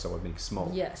fire, so it makes smoke.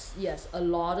 Yes. A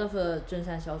lot of Zheng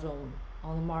Shan Xiao Zhong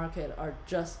on the market are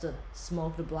just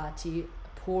smoked black tea,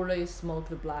 poorly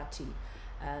smoked black tea,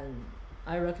 and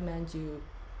I recommend you,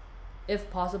 if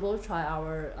possible, try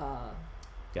our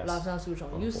Lapsang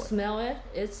Souchong. You smell it,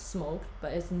 it's smoked,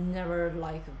 but it's never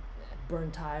like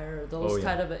burnt tire, those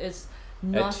kind of, it's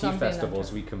not at tea something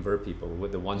festivals we convert people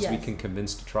with the ones we can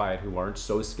convince to try it, who aren't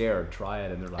so scared, try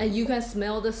it, and they're like, and you can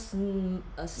smell the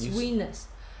sweetness,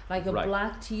 like a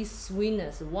black tea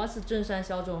sweetness. What's the Zheng Shan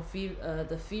Xiao Zhong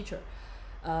the feature?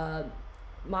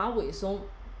 Ma Wei Song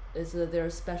is their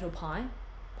special pine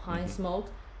smoke.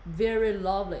 Very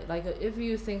lovely. Like if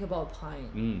you think about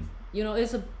pine, you know,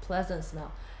 it's a pleasant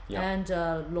smell. And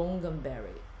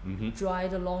longanberry,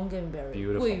 dried longanberry,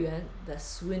 guiyuan, the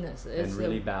sweetness. It's and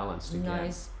really balanced again.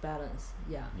 Nice balance.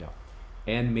 Yeah.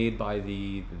 And made by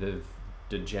the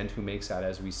gent who makes that,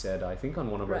 as we said, I think on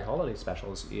one of our holiday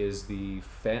specials, is the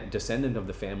descendant of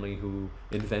the family who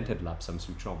invented Lapsang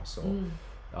Souchong. So,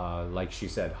 like she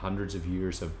said, hundreds of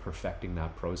years of perfecting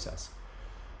that process.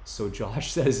 So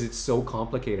Josh says it's so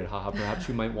complicated. Haha, perhaps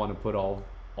you might want to put all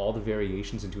the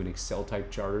variations into an Excel type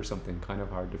chart or something. Kind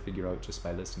of hard to figure out just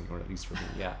by listening, or at least for me.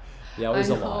 Yeah, it was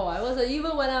a lot. I was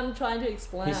even when I'm trying to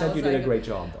explain. He said you did a great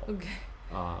job though. Okay.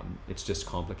 It's just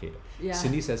complicated. Yeah.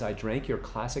 Cindy says, I drank your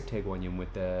classic Tei Guan Yin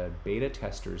with the beta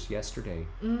testers yesterday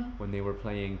when they were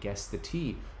playing Guess the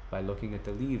Tea by looking at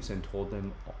the leaves, and told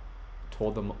them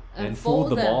and fooled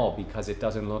them all because it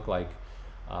doesn't look like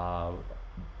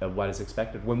what is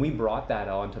expected. When we brought that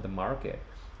onto the market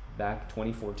back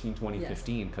 2014,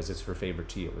 2015, because it's her favorite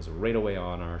tea, it was right away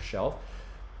on our shelf.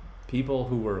 People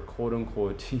who were quote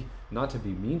unquote, not to be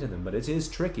mean to them, but it is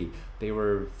tricky, they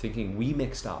were thinking we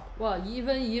mixed up. Well,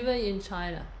 even in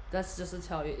China, that's just to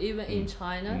tell you, even in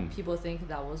China, people think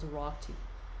that was rock tea.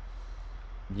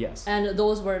 Yes. And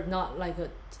those were not like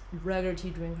regular tea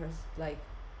drinkers, like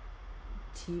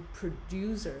tea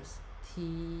producers,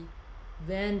 tea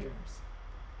vendors.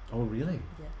 Oh really?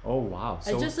 Yeah. Oh wow.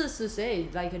 So just as to say,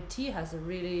 like a tea has a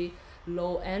really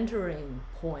low entering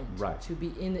point to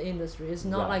be in the industry. It's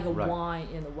not like a wine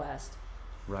in the West.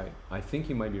 Right. I think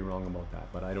you might be wrong about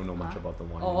that, but I don't know much about the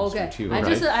wine industry too.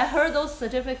 I heard those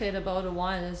certificate about the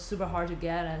wine is super hard to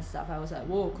get and stuff. I was like,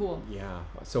 whoa, cool. Yeah.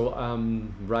 So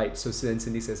So then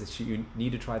Cindy says that you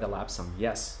need to try the Lapsang.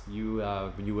 Yes, you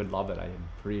would love it. I am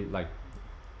pretty like,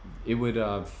 it would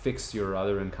fix your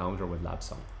other encounter with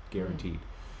Lapsang, guaranteed.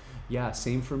 Yeah,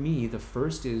 same for me. The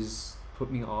first is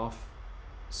put me off,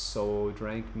 so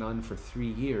drank none for 3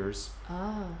 years,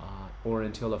 or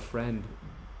until a friend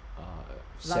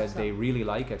said they really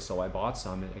like it, so I bought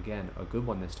some. And again, a good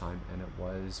one this time, and it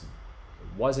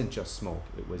wasn't just smoke.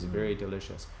 It was very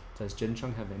delicious. Does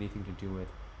ginseng have anything to do with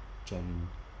Zheng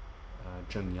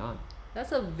Yan?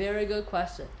 That's a very good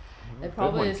question. It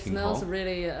probably spells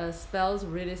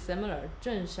really similar.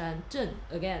 Zheng Shan Zheng.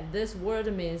 Again, this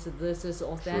word means this is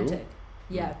authentic.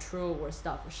 True? Yeah, true or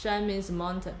stuff. Shan means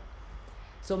mountain.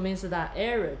 So it means that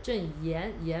area. Zheng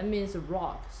Yan. Yan means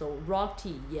rock. So rock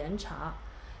tea, Yan cha.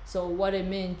 So what it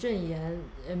means, Zheng Yan,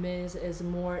 it means it's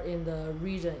more in the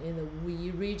region, in the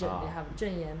Wu region. They have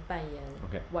Zheng Yan, Ban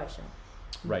Yan, Wai Shan.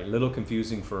 Right, little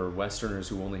confusing for Westerners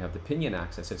who only have the pinyin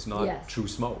access. It's not true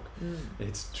smoke.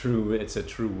 It's a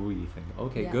true Wu thing.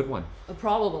 Okay, good one.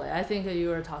 Probably. I think you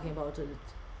were talking about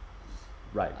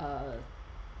right.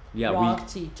 Rock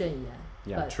tea, Zheng Yan.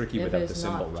 Yeah, but tricky without the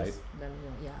symbol, not, right? Just, then,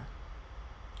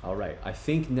 all right, I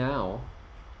think now...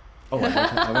 Oh,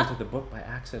 I went to the book by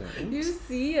accident. Oops. You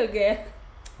see again.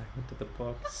 I went to the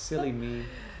book. Silly me.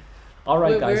 All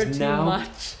right, guys.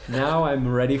 Now I'm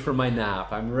ready for my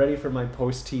nap. I'm ready for my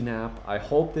post-tea nap. I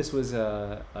hope this was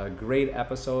a great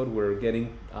episode. We're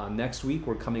getting next week.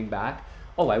 We're coming back.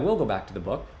 Oh, I will go back to the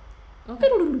book. Okay.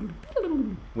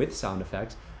 With sound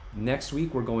effects. Next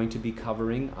week we're going to be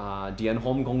covering Dian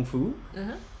Hom Gong Fu.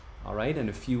 All right, and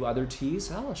a few other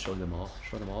teas. I'll show them all.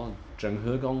 Zheng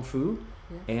He Gong Fu.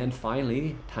 And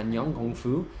finally, Tanyang Gong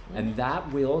Fu, and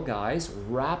that will, guys,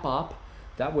 wrap up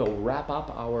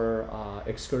our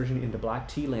excursion into black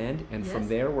tea land, and from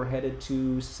there we're headed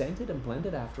to scented and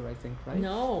blended after, I think, right?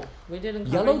 No, we didn't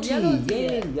cover yellow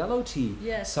tea. Yellow tea.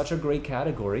 Yes. Such a great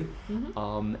category.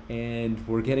 And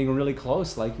we're getting really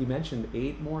close, like you mentioned,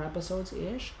 8 more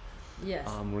episodes-ish. Yes.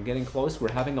 We're getting close.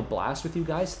 We're having a blast with you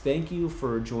guys. Thank you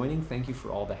for joining. Thank you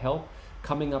for all the help.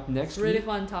 Coming up next week. It's really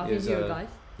fun talking to you guys.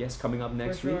 Yes, coming up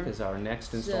next week is our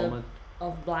next installment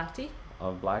of black tea.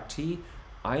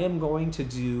 I am going to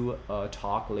do a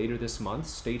talk later this month.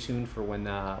 Stay tuned for when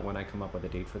I come up with a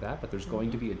date for that. But there's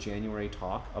going to be a January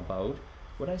talk about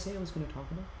what did I say I was going to talk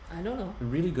about? I don't know. A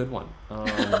really good one.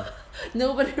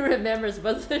 Nobody remembers,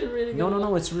 but it's really good.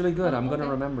 No, it's really good. I'm going to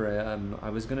remember it.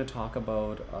 I was going to talk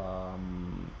about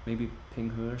maybe Ping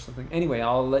Hu or something. Anyway,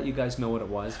 I'll let you guys know what it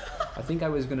was. I think I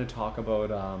was going to talk about.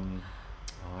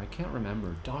 I can't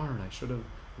remember. Darn, I should have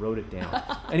wrote it down.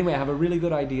 Anyway, I have a really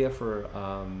good idea for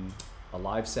a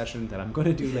live session that I'm going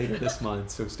to do later this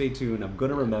month. So stay tuned. I'm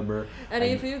going to remember. And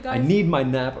if you guys... I need my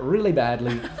nap really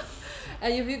badly.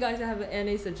 And if you guys have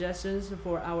any suggestions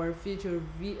for our future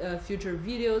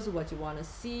videos, what you want to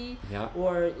see,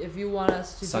 or if you want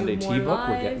us to Sunday do more tea book, live,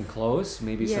 we're getting close.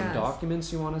 Maybe some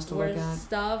documents you want us to look at.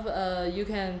 Stuff, you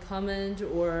can comment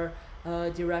or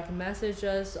direct message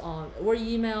us on or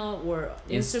email or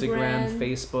Instagram,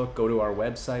 Facebook. Go to our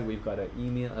website. We've got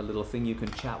a little thing you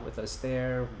can chat with us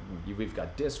there. We've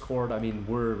got Discord. I mean,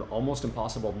 we're almost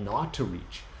impossible not to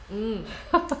reach.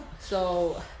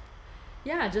 So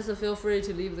yeah, just feel free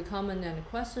to leave the comment and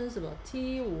questions about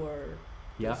tea or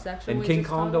the section. And King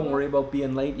Kong, don't worry about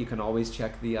being late. You can always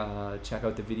check out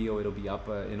the video. It'll be up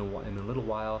in a little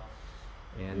while.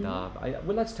 And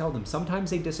let's tell them.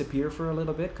 Sometimes they disappear for a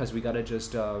little bit because we gotta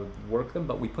just work them,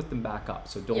 but we put them back up.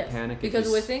 So don't panic.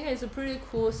 Because we think it's a pretty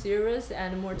cool series,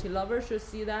 and more tea lovers should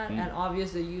see that. And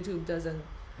obviously, YouTube doesn't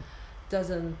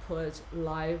put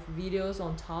live videos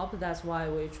on top. That's why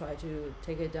we try to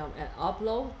take it down and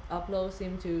upload. Upload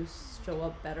seems to show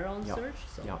up better on search.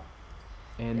 So.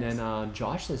 And then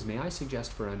Josh says, may I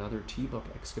suggest for another tea book,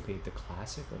 Excavate the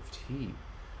Classic of Tea?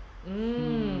 You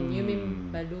mean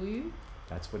by Lu Yu?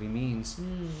 That's what he means.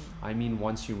 I mean,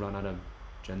 once you run out of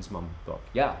Jen's mom book.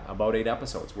 Yeah, about 8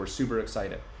 episodes. We're super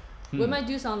excited. We might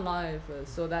do some live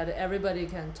so that everybody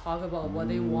can talk about what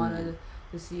they wanted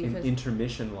to see. An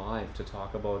intermission live to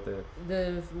talk about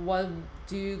what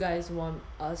do you guys want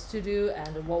us to do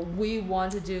and what we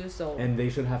want to do. So and they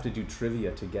should have to do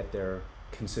trivia to get their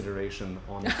consideration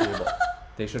on the table.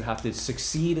 They should have to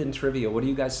succeed in trivia. What do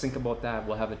you guys think about that?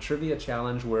 We'll have a trivia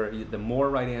challenge where the more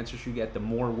right answers you get, the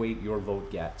more weight your vote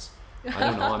gets. I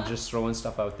don't know. I'm just throwing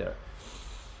stuff out there.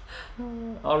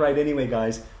 All right. Anyway,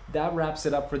 guys, that wraps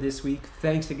it up for this week.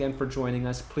 Thanks again for joining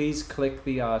us. Please click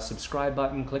the subscribe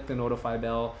button. Click the notify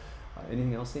bell.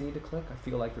 Anything else they need to click? I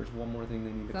feel like there's one more thing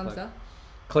they need to thumbs click. Up.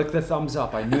 Click the thumbs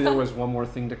up. I knew there was one more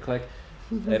thing to click.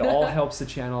 It all helps the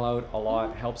channel out a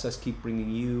lot, helps us keep bringing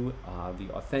you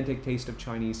the authentic taste of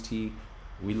Chinese tea.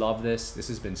 We love this. This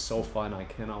has been so fun. I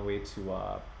cannot wait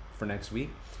for next week.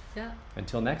 Yeah.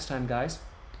 Until next time, guys.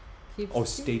 Keep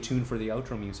stay tuned for the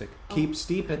outro music. Keep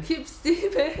steeping. Keep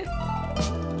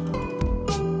steeping.